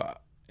before,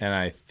 and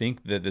I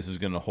think that this is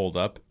going to hold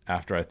up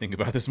after I think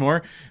about this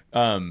more.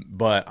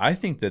 But I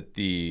think that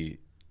the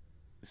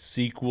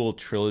sequel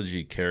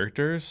trilogy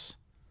characters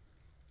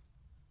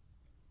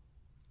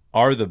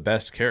are the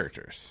best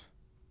characters.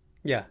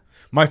 Yeah.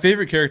 My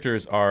favorite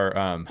characters are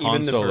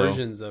Han Solo.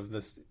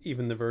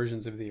 Even the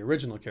versions of the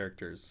original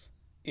characters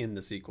in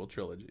the sequel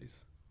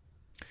trilogies.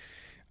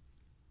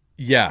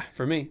 Yeah.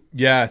 For me.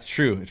 Yeah, it's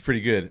true. It's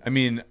pretty good. I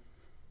mean,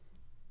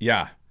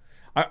 yeah.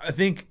 I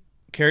think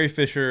Carrie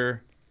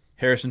Fisher,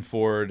 Harrison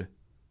Ford,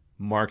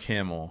 Mark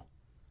Hamill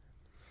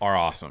are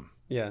awesome.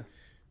 Yeah.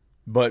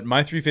 But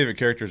my three favorite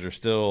characters are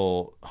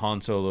still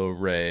Han Solo,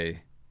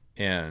 Rey,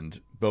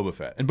 and Boba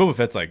Fett. And Boba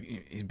Fett's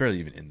like, he's barely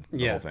even in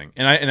the whole thing.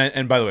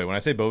 And by the way, when I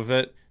say Boba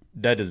Fett,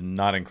 that does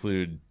not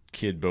include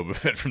kid Boba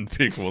Fett from the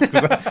prequels,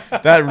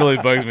 because that really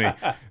bugs me.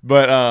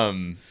 But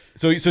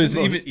so it's Most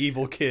even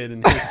evil kid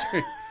in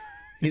history.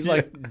 He's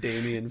like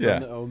Damien from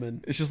The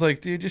Omen. It's just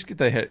like, dude, just get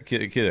that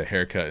kid a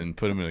haircut and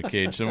put him in a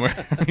cage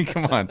somewhere. I mean,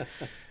 come on.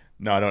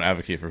 No, I don't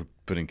advocate for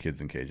putting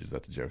kids in cages.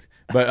 That's a joke.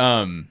 But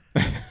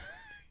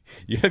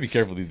you gotta be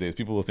careful these days.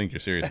 People will think you're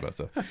serious about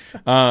stuff.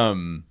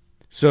 But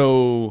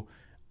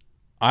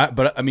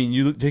I mean,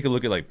 you take a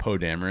look at like Poe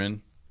Dameron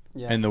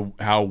and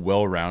how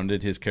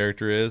well-rounded his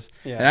character is.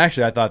 Yeah. And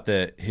actually, I thought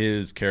that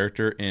his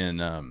character in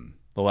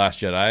The Last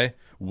Jedi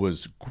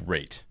was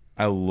great.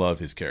 I love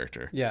his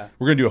character. Yeah.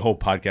 We're going to do a whole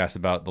podcast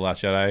about The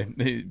Last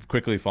Jedi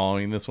quickly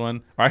following this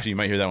one. Or actually, you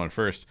might hear that one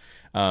first.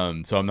 So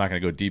I'm not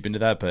going to go deep into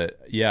that. But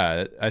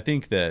yeah, I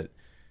think that,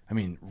 I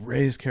mean,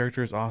 Rey's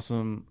character is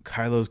awesome.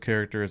 Kylo's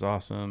character is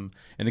awesome.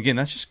 And again,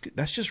 that's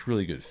just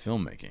really good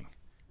filmmaking.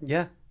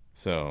 Yeah.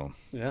 So.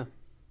 Yeah.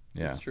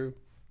 Yeah. That's true.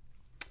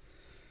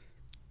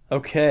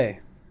 Okay.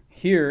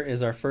 Here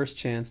is our first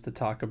chance to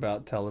talk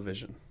about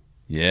television.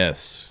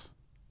 Yes.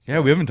 Yeah,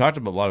 we haven't talked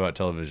a lot about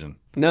television.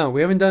 No,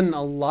 we haven't done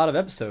a lot of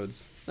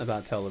episodes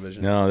about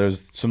television. No,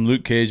 there's some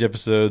Luke Cage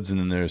episodes, and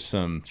then there's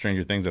some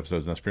Stranger Things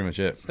episodes, and that's pretty much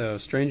it. So,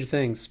 Stranger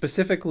Things.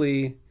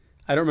 Specifically,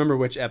 I don't remember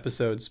which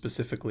episode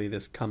specifically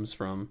this comes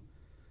from,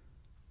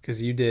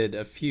 because you did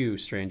a few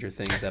Stranger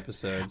Things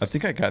episodes. I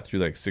think I got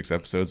through like 6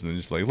 episodes, and then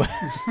just like...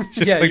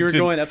 you were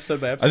going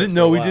episode by episode. I didn't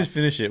know we did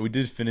finish it. We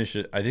did finish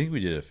it. I think we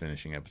did a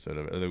finishing episode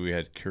of it.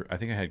 I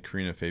think I had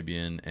Karina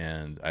Fabian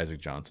and Isaac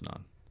Johnson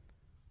on.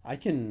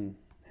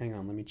 Hang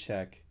on, let me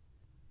check.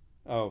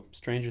 Oh,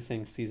 Stranger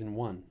Things Season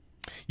 1.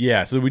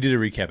 Yeah, so we did a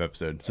recap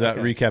episode. So that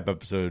recap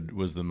episode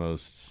was the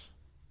most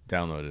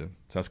downloaded.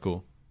 So that's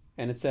cool.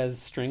 And it says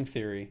String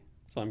Theory.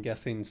 So I'm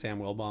guessing Sam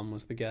Wilbaum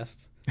was the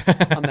guest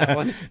on that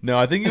one. No,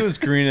 I think it was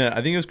Karina.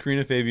 I think it was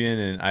Karina Fabian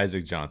and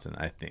Isaac Johnson,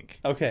 I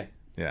think. Okay.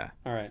 Yeah.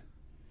 All right.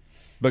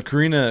 But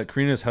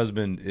Karina's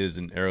husband is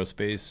an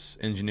aerospace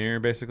engineer,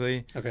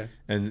 basically. Okay.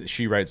 And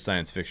she writes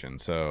science fiction.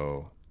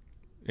 So,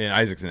 and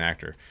Isaac's an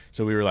actor.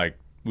 So we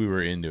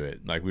were into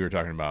it. Like we were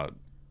talking about,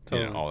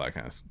 Totally. all that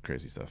kind of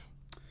crazy stuff.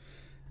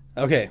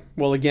 Okay.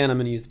 Well, again, I'm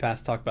going to use the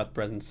past to talk about the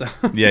present. So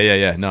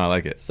Yeah. No, I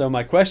like it. So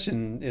my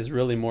question is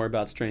really more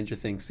about Stranger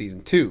Things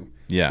season 2,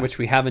 which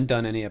we haven't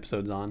done any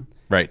episodes on,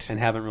 right? And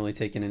haven't really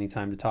taken any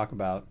time to talk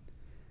about.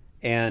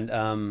 And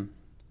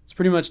it's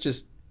pretty much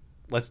just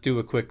let's do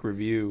a quick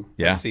review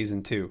of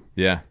season 2.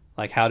 Yeah.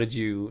 Like, how did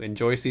you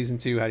enjoy season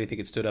 2? How do you think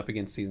it stood up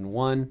against season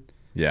 1?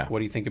 Yeah. What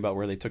do you think about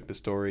where they took the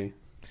story?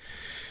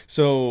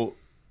 So,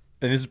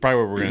 and this is probably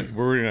where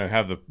we're gonna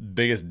have the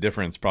biggest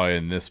difference probably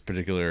in this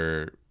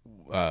particular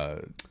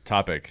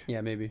topic.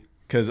 Yeah, maybe.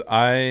 Because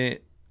I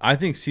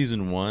think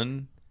season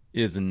 1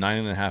 is a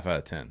 9.5 out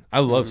of 10. I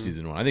love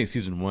season 1. I think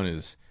season 1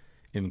 is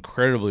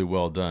incredibly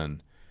well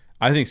done.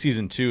 I think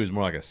season 2 is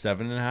more like a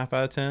 7.5 out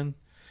of 10.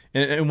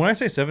 And when I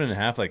say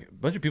 7.5, like a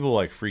bunch of people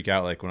like freak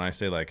out. Like when I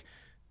say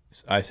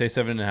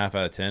 7.5 out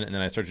of 10, and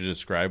then I start to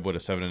describe what a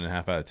 7.5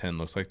 out of 10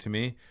 looks like to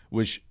me,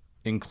 which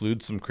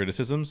includes some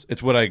criticisms.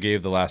 It's what I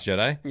gave The Last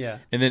Jedi. Yeah.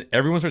 And then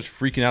everyone starts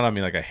freaking out on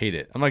me like I hate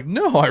it. I'm like,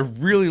 no, I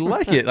really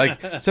like it. Like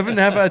 7.5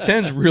 out of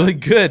 10 is really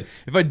good.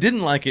 If I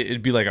didn't like it,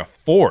 it'd be like a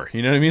 4.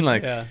 You know what I mean?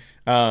 Like,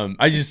 I'm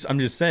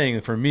just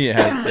saying for me, it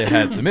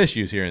had some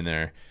issues here and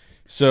there.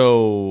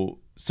 So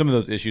some of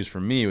those issues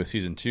for me with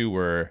season 2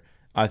 were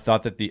I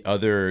thought that the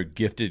other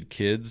gifted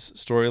kids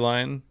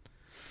storyline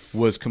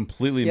was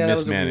completely mismanaged. That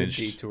was a weird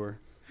detour.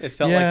 It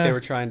felt like they were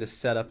trying to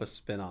set up a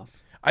spinoff.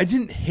 I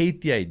didn't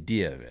hate the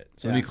idea of it.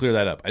 So let me clear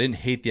that up. I didn't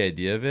hate the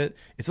idea of it.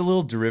 It's a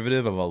little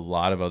derivative of a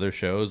lot of other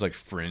shows. Like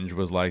Fringe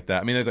was like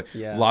that. I mean,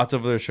 there's lots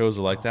of other shows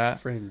are like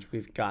that. Fringe.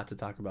 We've got to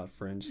talk about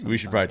Fringe sometime. We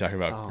should probably talk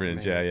about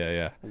Fringe. Man.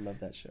 Yeah. I love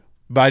that show.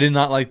 But I did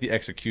not like the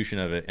execution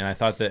of it. And I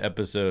thought that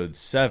episode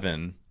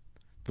 7,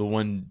 the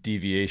one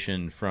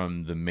deviation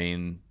from the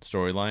main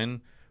storyline,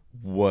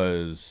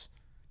 was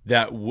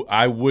that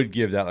I would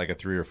give that like a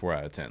 3 or 4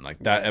 out of 10. Like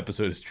that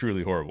episode is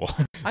truly horrible.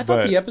 I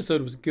thought the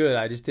episode was good.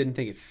 I just didn't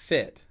think it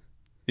fit.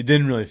 It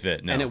didn't really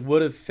fit. No. And it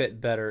would have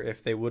fit better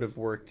if they would have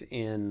worked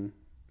in,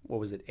 what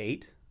was it,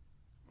 8?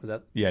 Was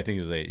that? Yeah, I think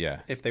it was 8.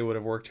 Yeah. If they would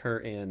have worked her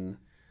in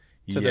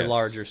to the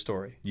larger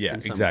story. Yeah,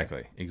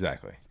 exactly.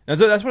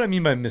 That's what I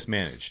mean by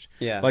mismanaged.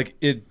 Yeah. Like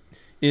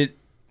it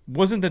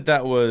wasn't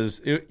that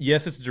was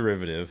yes, it's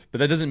derivative, but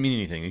that doesn't mean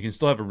anything. You can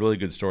still have a really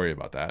good story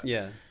about that.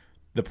 Yeah.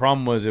 The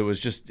problem was it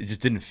just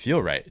didn't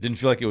feel right. It didn't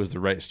feel like it was the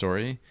right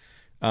story.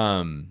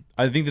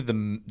 I think that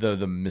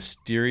the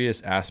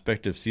mysterious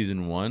aspect of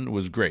season 1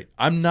 was great.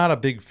 I'm not a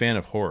big fan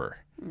of horror.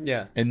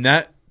 Yeah. And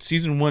that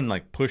season 1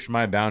 like pushed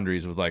my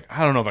boundaries with like,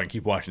 I don't know if I can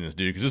keep watching this,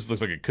 dude, because this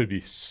looks like it could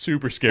be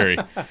super scary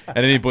at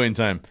any point in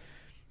time.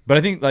 But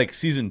I think like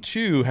season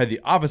 2 had the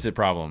opposite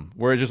problem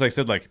where it just like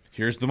said like,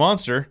 here's the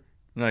monster.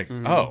 And like,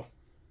 oh,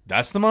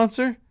 that's the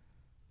monster?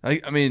 I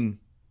mean,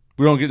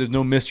 there's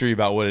no mystery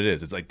about what it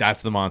is. It's like,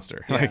 that's the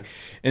monster. Yeah. Like,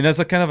 and that's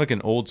like kind of like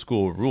an old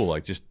school rule.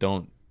 Like, just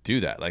don't do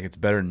that. Like, it's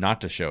better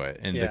not to show it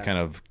and to kind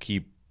of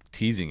keep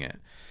teasing it.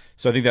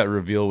 So I think that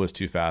reveal was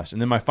too fast.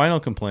 And then my final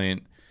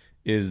complaint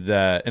is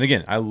that, and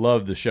again, I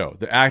love the show.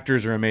 The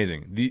actors are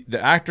amazing. The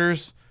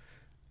actors,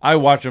 I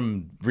watch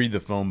them read the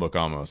phone book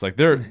almost. Like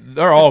they're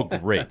all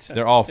great.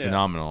 They're all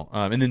phenomenal.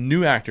 And the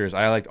new actors,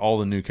 I liked all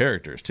the new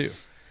characters too.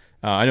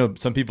 I know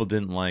some people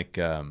didn't like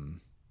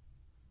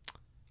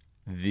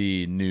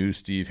the new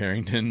Steve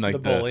Harrington, like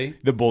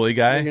the bully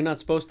guy. You're not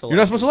supposed to. You're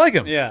not supposed to like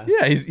him. Yeah,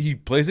 he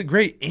plays it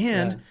great,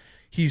 and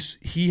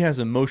he has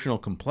emotional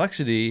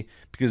complexity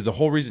because the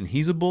whole reason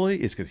he's a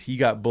bully is because he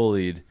got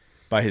bullied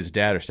by his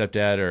dad or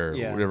stepdad or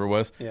whatever it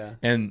was. Yeah.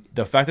 And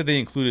the fact that they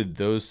included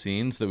those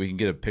scenes so that we can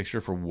get a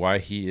picture for why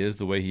he is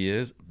the way he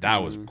is,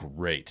 that was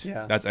great.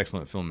 Yeah. That's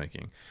excellent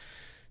filmmaking.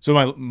 So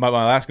my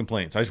last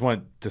complaint. So I just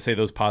want to say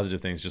those positive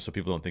things just so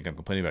people don't think I'm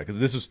complaining about it, because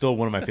this is still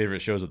one of my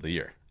favorite shows of the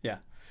year. Yeah.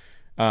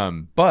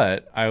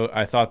 But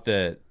I thought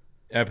that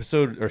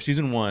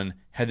season 1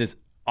 had this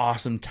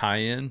awesome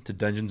tie-in to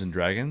Dungeons and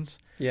Dragons.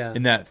 Yeah.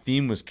 And that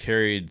theme was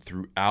carried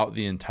throughout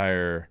the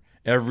entire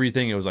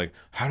everything. It was like,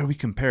 how do we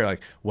compare?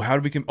 Like, well, how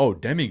do we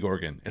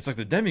Demigorgon. It's like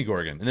the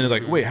Demigorgon. And then it's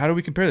like, wait, how do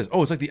we compare this?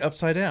 Oh, it's like the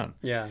Upside Down.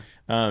 Yeah.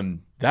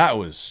 That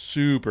was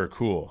super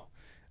cool.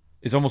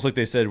 It's almost like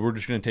they said, we're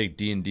just going to take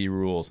D&D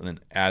rules and then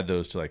add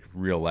those to like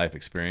real life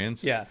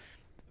experience. Yeah.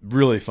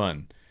 Really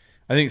fun.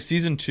 I think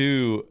season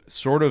 2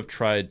 sort of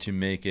tried to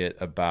make it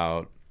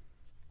about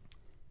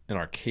an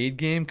arcade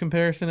game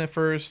comparison at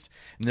first.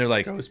 And they're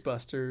like,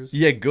 Ghostbusters.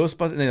 Yeah,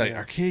 Ghostbusters. And they're like,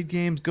 arcade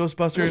games,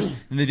 Ghostbusters.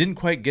 And they didn't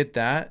quite get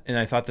that. And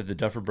I thought that the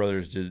Duffer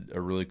Brothers did a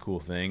really cool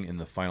thing in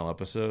the final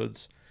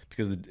episodes.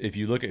 Because if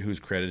you look at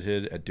who's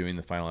credited at doing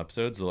the final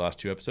episodes, the last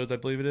 2 episodes, I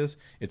believe it is,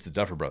 it's the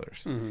Duffer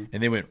Brothers. And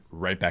they went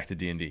right back to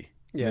D&D.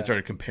 Yeah. And they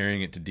started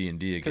comparing it to D&D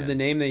again. Because the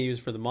name they use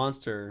for the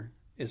monster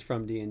is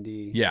from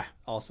D&D. Yeah.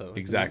 Also.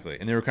 Exactly.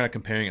 And they were kind of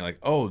comparing it like,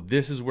 oh,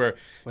 this is where...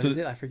 What is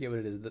it? I forget what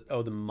it is.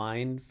 The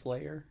Mind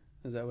Flayer?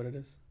 Is that what it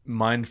is?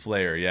 Mind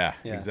Flayer, yeah,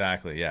 Yeah.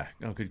 exactly, yeah.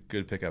 Oh,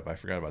 good pickup. I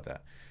forgot about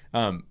that.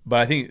 But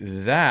I think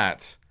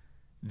that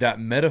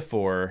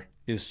metaphor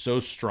is so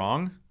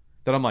strong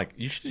that I'm like,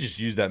 you should just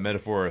use that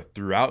metaphor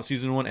throughout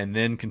season 1 and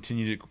then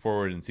continue to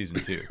forward in season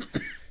 2.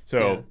 So,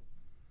 Yeah.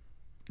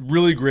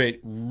 really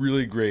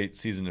great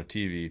season of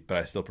TV, but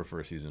I still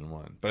prefer season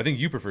 1. But I think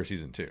you prefer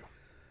season 2.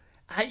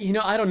 I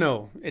don't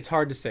know. It's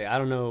hard to say. I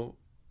don't know.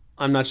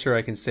 I'm not sure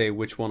I can say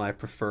which one I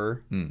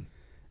prefer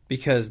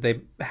because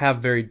they have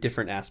very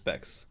different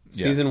aspects.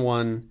 Yeah. Season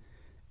 1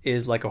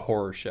 is like a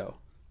horror show,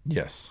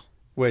 Yes.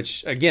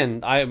 which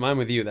again, I'm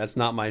with you. That's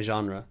not my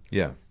genre,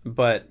 Yeah.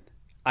 but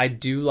I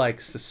do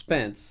like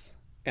suspense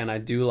and I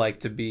do like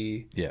to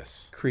be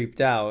Yes.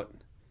 creeped out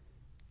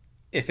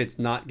if it's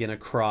not going to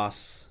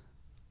cross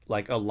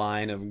like a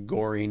line of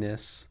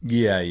goriness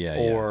Yeah.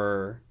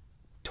 or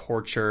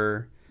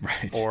torture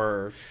Right.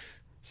 or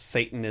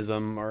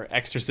Satanism or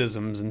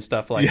exorcisms and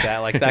stuff like Yeah. that,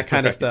 like that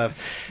kind of Right.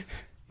 stuff.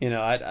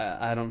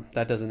 I don't.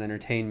 That doesn't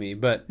entertain me.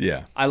 But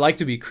Yeah. I like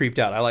to be creeped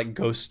out. I like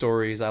ghost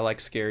stories. I like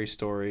scary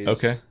stories.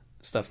 Okay.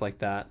 Stuff like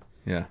that.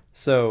 Yeah.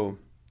 So,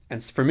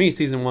 and for me,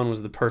 season 1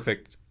 was the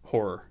perfect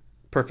horror,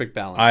 perfect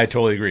balance. I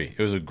totally agree.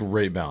 It was a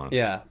great balance.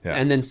 Yeah.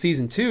 And then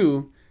season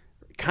 2,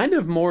 kind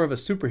of more of a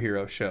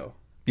superhero show.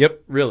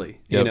 Yep. Really,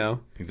 Yep.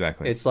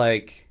 Exactly. it's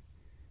like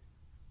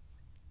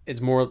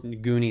it's more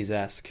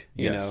Goonies-esque.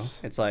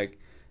 Yes. It's like,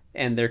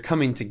 and they're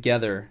coming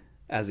together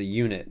as a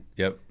unit,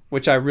 Yep.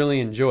 which I really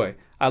enjoy.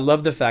 I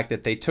love the fact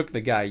that they took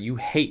the guy you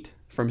hate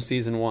from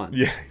season 1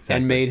 Yeah. Exactly.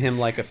 and made him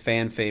like a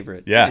fan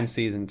favorite Yeah. in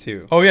season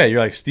 2. Oh yeah, you're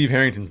like Steve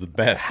Harrington's the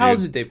best. How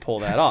dude. did they pull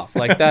that off?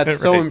 Like that's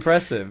so Right.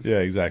 impressive. Yeah.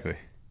 Exactly.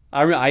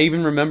 I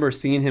even remember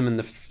seeing him in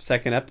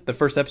the the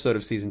first episode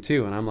of season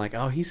 2, and I'm like,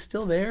 oh, he's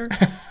still there.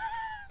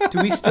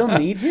 Do we still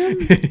need him?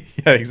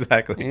 Yeah.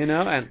 Exactly.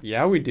 And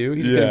yeah, we do.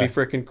 He's Yeah. gonna be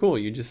freaking cool.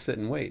 You just sit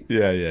and wait.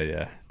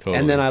 Yeah. Totally.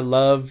 And then I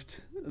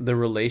loved the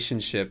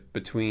relationship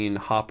between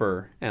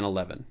Hopper and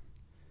Eleven.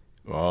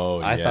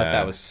 I thought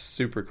that was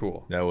super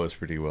cool. that was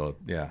pretty well.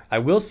 Yeah. I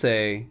will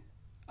say,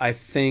 I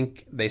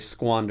think they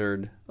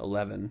squandered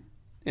 11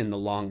 in the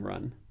long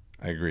run.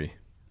 I agree.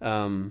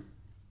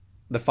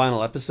 The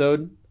final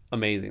episode,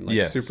 amazing. Like,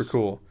 Yes. super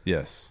cool.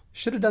 Yes.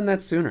 Should have done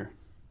that sooner.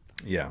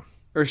 Yeah.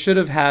 Or should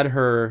have had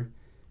her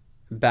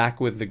back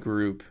with the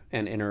group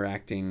and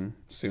interacting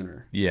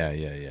sooner. Yeah.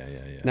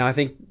 Now, I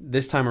think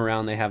this time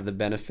around they have the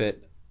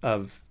benefit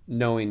of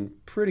knowing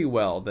pretty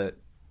well that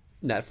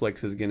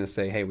Netflix is going to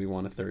say, hey, we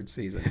want a third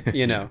season,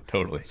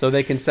 Totally. So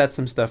they can set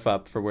some stuff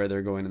up for where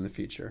they're going in the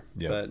future.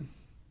 Yep. But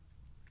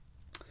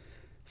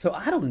so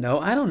I don't know.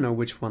 I don't know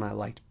which one I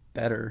liked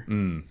better.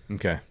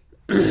 Okay.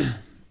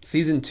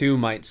 Season 2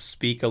 might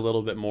speak a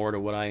little bit more to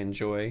what I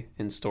enjoy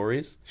in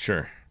stories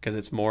Sure. because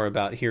it's more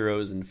about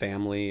heroes and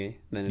family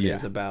than it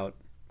is Yeah. about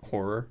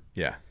horror.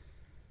 Yeah.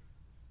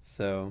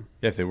 So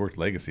Yeah. If they worked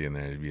Legacy in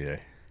there, it'd be a.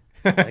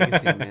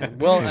 legacy, man.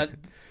 Well,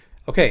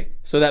 okay.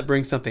 So that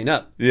brings something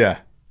up. Yeah.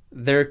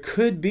 There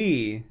could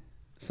be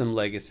some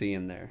legacy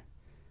in there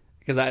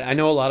because I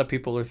know a lot of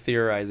people are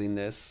theorizing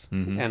this,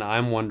 and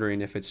I'm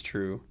wondering if it's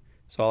true.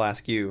 So I'll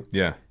ask you: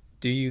 Yeah.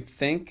 do you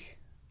think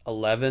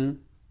 11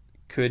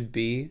 could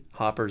be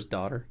Hopper's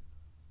daughter?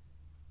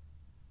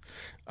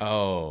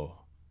 Oh.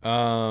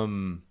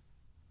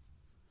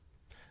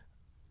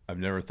 I've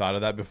never thought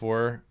of that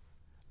before.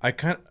 I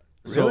kind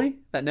of Really?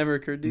 That never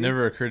occurred to you?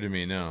 never occurred to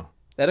me. No.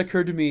 That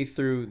occurred to me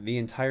through the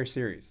entire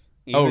series.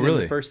 Oh, Even in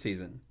really? the first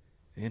season.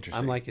 Interesting.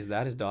 I'm like, is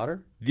that his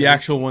daughter? the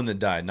actual one that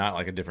died, not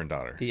like a different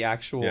daughter. The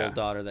actual Yeah.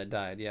 daughter that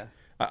died, yeah.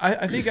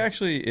 I think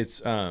actually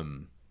it's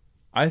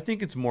I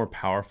think it's more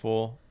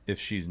powerful if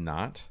she's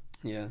not,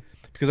 Yeah.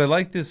 because I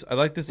like this If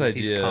idea.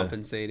 he's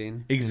compensating. in a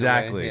way,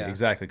 Exactly. yeah.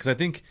 Exactly. Because I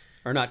think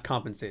Or not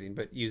compensating,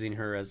 but using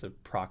her as a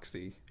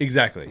proxy.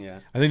 exactly. Yeah.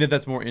 I think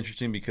that's more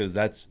interesting because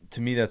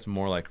to me that's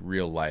more like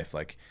real life.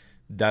 Like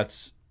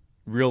that's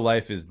real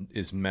life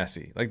is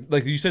messy.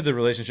 Like you said, the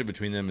relationship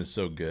between them is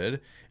so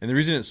good, and the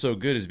reason it's so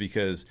good is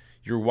because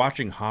you're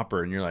watching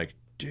Hopper and you're like,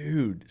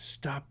 dude,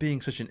 stop being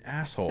such an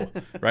asshole,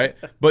 right?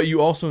 But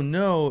you also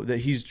know that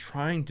he's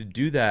trying to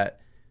do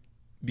that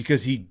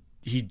because he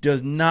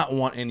does not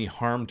want any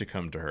harm to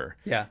come to her.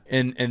 Yeah.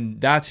 And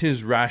that's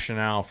his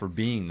rationale for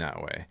being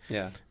that way.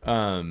 Yeah.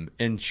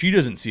 And she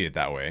doesn't see it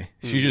that way.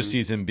 She just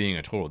sees him being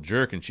a total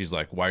jerk, and she's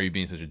like, why are you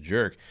being such a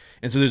jerk?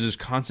 And so there's this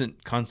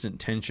constant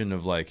tension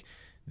of like,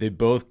 they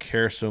both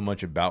care so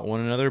much about one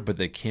another, but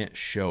they can't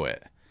show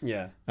it.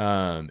 Yeah.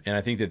 And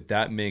I think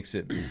that makes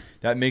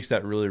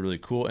that really, really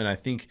cool. And I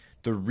think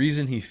the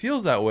reason he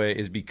feels that way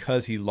is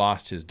because he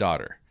lost his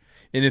daughter.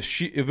 And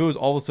if it was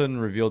all of a sudden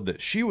revealed that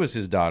she was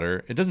his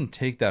daughter, it doesn't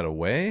take that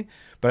away,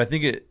 but I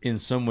think it in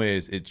some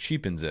ways it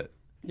cheapens it.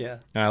 Yeah.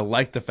 And I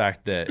like the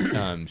fact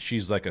that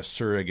she's like a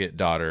surrogate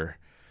daughter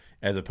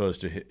as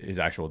opposed to his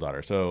actual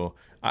daughter. So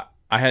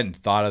I hadn't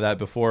thought of that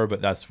before,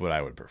 but that's what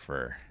I would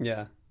prefer.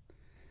 Yeah.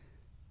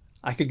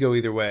 I could go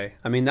either way.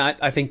 I mean,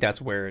 I think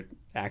that's where it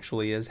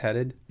actually is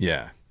headed.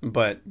 Yeah.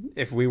 But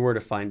if we were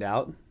to find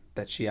out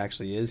that she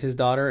actually is his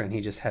daughter and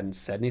he just hadn't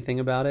said anything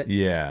about it,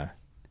 Yeah.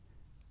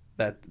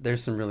 that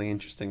there's some really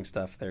interesting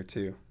stuff there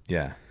too.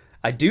 Yeah.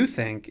 I do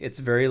think it's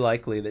very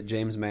likely that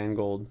James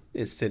Mangold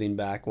is sitting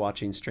back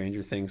watching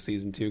Stranger Things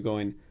season 2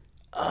 going,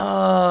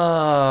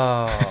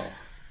 oh,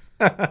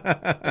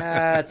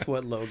 that's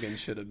what Logan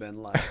should have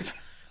been like.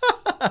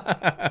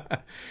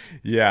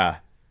 Yeah.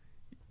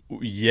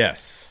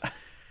 Yes.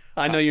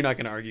 I know you're not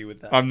going to argue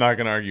with that. I'm not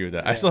going to argue with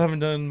that. Yeah. I still haven't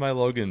done my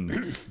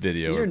Logan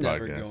video You're or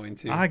never podcast. going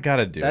to. I got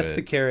to do That's it.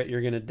 the carrot you're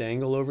going to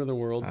dangle over the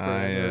world forever,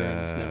 and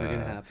it's never going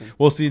to happen.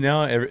 Well, see,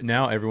 now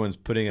everyone's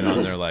putting it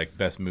on their like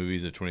best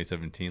movies of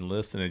 2017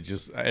 list, and it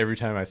just every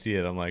time I see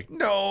it, I'm like,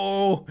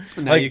 no.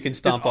 Now like, you can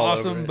stomp it's all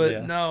awesome, over it, but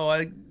yeah. no,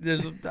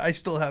 I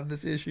still have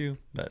this issue.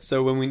 But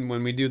So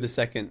when we do the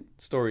second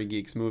Story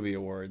Geeks Movie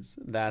Awards,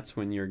 that's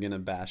when you're going to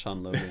bash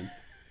on Logan.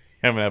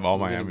 I'm gonna have all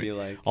my You're gonna be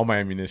like, all my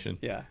ammunition.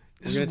 yeah.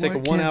 This We're is going to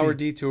take why a it can't 1-hour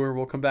be. detour.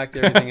 We'll come back to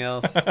everything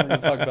else. We're going to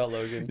talk about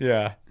Logan.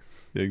 Yeah,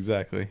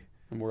 exactly.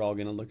 And we're all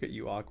going to look at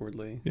you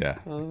awkwardly. Yeah.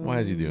 Why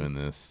is he doing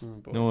this? Oh,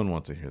 boy. No one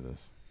wants to hear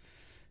this.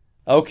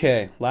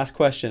 Okay, last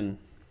question.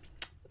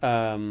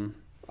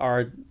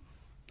 Our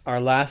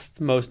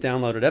last most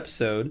downloaded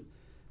episode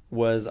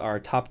was our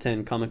top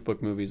 10 comic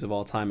book movies of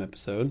all time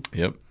episode.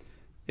 Yep.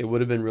 It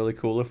would have been really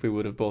cool if we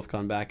would have both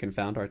gone back and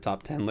found our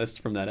top 10 lists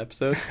from that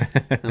episode.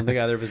 I don't think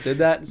either of us did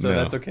that, so No.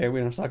 that's okay. We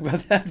don't have to talk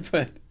about that.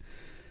 But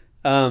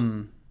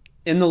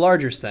in the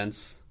larger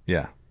sense,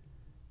 Yeah.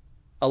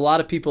 a lot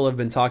of people have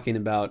been talking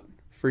about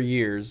for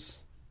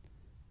years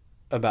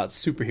about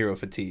superhero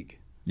fatigue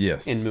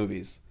Yes. in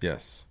movies.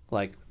 Yes.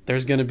 Like,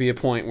 there's going to be a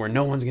point where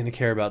no one's going to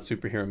care about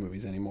superhero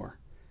movies anymore,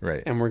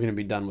 Right. and we're going to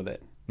be done with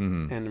it.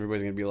 Mm-hmm. And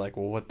everybody's going to be like,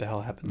 well, what the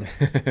hell happened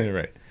there?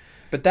 Right.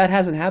 But that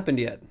hasn't happened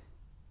yet.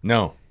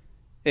 No.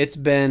 It's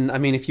been, I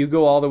mean, if you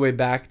go all the way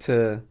back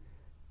to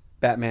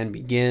Batman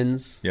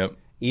Begins, Yep.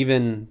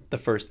 even the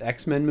first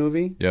X-Men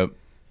movie, Yep.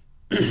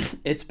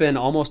 it's been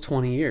almost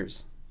 20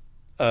 years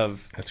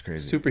of That's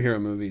crazy. superhero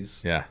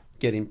movies Yeah.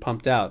 getting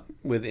pumped out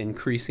with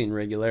increasing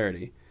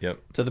regularity Yep.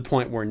 to the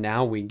point where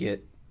now we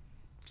get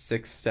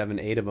 6, 7,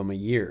 8 of them a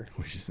year.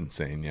 Which is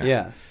insane. Yeah.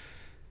 Yeah.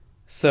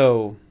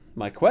 So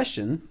my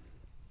question,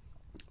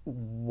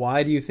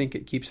 why do you think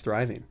it keeps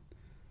thriving?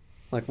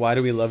 Like, why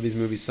do we love these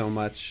movies so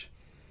much?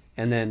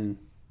 And then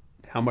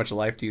how much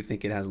life do you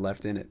think it has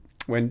left in it?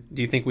 When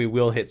do you think we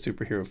will hit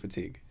superhero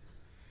fatigue?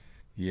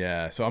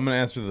 Yeah. So I'm going to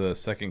answer the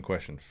second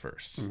question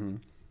first. Mm-hmm.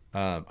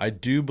 I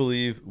do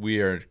believe we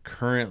are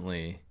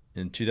currently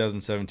in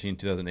 2017,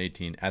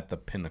 2018 at the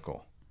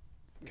pinnacle.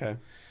 Okay.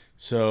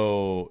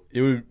 So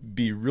it would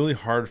be really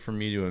hard for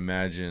me to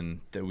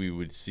imagine that we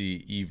would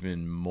see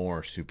even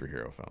more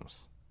superhero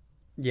films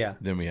Yeah.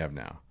 than we have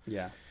now.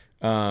 Yeah.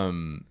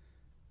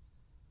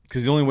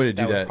 Because the only way to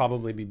do That would that,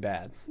 probably be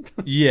bad.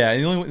 yeah,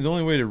 the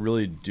only way to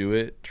really do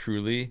it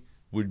truly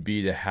would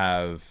be to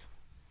have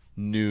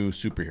new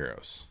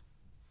superheroes.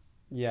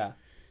 Yeah.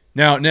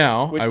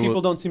 Now, Which I will-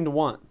 people don't seem to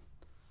want.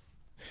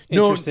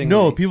 No,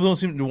 Interestingly. people don't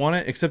seem to want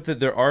it, except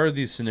that there are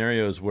these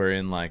scenarios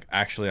wherein, like,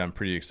 actually, I'm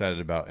pretty excited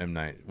about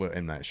what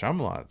M. Night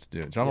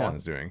Shyamalan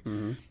is doing.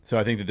 Mm-hmm. So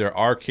I think that there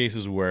are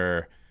cases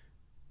where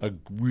a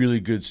really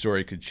good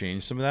story could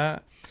change some of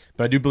that.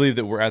 But I do believe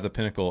that we're at the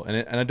pinnacle,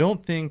 and I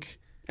don't think.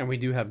 And we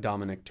do have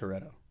Dominic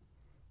Toretto.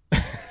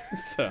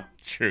 So,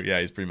 True,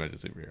 yeah, he's pretty much a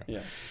superhero. yeah.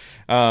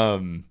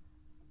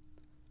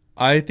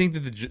 I think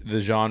that the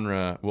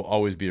genre will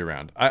always be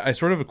around. I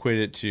sort of equate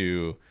it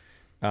to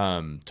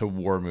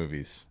war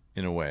movies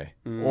in a way,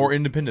 or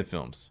independent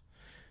films.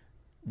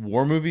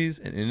 War movies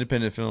and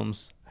independent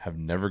films have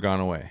never gone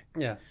away,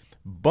 Yeah.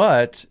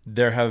 but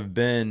there have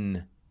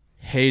been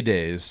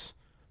heydays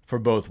for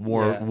both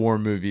war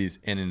movies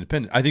and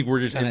independent. I think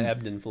we're just Kind of in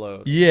ebbed and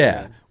flowed.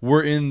 yeah,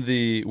 we're in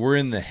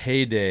the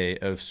heyday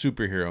of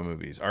superhero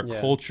movies. Our Yeah.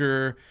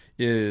 culture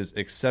is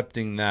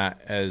accepting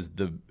that as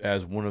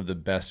one of the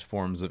best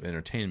forms of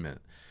entertainment.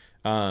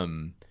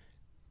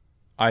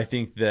 I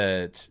think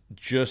that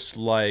just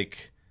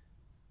like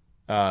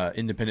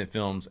independent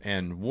films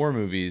and war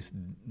movies,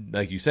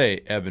 like you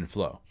say, ebb and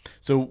flow.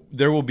 So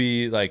there will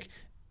be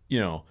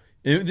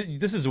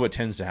this is what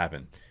tends to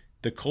happen.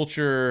 The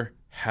culture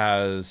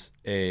has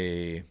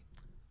we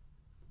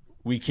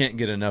can't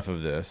get enough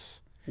of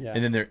this. Yeah.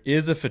 And then there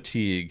is a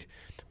fatigue,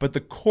 but the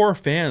core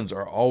fans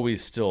are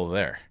always still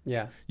there.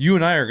 Yeah. You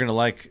and I are going to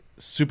like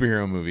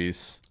superhero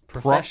movies.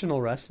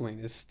 Professional wrestling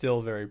is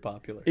still very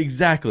popular.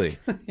 Exactly.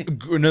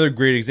 Another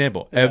great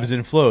example. Ebbs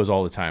and flows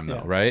all the time, though,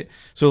 Yeah. right?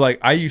 So, like,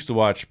 I used to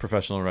watch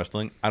professional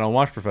wrestling. I don't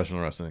watch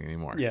professional wrestling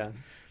anymore. Yeah.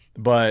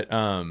 But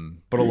a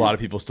lot of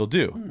people still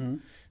do. Mm-hmm.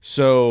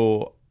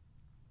 So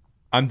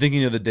I'm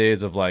thinking of the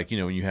days of, like,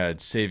 when you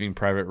had Saving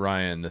Private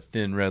Ryan, The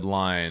Thin Red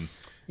Line.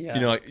 Yeah.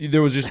 Like,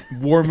 there was just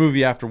war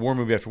movie after war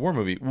movie after war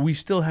movie. We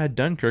still had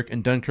Dunkirk,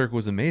 and Dunkirk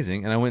was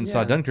amazing. And I went and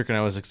saw Yeah. Dunkirk, and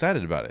I was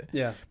excited about it.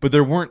 Yeah. But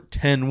there weren't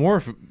 10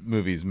 war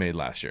movies made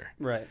last year.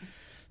 Right.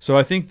 So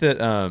I think that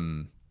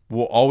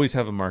we'll always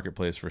have a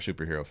marketplace for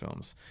superhero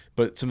films.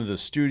 But some of the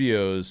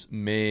studios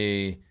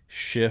may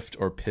shift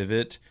or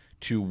pivot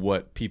to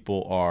what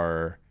people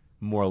are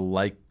more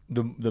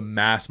the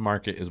mass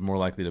market is more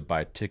likely to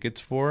buy tickets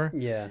for.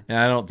 Yeah. And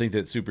I don't think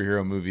that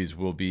superhero movies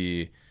will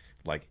be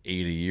like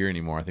 8 a year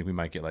anymore. I think we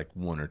might get like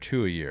 1 or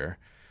 2 a year.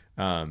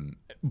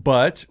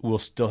 But we'll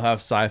still have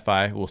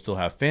sci-fi, we'll still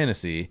have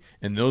fantasy,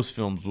 and those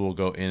films will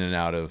go in and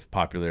out of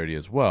popularity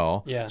as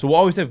well. Yeah. So we'll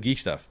always have geek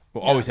stuff.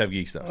 We'll always have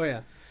geek stuff. Oh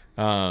yeah.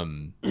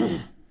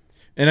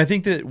 And I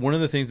think that one of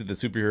the things that the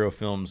superhero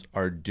films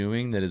are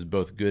doing that is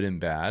both good and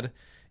bad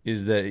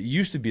is that it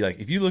used to be like,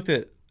 if you looked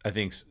at, I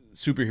think,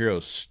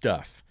 superhero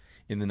stuff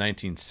in the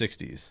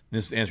 1960s,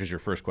 this answers your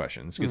first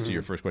question. This gets to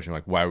your first question,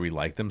 like why we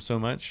like them so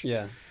much.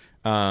 Yeah.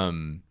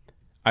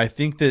 I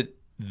think that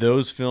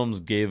those films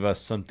gave us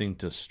something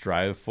to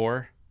strive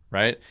for,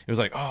 right? It was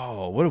like,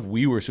 oh, what if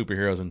we were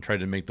superheroes and tried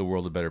to make the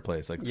world a better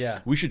place? Like,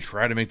 we should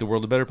try to make the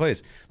world a better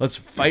place. Let's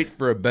fight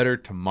for a better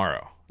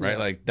tomorrow, right?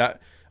 Like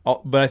that.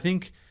 But I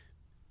think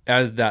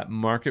as that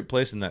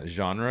marketplace and that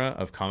genre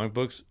of comic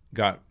books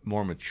got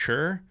more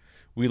mature,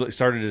 we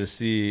started to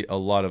see a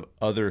lot of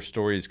other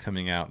stories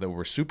coming out that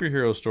were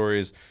superhero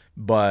stories,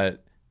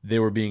 but they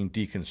were being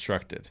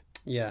deconstructed.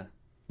 Yeah.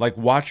 Like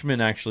Watchmen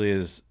actually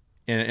is,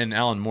 and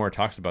Alan Moore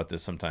talks about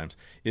this sometimes,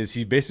 is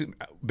he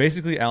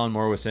basically Alan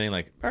Moore was saying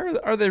like,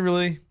 are they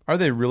really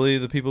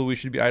the people we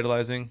should be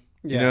idolizing?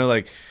 Yeah. You know,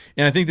 like,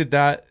 and I think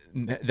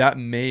that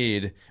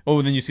made,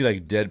 then you see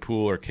like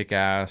Deadpool or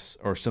Kick-Ass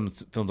or some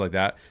films like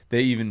that.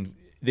 They even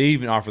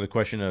offer the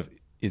question of,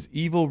 is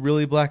evil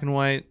really black and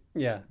white?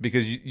 Yeah.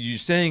 Because you're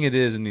saying it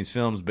is in these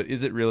films, but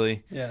is it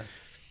really? Yeah.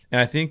 And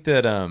I think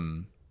that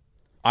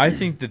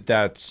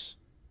that's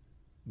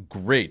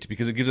great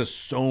because it gives us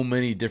so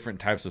many different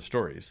types of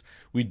stories.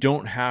 We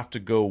don't have to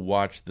go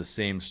watch the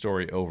same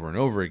story over and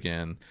over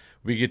again.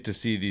 We get to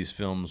see these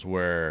films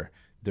where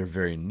they're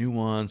very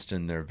nuanced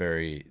and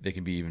they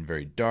can be even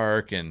very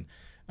dark. And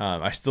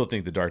I still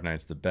think The Dark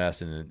Knight's the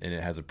best, and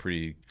it has a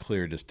pretty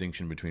clear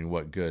distinction between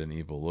what good and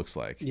evil looks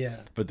like. Yeah.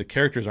 But the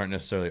characters aren't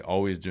necessarily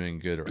always doing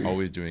good or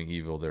always doing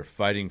evil. They're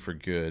fighting for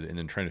good and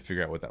then trying to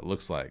figure out what that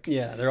looks like.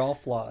 Yeah, they're all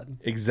flawed.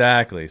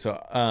 Exactly.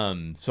 So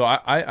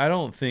I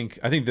don't think,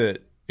 I think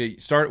that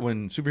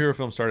when superhero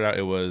films started out,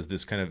 it was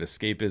this kind of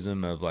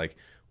escapism of like,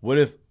 what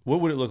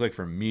would it look like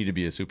for me to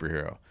be a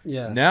superhero?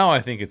 Yeah. Now I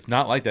think it's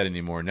not like that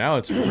anymore. Now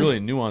it's really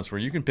nuanced where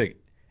you can pick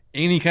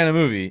any kind of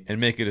movie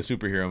and make it a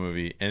superhero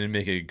movie and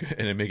make it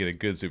a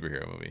good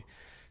superhero movie.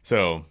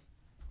 So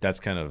that's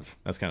kind of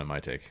my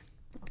take.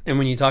 And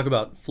when you talk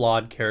about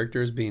flawed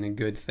characters being a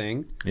good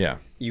thing, Yeah.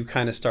 you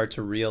kind of start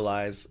to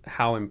realize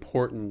how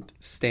important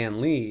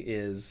Stan Lee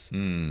is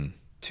to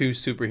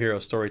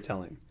superhero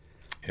storytelling.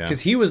 Yeah.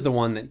 Because he was the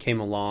one that came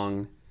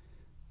along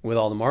with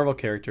all the Marvel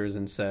characters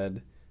and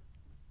said,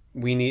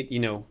 we need,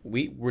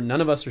 we're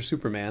none of us are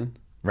Superman.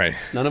 Right.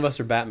 None of us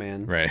are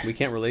Batman. Right. We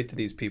can't relate to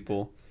these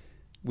people.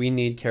 We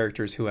need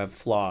characters who have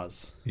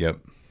flaws. Yep.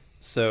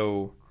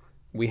 So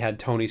we had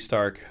Tony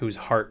Stark, whose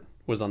heart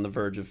was on the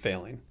verge of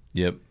failing.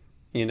 Yep.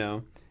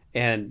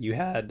 And you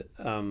had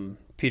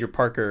Peter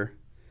Parker,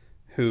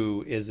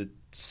 who is a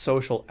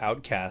social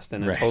outcast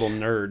and a total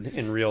nerd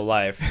in real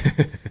life.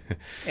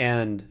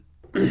 And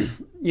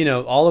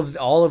all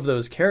of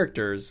those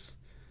characters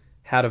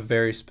had a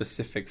very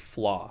specific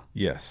flaw.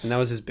 Yes. And that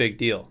was his big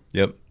deal.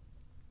 Yep.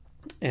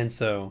 And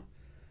so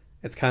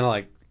it's kind of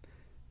like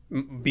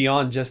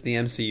beyond just the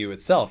MCU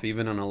itself,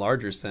 even on a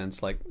larger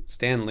sense, like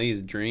Stan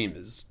Lee's dream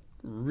is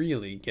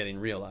really getting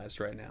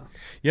realized right now.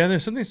 Yeah, and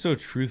there's something so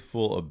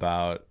truthful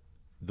about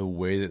the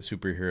way that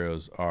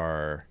superheroes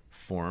are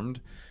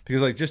formed.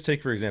 Because like just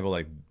take for example,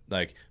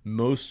 like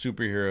most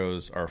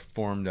superheroes are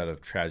formed out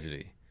of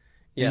tragedy.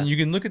 Yeah. And you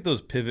can look at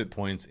those pivot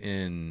points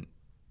in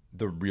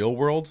the real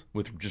world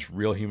with just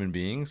real human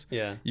beings.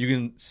 Yeah. You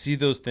can see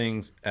those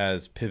things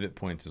as pivot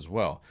points as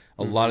well.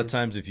 A lot of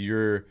times if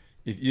you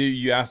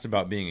asked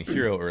about being a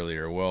hero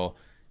earlier, well,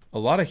 a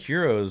lot of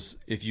heroes,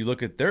 if you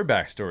look at their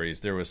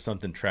backstories, there was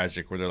something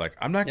tragic where they're like,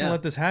 I'm not going to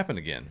let this happen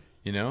again,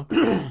 So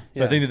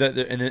I think that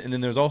and then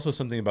there's also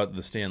something about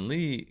the Stan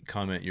Lee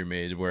comment you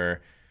made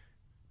where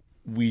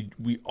we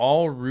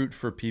all root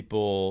for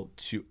people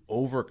to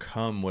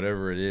overcome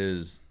whatever it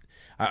is.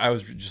 I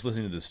was just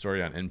listening to this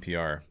story on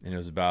NPR, and it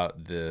was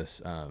about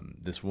this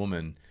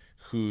woman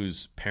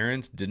whose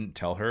parents didn't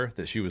tell her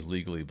that she was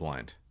legally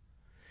blind.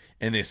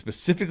 And they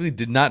specifically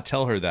did not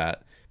tell her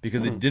that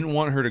because they didn't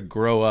want her to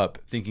grow up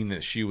thinking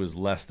that she was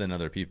less than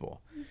other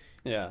people.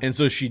 Yeah. And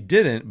so she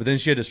didn't, but then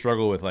she had to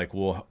struggle with like,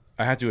 well,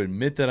 I have to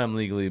admit that I'm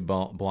legally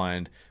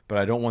blind, but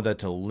I don't want that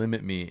to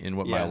limit me in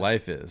what my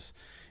life is.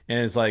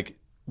 And it's like,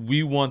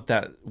 we want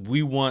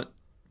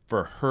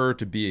for her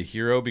to be a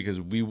hero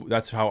because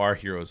that's how our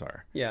heroes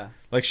are. Yeah.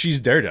 Like she's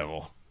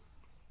Daredevil.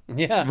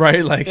 Yeah.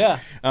 Right. Like,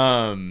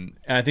 and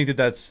I think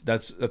that's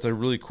a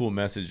really cool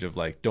message of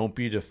like, don't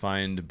be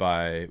defined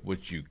by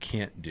what you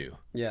can't do.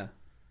 Yeah.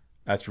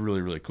 That's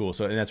really, really cool.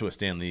 So, and that's what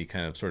Stan Lee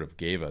kind of sort of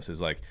gave us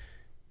is like,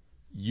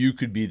 you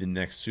could be the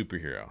next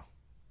superhero.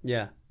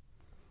 Yeah.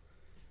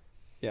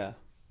 Yeah.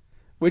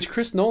 Which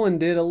Chris Nolan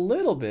did a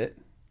little bit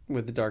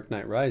with The Dark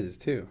Knight Rises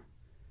too.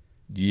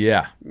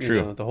 Yeah.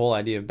 True. The whole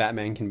idea of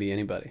Batman can be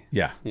anybody.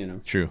 Yeah.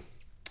 True.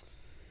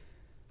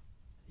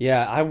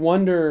 Yeah, I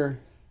wonder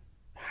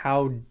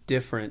how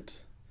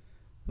different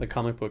the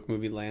comic book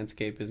movie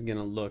landscape is going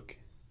to look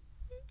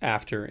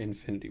after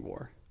Infinity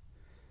War.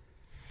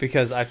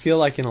 Because I feel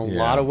like in a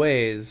lot of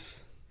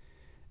ways,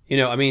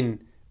 I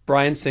mean,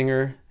 Bryan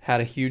Singer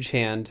had a huge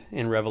hand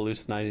in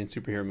revolutionizing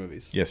superhero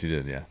movies. Yes, he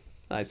did, yeah.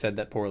 I said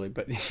that poorly,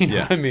 but you know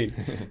what I mean.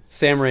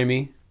 Sam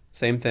Raimi,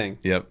 same thing.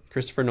 Yep.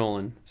 Christopher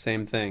Nolan,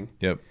 same thing.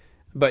 Yep.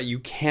 But you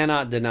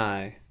cannot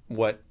deny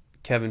what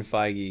Kevin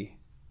Feige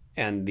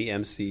and the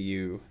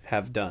MCU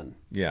have done.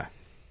 Yeah.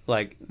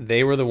 Like,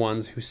 they were the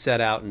ones who set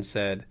out and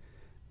said,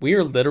 we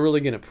are literally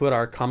going to put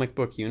our comic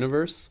book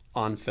universe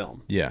on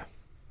film. Yeah.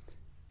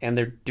 And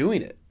they're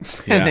doing it.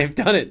 Yeah. And they've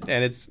done it.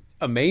 And it's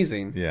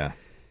amazing. Yeah.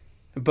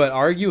 But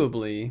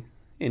arguably,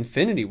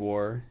 Infinity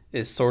War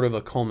is sort of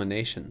a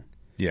culmination.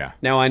 Yeah.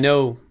 Now, I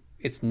know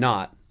it's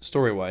not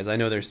story-wise. I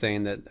know they're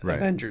saying that Right.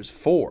 Avengers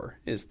 4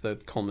 is the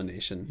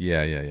culmination.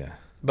 Yeah, yeah, yeah.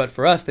 But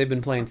for us, they've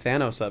been playing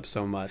Thanos up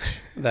so much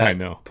that I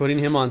know. putting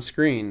him on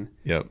screen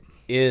Yep.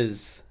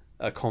 is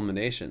a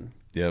culmination.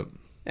 Yep.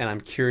 And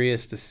I'm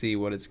curious to see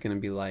what it's going to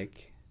be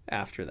like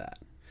after that.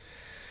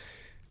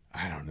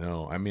 I don't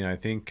know. I mean, I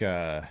think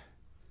that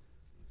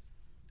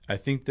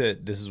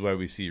this is why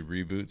we see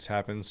reboots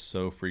happen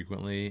so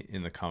frequently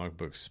in the comic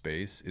book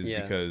space is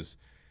because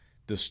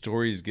the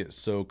stories get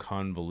so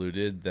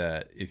convoluted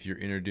that if you're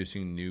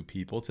introducing new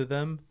people to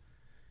them,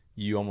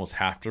 you almost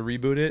have to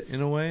reboot it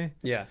in a way.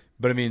 Yeah.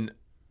 But I mean,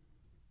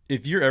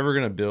 if you're ever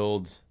going to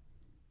build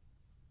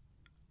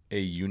a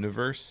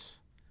universe,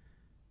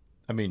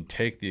 I mean,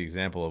 take the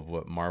example of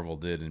what Marvel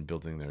did in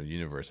building their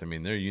universe. I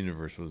mean, their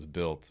universe was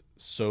built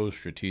so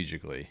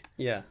strategically.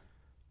 Yeah.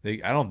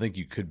 I don't think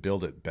you could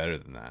build it better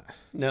than that.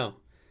 No.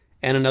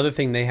 And another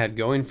thing they had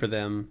going for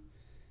them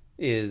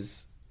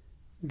is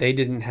they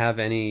didn't have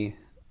any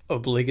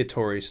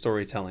obligatory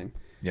storytelling.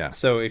 Yeah.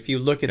 So if you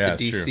look at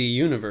the DC true.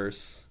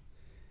 universe,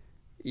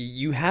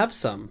 you have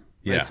some.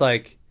 Yeah. It's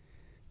like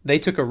they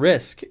took a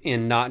risk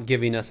in not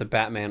giving us a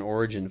Batman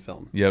origin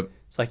film. Yep.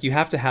 It's like you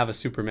have to have a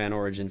Superman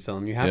origin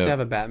film. You have to have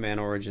a Batman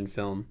origin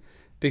film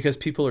because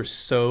people are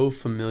so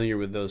familiar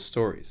with those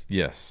stories.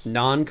 Yes.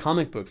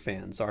 Non-comic book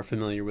fans are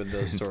familiar with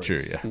those stories.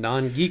 It's true, yeah.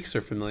 Non-geeks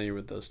are familiar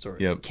with those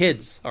stories. Yep.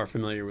 Kids are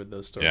familiar with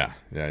those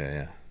stories.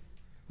 Yeah.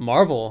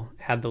 Marvel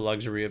had the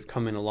luxury of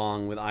coming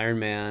along with Iron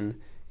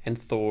Man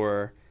and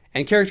Thor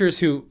and characters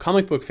who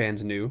comic book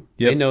fans knew.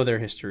 Yep. They know their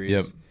histories.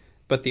 Yep.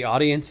 But the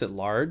audience at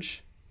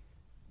large,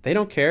 they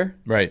don't care.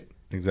 Right.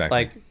 Exactly.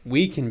 Like,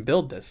 we can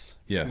build this.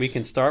 Yes. We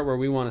can start where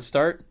we want to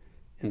start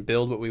and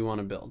build what we want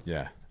to build.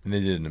 Yeah. And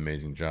they did an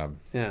amazing job.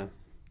 Yeah.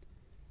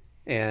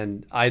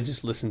 And I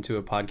just listened to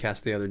a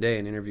podcast the other day,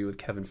 an interview with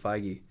Kevin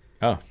Feige.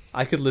 Oh,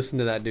 I could listen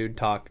to that dude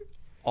talk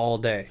all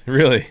day.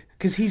 really?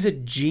 Because he's a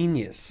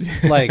genius.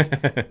 Like,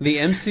 the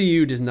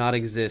MCU does not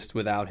exist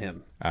without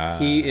him.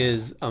 He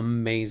is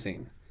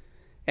amazing.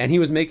 And he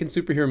was making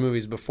superhero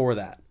movies before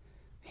that.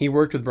 He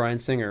worked with Bryan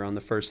Singer on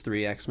the first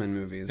 3 X-Men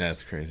movies.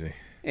 That's crazy.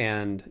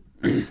 And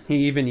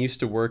he even used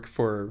to work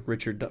for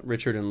Richard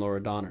and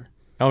Laura Donner.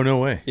 Oh, no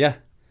way. Yeah.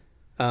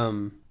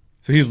 So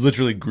he's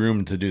literally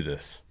groomed to do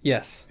this.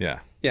 Yes. Yeah.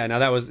 Yeah, now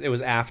it was in the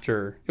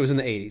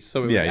 80s,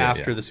 so it was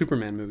after the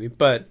Superman movie.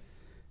 But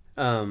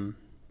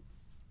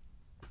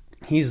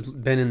he's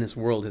been in this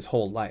world his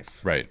whole life.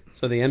 Right.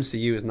 So the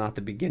MCU is not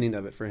the beginning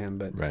of it for him,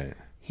 but Right.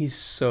 he's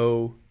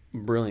so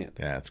brilliant.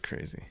 Yeah, it's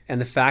crazy.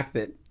 And the fact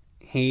that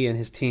he and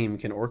his team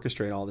can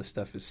orchestrate all this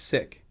stuff is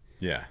sick.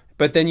 Yeah.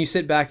 But then you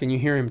sit back and you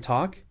hear him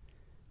talk,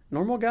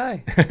 normal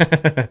guy.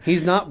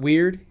 He's not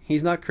weird.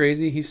 He's not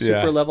crazy. He's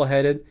super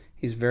level-headed.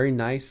 He's very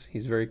nice.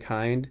 He's very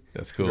kind.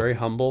 That's cool. Very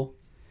humble.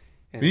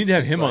 And We need it's to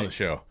have just him on like, the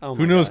show. oh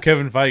Who my knows gosh.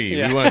 Kevin Feige?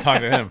 Yeah. We want to talk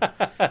to him.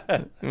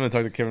 We want to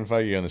talk to Kevin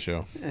Feige on the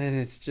show. And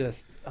it's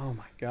just, oh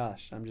my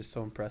gosh, I'm just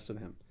so impressed with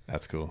him.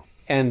 That's cool.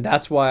 And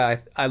that's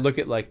why I look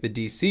at like the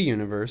DC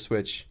universe,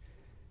 which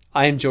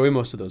I enjoy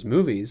most of those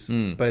movies,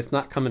 but it's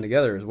not coming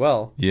together as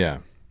well. Yeah.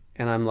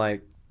 And I'm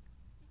like,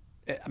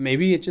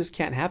 maybe it just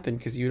can't happen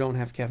because you don't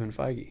have Kevin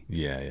Feige.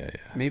 Yeah.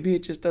 Maybe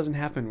it just doesn't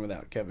happen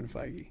without Kevin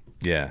Feige.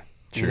 Yeah.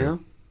 True. You know?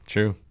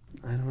 True.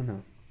 I don't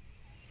know.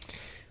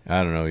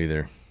 I don't know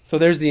either. So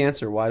there's the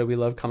answer. Why do we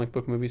love comic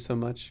book movies so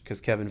much?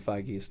 Because Kevin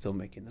Feige is still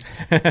making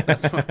them.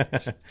 That's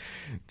why.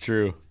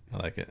 True. I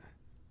like it.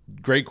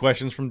 Great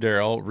questions from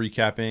Daryl,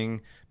 recapping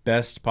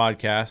best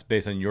podcast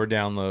based on your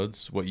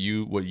downloads, what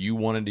you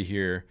wanted to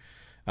hear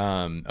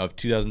of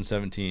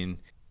 2017.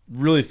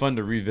 Really fun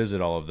to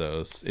revisit all of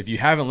those. If you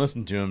haven't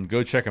listened to them,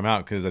 go check them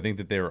out because I think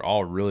that they were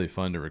all really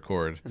fun to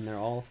record. And they're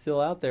all still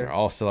out there. They're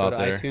all still go out to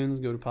there.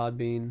 iTunes, go to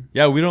Podbean.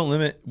 Yeah, we don't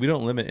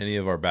limit any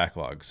of our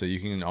backlog, so you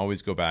can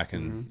always go back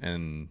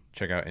and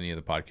check out any of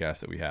the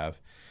podcasts that we have.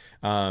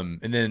 And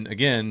then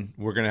again,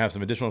 we're going to have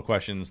some additional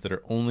questions that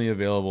are only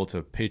available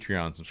to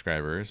Patreon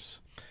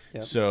subscribers.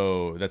 Yep.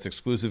 So that's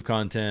exclusive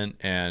content.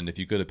 And if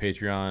you go to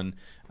Patreon,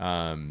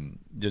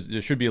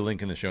 there should be a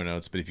link in the show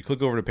notes. But if you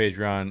click over to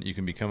Patreon, you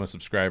can become a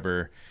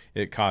subscriber.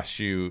 It costs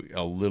you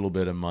a little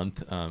bit a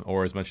month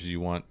or as much as you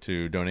want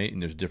to donate.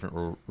 And there's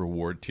different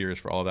reward tiers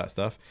for all of that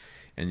stuff.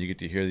 And you get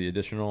to hear the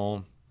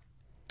additional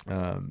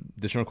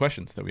additional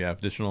questions that we have,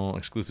 additional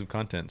exclusive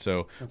content.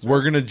 So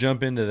we're going to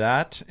jump into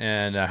that,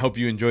 and I hope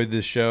you enjoyed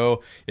this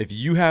show. If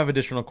you have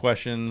additional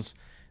questions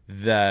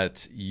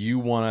that you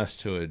want us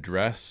to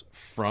address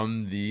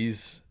from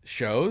these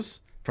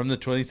shows, from the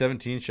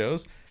 2017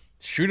 shows,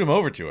 shoot them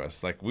over to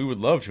us. Like, we would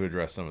love to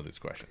address some of these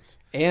questions.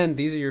 And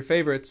these are your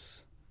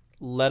favorites.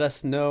 Let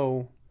us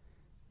know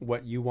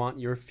what you want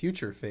your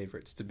future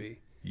favorites to be.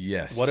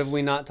 Yes. What have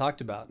we not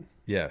talked about?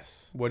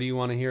 Yes. What do you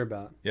want to hear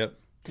about? Yep.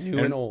 New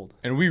and old.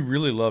 And we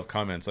really love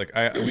comments. Like,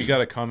 we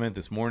got a comment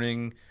this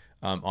morning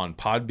on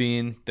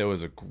Podbean. That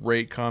was a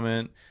great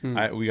comment.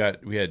 We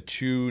had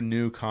 2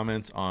 new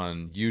comments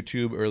on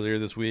YouTube earlier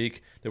this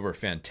week that were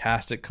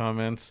fantastic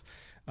comments.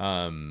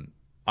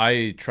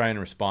 I try and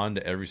respond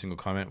to every single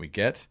comment we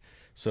get.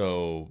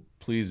 So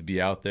please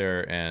be out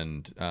there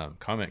and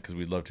comment, because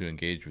we'd love to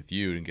engage with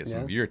you and get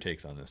some of your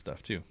takes on this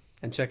stuff too.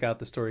 And check out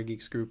the Story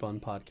Geeks group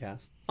on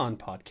podcast.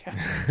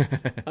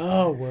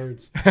 Oh,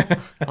 words.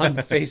 On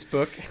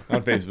Facebook.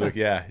 On Facebook,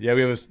 yeah. Yeah,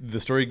 we have the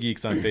Story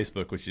Geeks on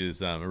Facebook, which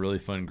is a really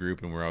fun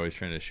group, and we're always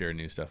trying to share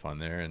new stuff on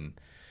there. And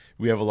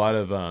we have a lot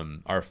of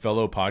our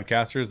fellow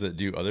podcasters that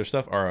do other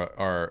stuff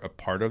are a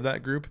part of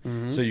that group.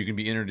 Mm-hmm. So you can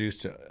be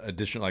introduced to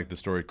additional, like the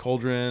Story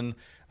Cauldron,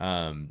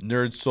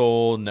 Nerd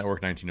Soul,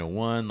 Network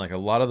 1901. Like, a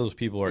lot of those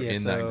people are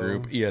in that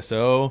group.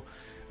 ESO.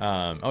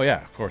 Oh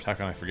yeah, of course. How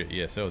can I forget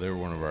ESO?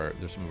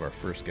 They're some of our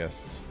first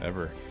guests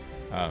ever.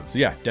 So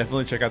yeah,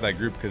 definitely check out that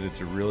group, because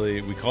it's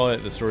we call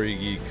it the Story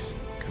Geeks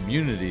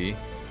community,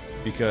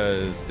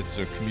 because it's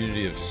a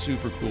community of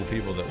super cool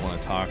people that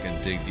want to talk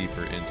and dig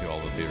deeper into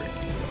all the favorite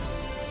geek stuff.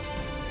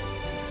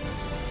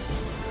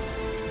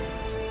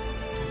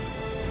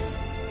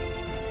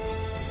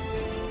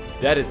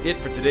 That is it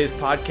for today's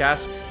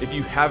podcast. If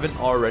you haven't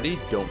already,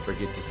 don't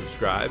forget to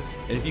subscribe.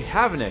 And if you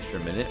have an extra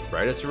minute,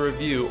 write us a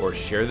review or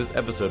share this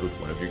episode with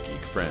one of your geek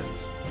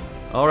friends.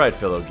 All right,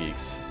 fellow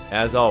geeks.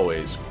 As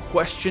always,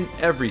 question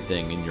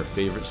everything in your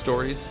favorite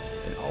stories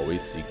and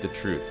always seek the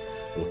truth.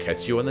 We'll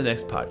catch you on the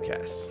next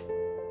podcast.